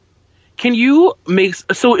 Can you make,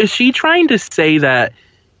 so is she trying to say that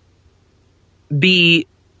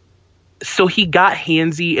so he got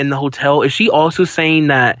handsy in the hotel? Is she also saying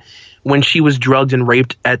that when she was drugged and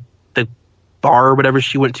raped at the bar or whatever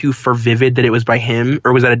she went to for Vivid, that it was by him,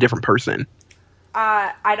 or was that a different person?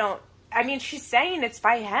 She's saying it's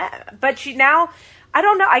by him, but I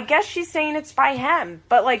don't know. I guess she's saying it's by him,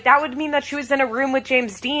 but like that would mean that she was in a room with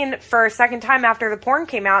James Deen for a second time after the porn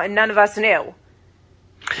came out, and none of us knew.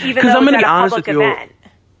 Even though it was at a public event.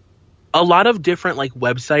 A lot of different like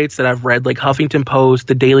websites that I've read, like Huffington Post,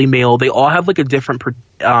 the Daily Mail, they all have like a different sort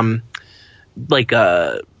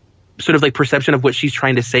of like perception of what she's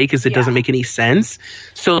trying to say because it doesn't make any sense.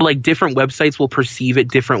 So like different websites will perceive it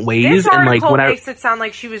different ways. This and article like makes it sound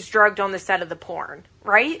like she was drugged on the set of the porn,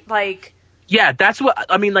 right? Like, yeah, that's what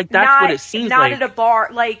I mean. Like that's what it seems like. Not at a bar,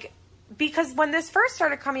 like, because when this first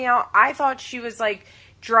started coming out, I thought she was like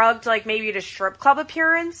drugged, like maybe at a strip club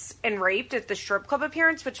appearance and raped at the strip club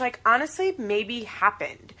appearance, which like honestly maybe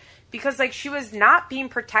happened because like she was not being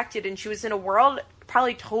protected and she was in a world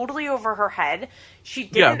probably totally over her head. She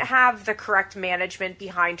didn't have the correct management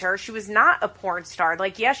behind her. She was not a porn star.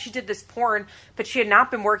 Like, yes, she did this porn, but she had not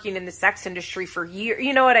been working in the sex industry for years.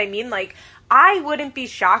 You know what I mean? Like, I wouldn't be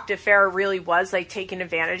shocked if Farrah really was like taken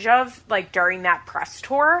advantage of, like during that press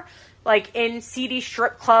tour, like in seedy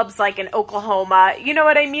strip clubs, like in Oklahoma. You know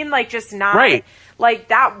what I mean? Like, just not right. Like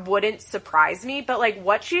that wouldn't surprise me. But like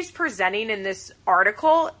what she's presenting in this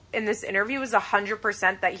article, in this interview, is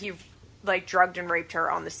 100% that he like drugged and raped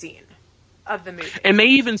her on the scene of the movie. It may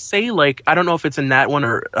even say, like, I don't know if it's in that one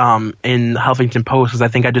or in Huffington Post, because I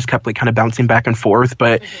think I just kept like kind of bouncing back and forth,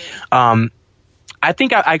 but I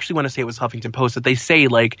think I actually want to say it was Huffington Post that they say,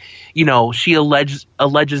 like, you know, she alleges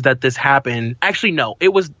that this happened. Actually, no,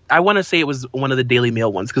 I want to say it was one of the Daily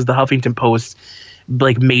Mail ones, because the Huffington Post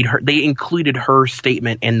like they included her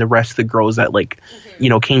statement and the rest of the girls that like you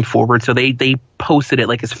know came forward, so they posted it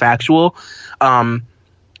like as factual.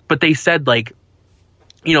 But they said, like,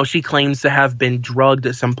 you know, she claims to have been drugged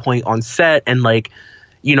at some point on set. And, like,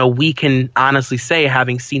 you know, we can honestly say,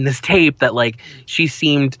 having seen this tape, that, like, she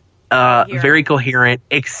seemed very coherent,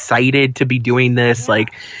 excited to be doing this. Yeah. Like,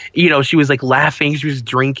 you know, she was, like, laughing. She was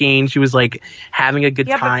drinking. She was, like, having a good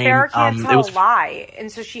time. Yeah, but Farrah can't tell a lie.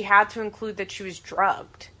 And so she had to include that she was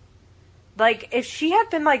drugged. like, if she had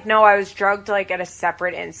been like, no, I was drugged, like, at a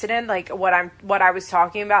separate incident, like, what I was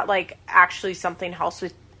talking about, like, actually something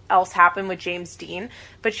else happened with James Deen.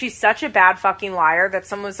 But she's such a bad fucking liar that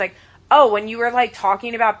someone was like, oh, when you were, like,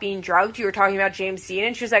 talking about being drugged, you were talking about James Deen?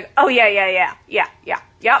 And she was like, oh, yep,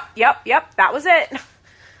 that was it.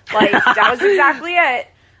 Like, that was exactly it.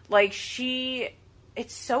 Like,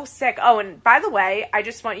 it's so sick. Oh, and by the way, I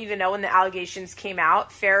just want you to know, when the allegations came out,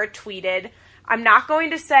 Farrah tweeted, I'm not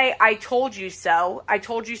going to say I told you so. I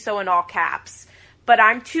told you so in all caps. But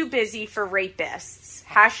I'm too busy for rapists.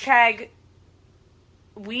 Hashtag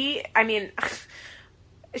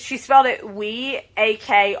she spelled it we,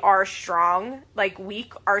 AK, are strong. Like,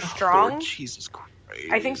 weak are strong. Oh, Jesus Christ.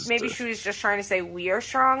 I think maybe she was just trying to say we are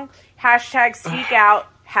strong. Hashtag speak out.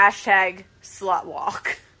 Hashtag slut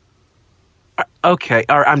walk. Okay,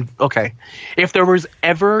 okay. If there was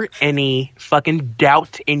ever any fucking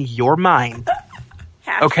doubt in your mind,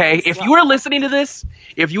 okay, if you were listening to this,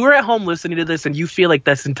 if you were at home listening to this and you feel like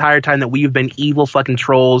this entire time that we've been evil fucking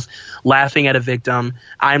trolls laughing at a victim,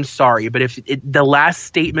 I'm sorry. But if the last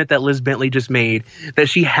statement that Liz Bentley just made, that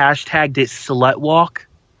she hashtagged it slut walk,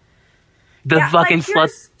 Here's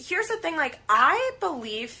the thing, like, I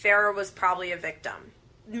believe Farrah was probably a victim.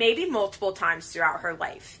 Maybe multiple times throughout her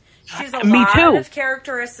life. She's a lot of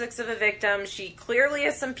characteristics of a victim. She clearly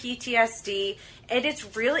has some PTSD. And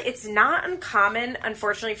it's not uncommon,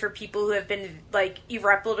 unfortunately, for people who have been, like,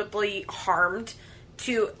 irreparably harmed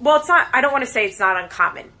it's not, I don't want to say it's not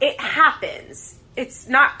uncommon. It happens. It's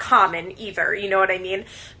not common either, you know what I mean?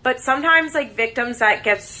 But sometimes, like, victims that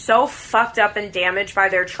get so fucked up and damaged by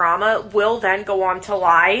their trauma will then go on to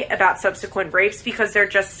lie about subsequent rapes because they're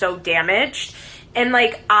just so damaged. And,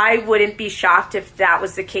 like, I wouldn't be shocked if that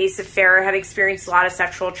was the case, if Farrah had experienced a lot of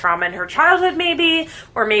sexual trauma in her childhood, maybe,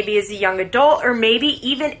 or maybe as a young adult, or maybe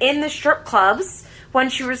even in the strip clubs when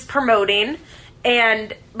she was promoting,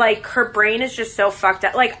 and, like, her brain is just so fucked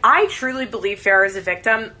up. Like, I truly believe Farrah is a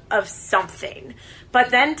victim of something. But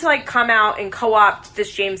then to, like, come out and co-opt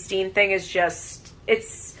this James Deen thing is just,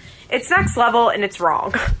 it's next level, and it's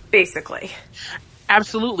wrong, basically.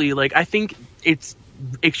 Absolutely. Like, I think it's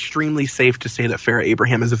extremely safe to say that Farrah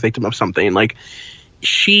Abraham is a victim of something. Like,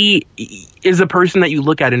 she is a person that you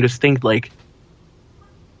look at and just think, like,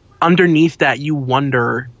 underneath that you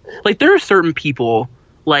wonder, like, there are certain people,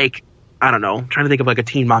 like, I don't know, I'm trying to think of, like, a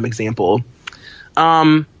Teen Mom example,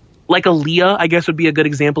 like Aaliyah, I guess, would be a good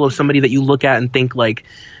example of somebody that you look at and think, like,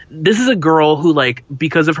 this is a girl who, like,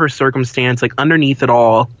 because of her circumstance, like, underneath it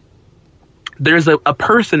all, there's a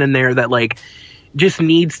person in there that, like, just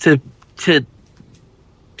needs to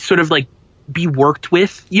sort of, like, be worked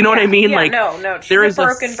with, you know what I mean? Yeah, like, no, she's a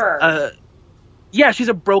broken bird. Yeah, she's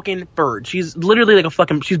a broken bird. She's literally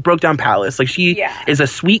like she's broke down Palace. Like, she is a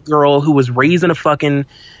sweet girl who was raised in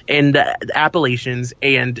the Appalachians,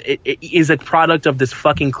 and it is a product of this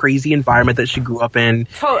fucking crazy environment that she grew up in.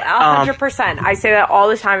 100%. I say that all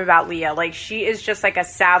the time about Leah. Like, she is just like a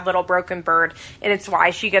sad little broken bird, and it's why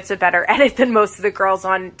she gets a better edit than most of the girls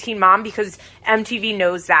on Teen Mom, because MTV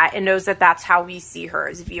knows that, and knows that that's how we see her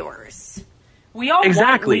as viewers. We all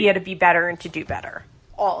want Leah to be better and to do better.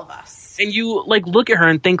 All of us. And you, like, look at her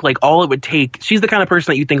and think, like, all it would take, she's the kind of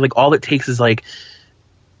person that you think, like, all it takes is, like,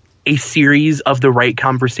 a series of the right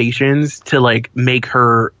conversations to, like, make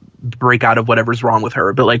her break out of whatever's wrong with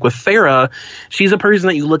her. But, like, with Farrah, she's a person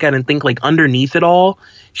that you look at and think, like, underneath it all,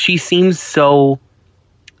 she seems so,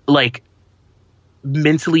 like,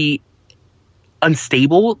 mentally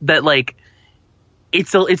unstable that, like,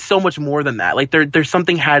 it's so much more than that. Like, there's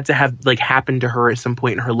something had to have, like, happened to her at some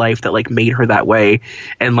point in her life that, like, made her that way.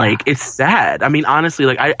 And, like, it's sad. I mean, honestly,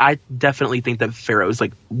 like, I definitely think that Farrah was,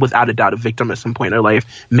 like, without a doubt a victim at some point in her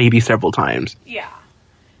life, maybe several times. Yeah.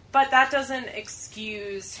 But that doesn't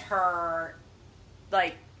excuse her,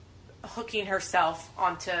 like, hooking herself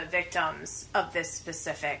onto victims of this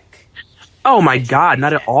specific Oh my God,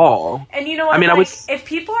 not at all. And you know what? I mean, like, if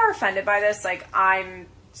people are offended by this, like, I'm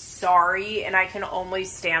sorry, and I can only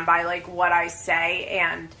stand by, like, what I say.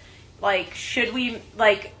 And, like, should we,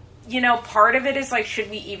 like, you know, part of it is, like, should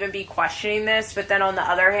we even be questioning this? But then on the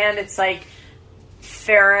other hand, it's like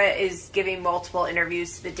Farrah is giving multiple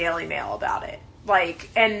interviews to the Daily Mail about it, like,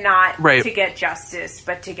 and not to get justice,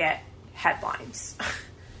 but to get headlines.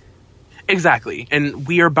 Exactly. And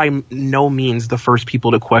we are by no means the first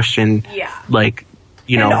people to question, like,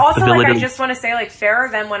 you know, and also, ability. like, I just want to say, like,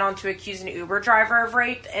 Farrah then went on to accuse an Uber driver of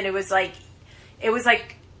rape, and it was like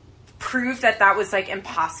prove that that was like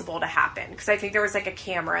impossible to happen, because I think there was like a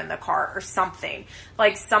camera in the car or something.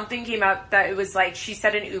 Like something came out that it was like she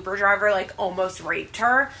said an Uber driver like almost raped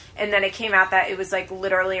her, and then it came out that it was like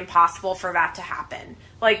literally impossible for that to happen.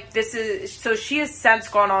 Like this is, so she has since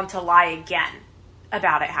gone on to lie again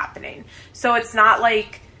about it happening. So it's not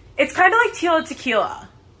like, it's kind of like Tila Tequila.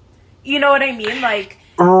 You know what I mean? Like,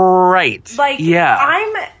 right. Like, yeah.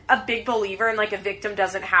 I'm a big believer in, like, a victim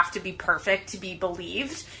doesn't have to be perfect to be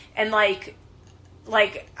believed. And, like,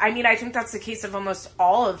 I mean, I think that's the case of almost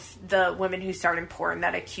all of the women who starred in porn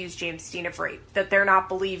that accuse James Deen of rape. That they're not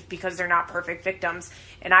believed because they're not perfect victims.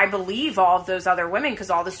 And I believe all of those other women because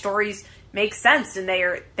all the stories make sense and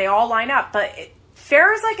they all line up. But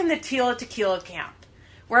Farrah's, like, in the Tila Tequila camp.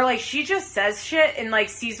 Where, like, she just says shit and, like,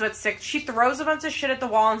 sees what sticks. She throws a bunch of shit at the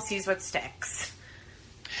wall and sees what sticks.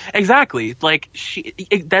 Exactly. Like,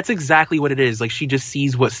 that's exactly what it is. Like, she just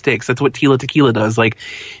sees what sticks. That's what Tila Tequila does. Like,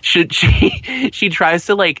 she tries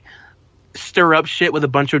to, like, stir up shit with a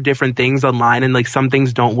bunch of different things online, and, like, some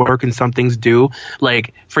things don't work and some things do.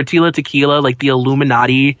 Like, for Tila Tequila, like, the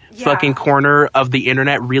Illuminati fucking corner of the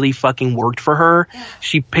internet really fucking worked for her. Yeah.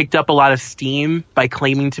 She picked up a lot of steam by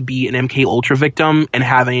claiming to be an MK Ultra victim and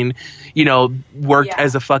having, you know, worked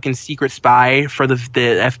as a fucking secret spy for the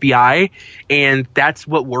FBI, and that's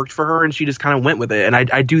what worked for her, and she just kind of went with it. And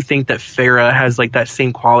I do think that Farrah has, like, that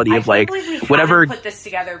same quality of, like, whatever. Put this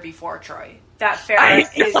together before, Troy. That Farrah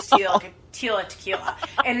is Tila Tequila.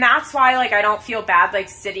 And that's why, like, I don't feel bad, like,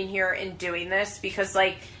 sitting here and doing this, because,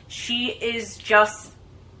 like, she is just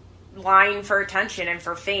lying for attention and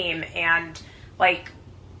for fame. And, like,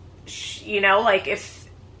 you know, like,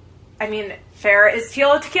 Farrah is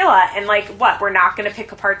Tila Tequila. And, like, what? We're not going to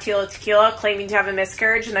pick apart Tila Tequila claiming to have a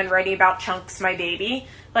miscarriage and then writing about Chunks, my baby?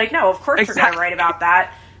 Like, no, of course we're going to write about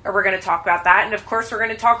that. Or we're going to talk about that. And, of course, we're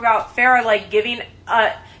going to talk about Farrah, like, giving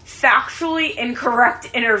a factually incorrect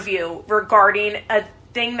interview regarding a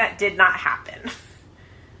thing that did not happen.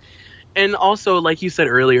 And also, like you said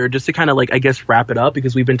earlier, just to kind of, like, I guess wrap it up,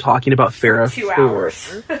 because we've been talking about Farrah for 2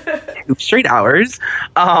 hours. 2 straight hours.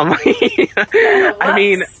 I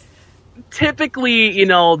mean, typically, you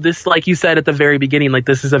know, this, like you said at the very beginning, like,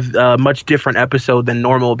 this is a much different episode than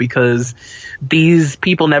normal, because these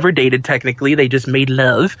people never dated, technically. They just made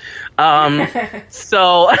love.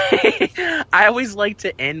 So I always like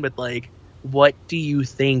to end with, like, what do you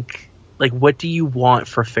think, like, what do you want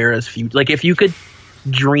for Farrah's future? Like, if you could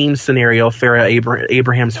dream scenario Farrah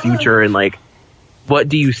Abraham's future, and, like, what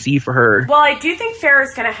do you see for her? Well, I do think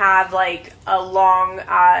Farrah's going to have, like, a long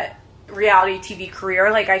reality TV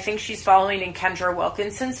career. Like, I think she's following in Kendra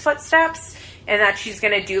Wilkinson's footsteps, and that she's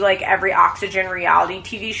going to do, like, every Oxygen reality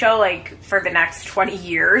TV show, like, for the next 20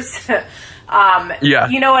 years.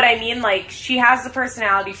 You know what I mean? Like, she has the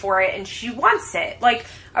personality for it, and she wants it. Like,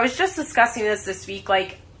 I was just discussing this week,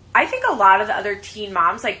 like, I think a lot of the other teen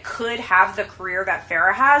moms, like, could have the career that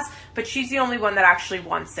Farrah has, but she's the only one that actually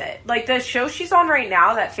wants it. Like, the show she's on right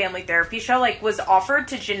now, that family therapy show, like, was offered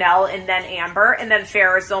to Janelle and then Amber, and then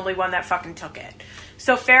Farrah's the only one that fucking took it.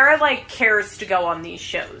 So Farrah, like, cares to go on these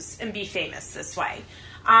shows and be famous this way.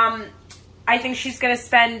 I think she's going to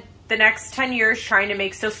spend the next 10 years trying to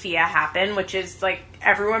make Sophia happen, which is, like,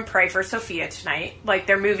 everyone pray for Sophia tonight. Like,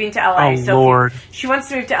 they're moving to LA. Oh, Lord. She wants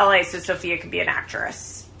to move to LA so Sophia can be an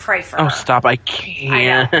actress. Pray for her. Oh, stop. I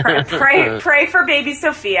can't. I know. Pray for baby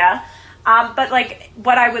Sophia. But, like,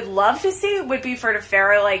 what I would love to see would be for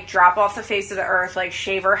Farrah, like, drop off the face of the earth, like,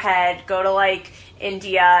 shave her head, go to, like,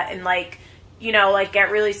 India and, like, you know, like, get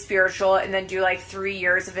really spiritual and then do, like, 3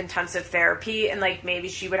 years of intensive therapy, and, like, maybe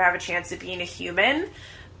she would have a chance at being a human.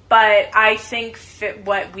 But I think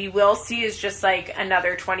what we will see is just, like,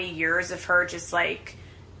 another 20 years of her just, like,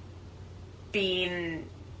 being,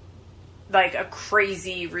 like, a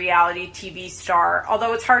crazy reality TV star.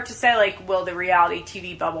 Although it's hard to say, like, will the reality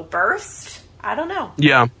TV bubble burst? I don't know.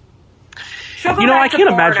 Yeah. She'll go back to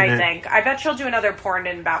porn, I think. I bet she'll do another porn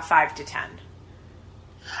in about 5 to 10.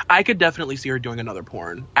 I could definitely see her doing another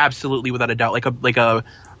porn. Absolutely, without a doubt. Like a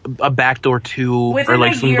Backdoor 2. Within or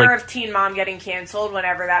like a year of Teen Mom getting canceled,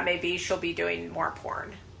 whenever that may be, she'll be doing more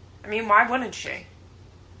porn. I mean, why wouldn't she?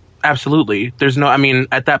 Absolutely. There's no, I mean,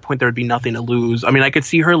 at that point, there would be nothing to lose. I mean, I could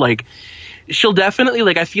see her, like, she'll definitely,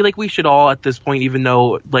 like, I feel like we should all at this point, even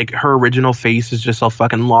though, like, her original face is just a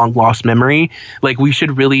fucking long lost memory, like, we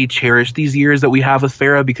should really cherish these years that we have with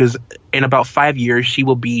Farrah, because in about 5 years, she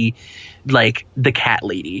will be, like, the cat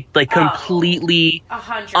lady. Like, completely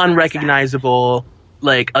 100%. Unrecognizable,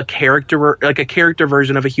 like a character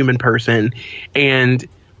version of a human person. And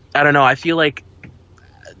I don't know, I feel like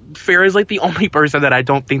Farrah's, like, the only person that I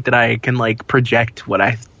don't think that I can, like, project what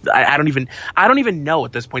I I don't even know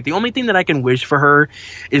at this point. The only thing that I can wish for her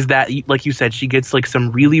is that, like you said, she gets like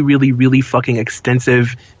some really, really, really fucking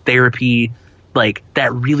extensive therapy, like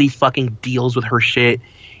that really fucking deals with her shit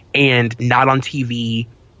and not on TV.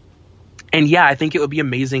 And yeah, I think it would be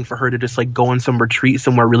amazing for her to just like go on some retreat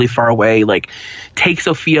somewhere really far away, like take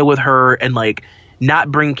Sophia with her and like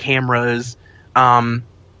not bring cameras.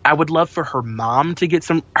 I would love for her mom to get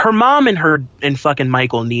some. Her mom and fucking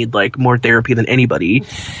Michael need like more therapy than anybody,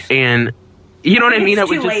 and you know what I mean. It's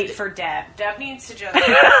too late for Deb. Deb needs to just.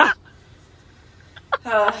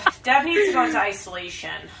 Deb needs to go into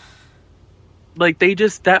isolation. Like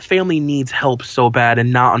that family needs help so bad,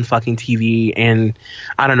 and not on fucking TV. And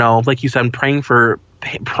I don't know, like you said, I'm praying for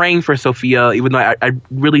Sophia, even though I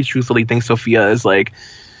really truthfully think Sophia is like.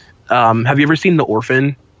 Have you ever seen The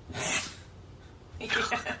Orphan?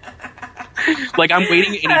 Like, I'm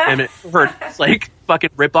waiting any minute for her to, like,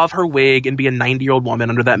 fucking rip off her wig and be a 90-year-old woman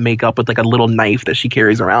under that makeup with, like, a little knife that she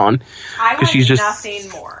carries around. I want she's just nothing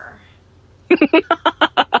more.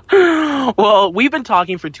 Well, we've been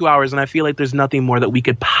talking for 2 hours, and I feel like there's nothing more that we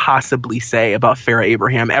could possibly say about Farrah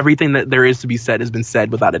Abraham. Everything that there is to be said has been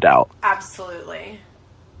said without a doubt. Absolutely.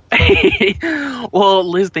 Well,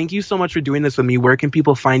 Liz, thank you so much for doing this with me. Where can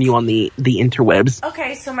people find you on the interwebs?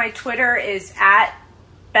 Okay, so my Twitter is at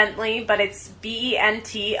Bentley, but it's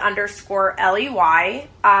BENT_LEY.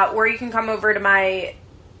 Or you can come over to my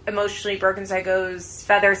Emotionally Broken Psycho's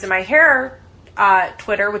Feathers in My Hair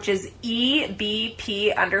Twitter, which is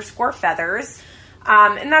EBP_feathers.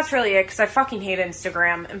 And that's really it, because I fucking hate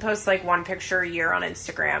Instagram and post like one picture a year on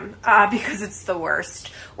Instagram because it's the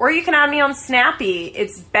worst. Or you can add me on Snappy.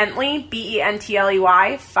 It's Bentley,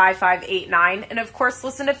 BENTLEY 5589. And of course,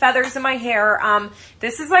 listen to Feathers in My Hair.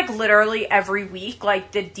 This is like literally every week.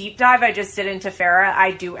 Like the deep dive I just did into Farrah,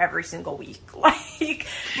 I do every single week. Like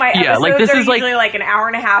my episodes are usually like an hour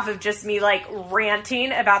and a half of just me like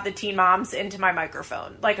ranting about the teen moms into my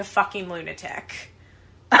microphone like a fucking lunatic.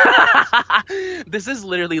 This is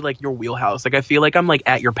literally like your wheelhouse. Like I feel like I'm like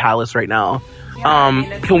at your palace right now.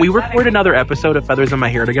 Yeah, can we record another episode of Feathers in My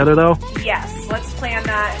Hair together though? Yes, let's plan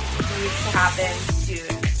that. It needs to happen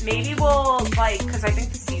soon. Maybe we'll like, because I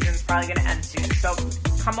think the season's probably going to end soon, so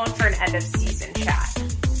come on for an end of season chat.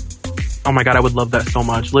 Oh my god, I would love that so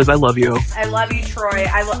much. Liz, I love you. I love you, Troy.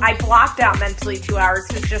 I blocked out mentally 2 hours,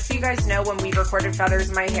 because just so you guys know, when we recorded Feathers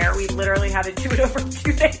in My Hair, we literally had to do it over a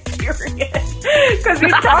 2-day period. Because we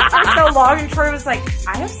talked for so long, and Troy was like,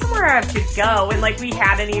 I have somewhere I have to go, and like, we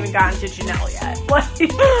hadn't even gotten to Janelle yet. Like,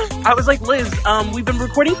 I was like, Liz, we've been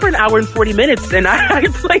recording for an hour and 40 minutes, and I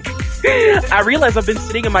realized I've been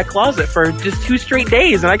sitting in my closet for just 2 straight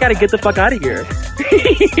days, and I gotta get the fuck out of here.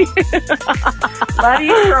 Love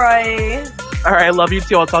you, Troy. All right, I love you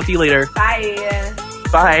too. I'll talk to you later. Bye.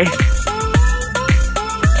 Bye.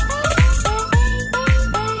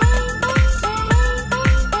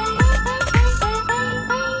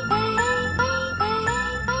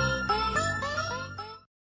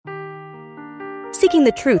 Seeking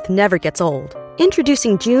the truth never gets old.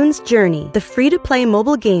 Introducing June's Journey, the free-to-play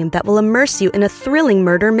mobile game that will immerse you in a thrilling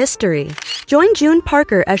murder mystery. Join June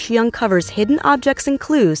Parker as she uncovers hidden objects and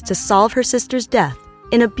clues to solve her sister's death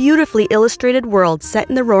in a beautifully illustrated world set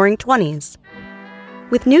in the Roaring '20s.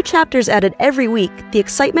 With new chapters added every week, the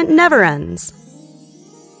excitement never ends.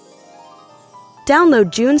 Download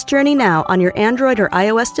June's Journey now on your Android or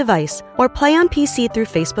iOS device, or play on PC through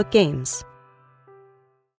Facebook Games.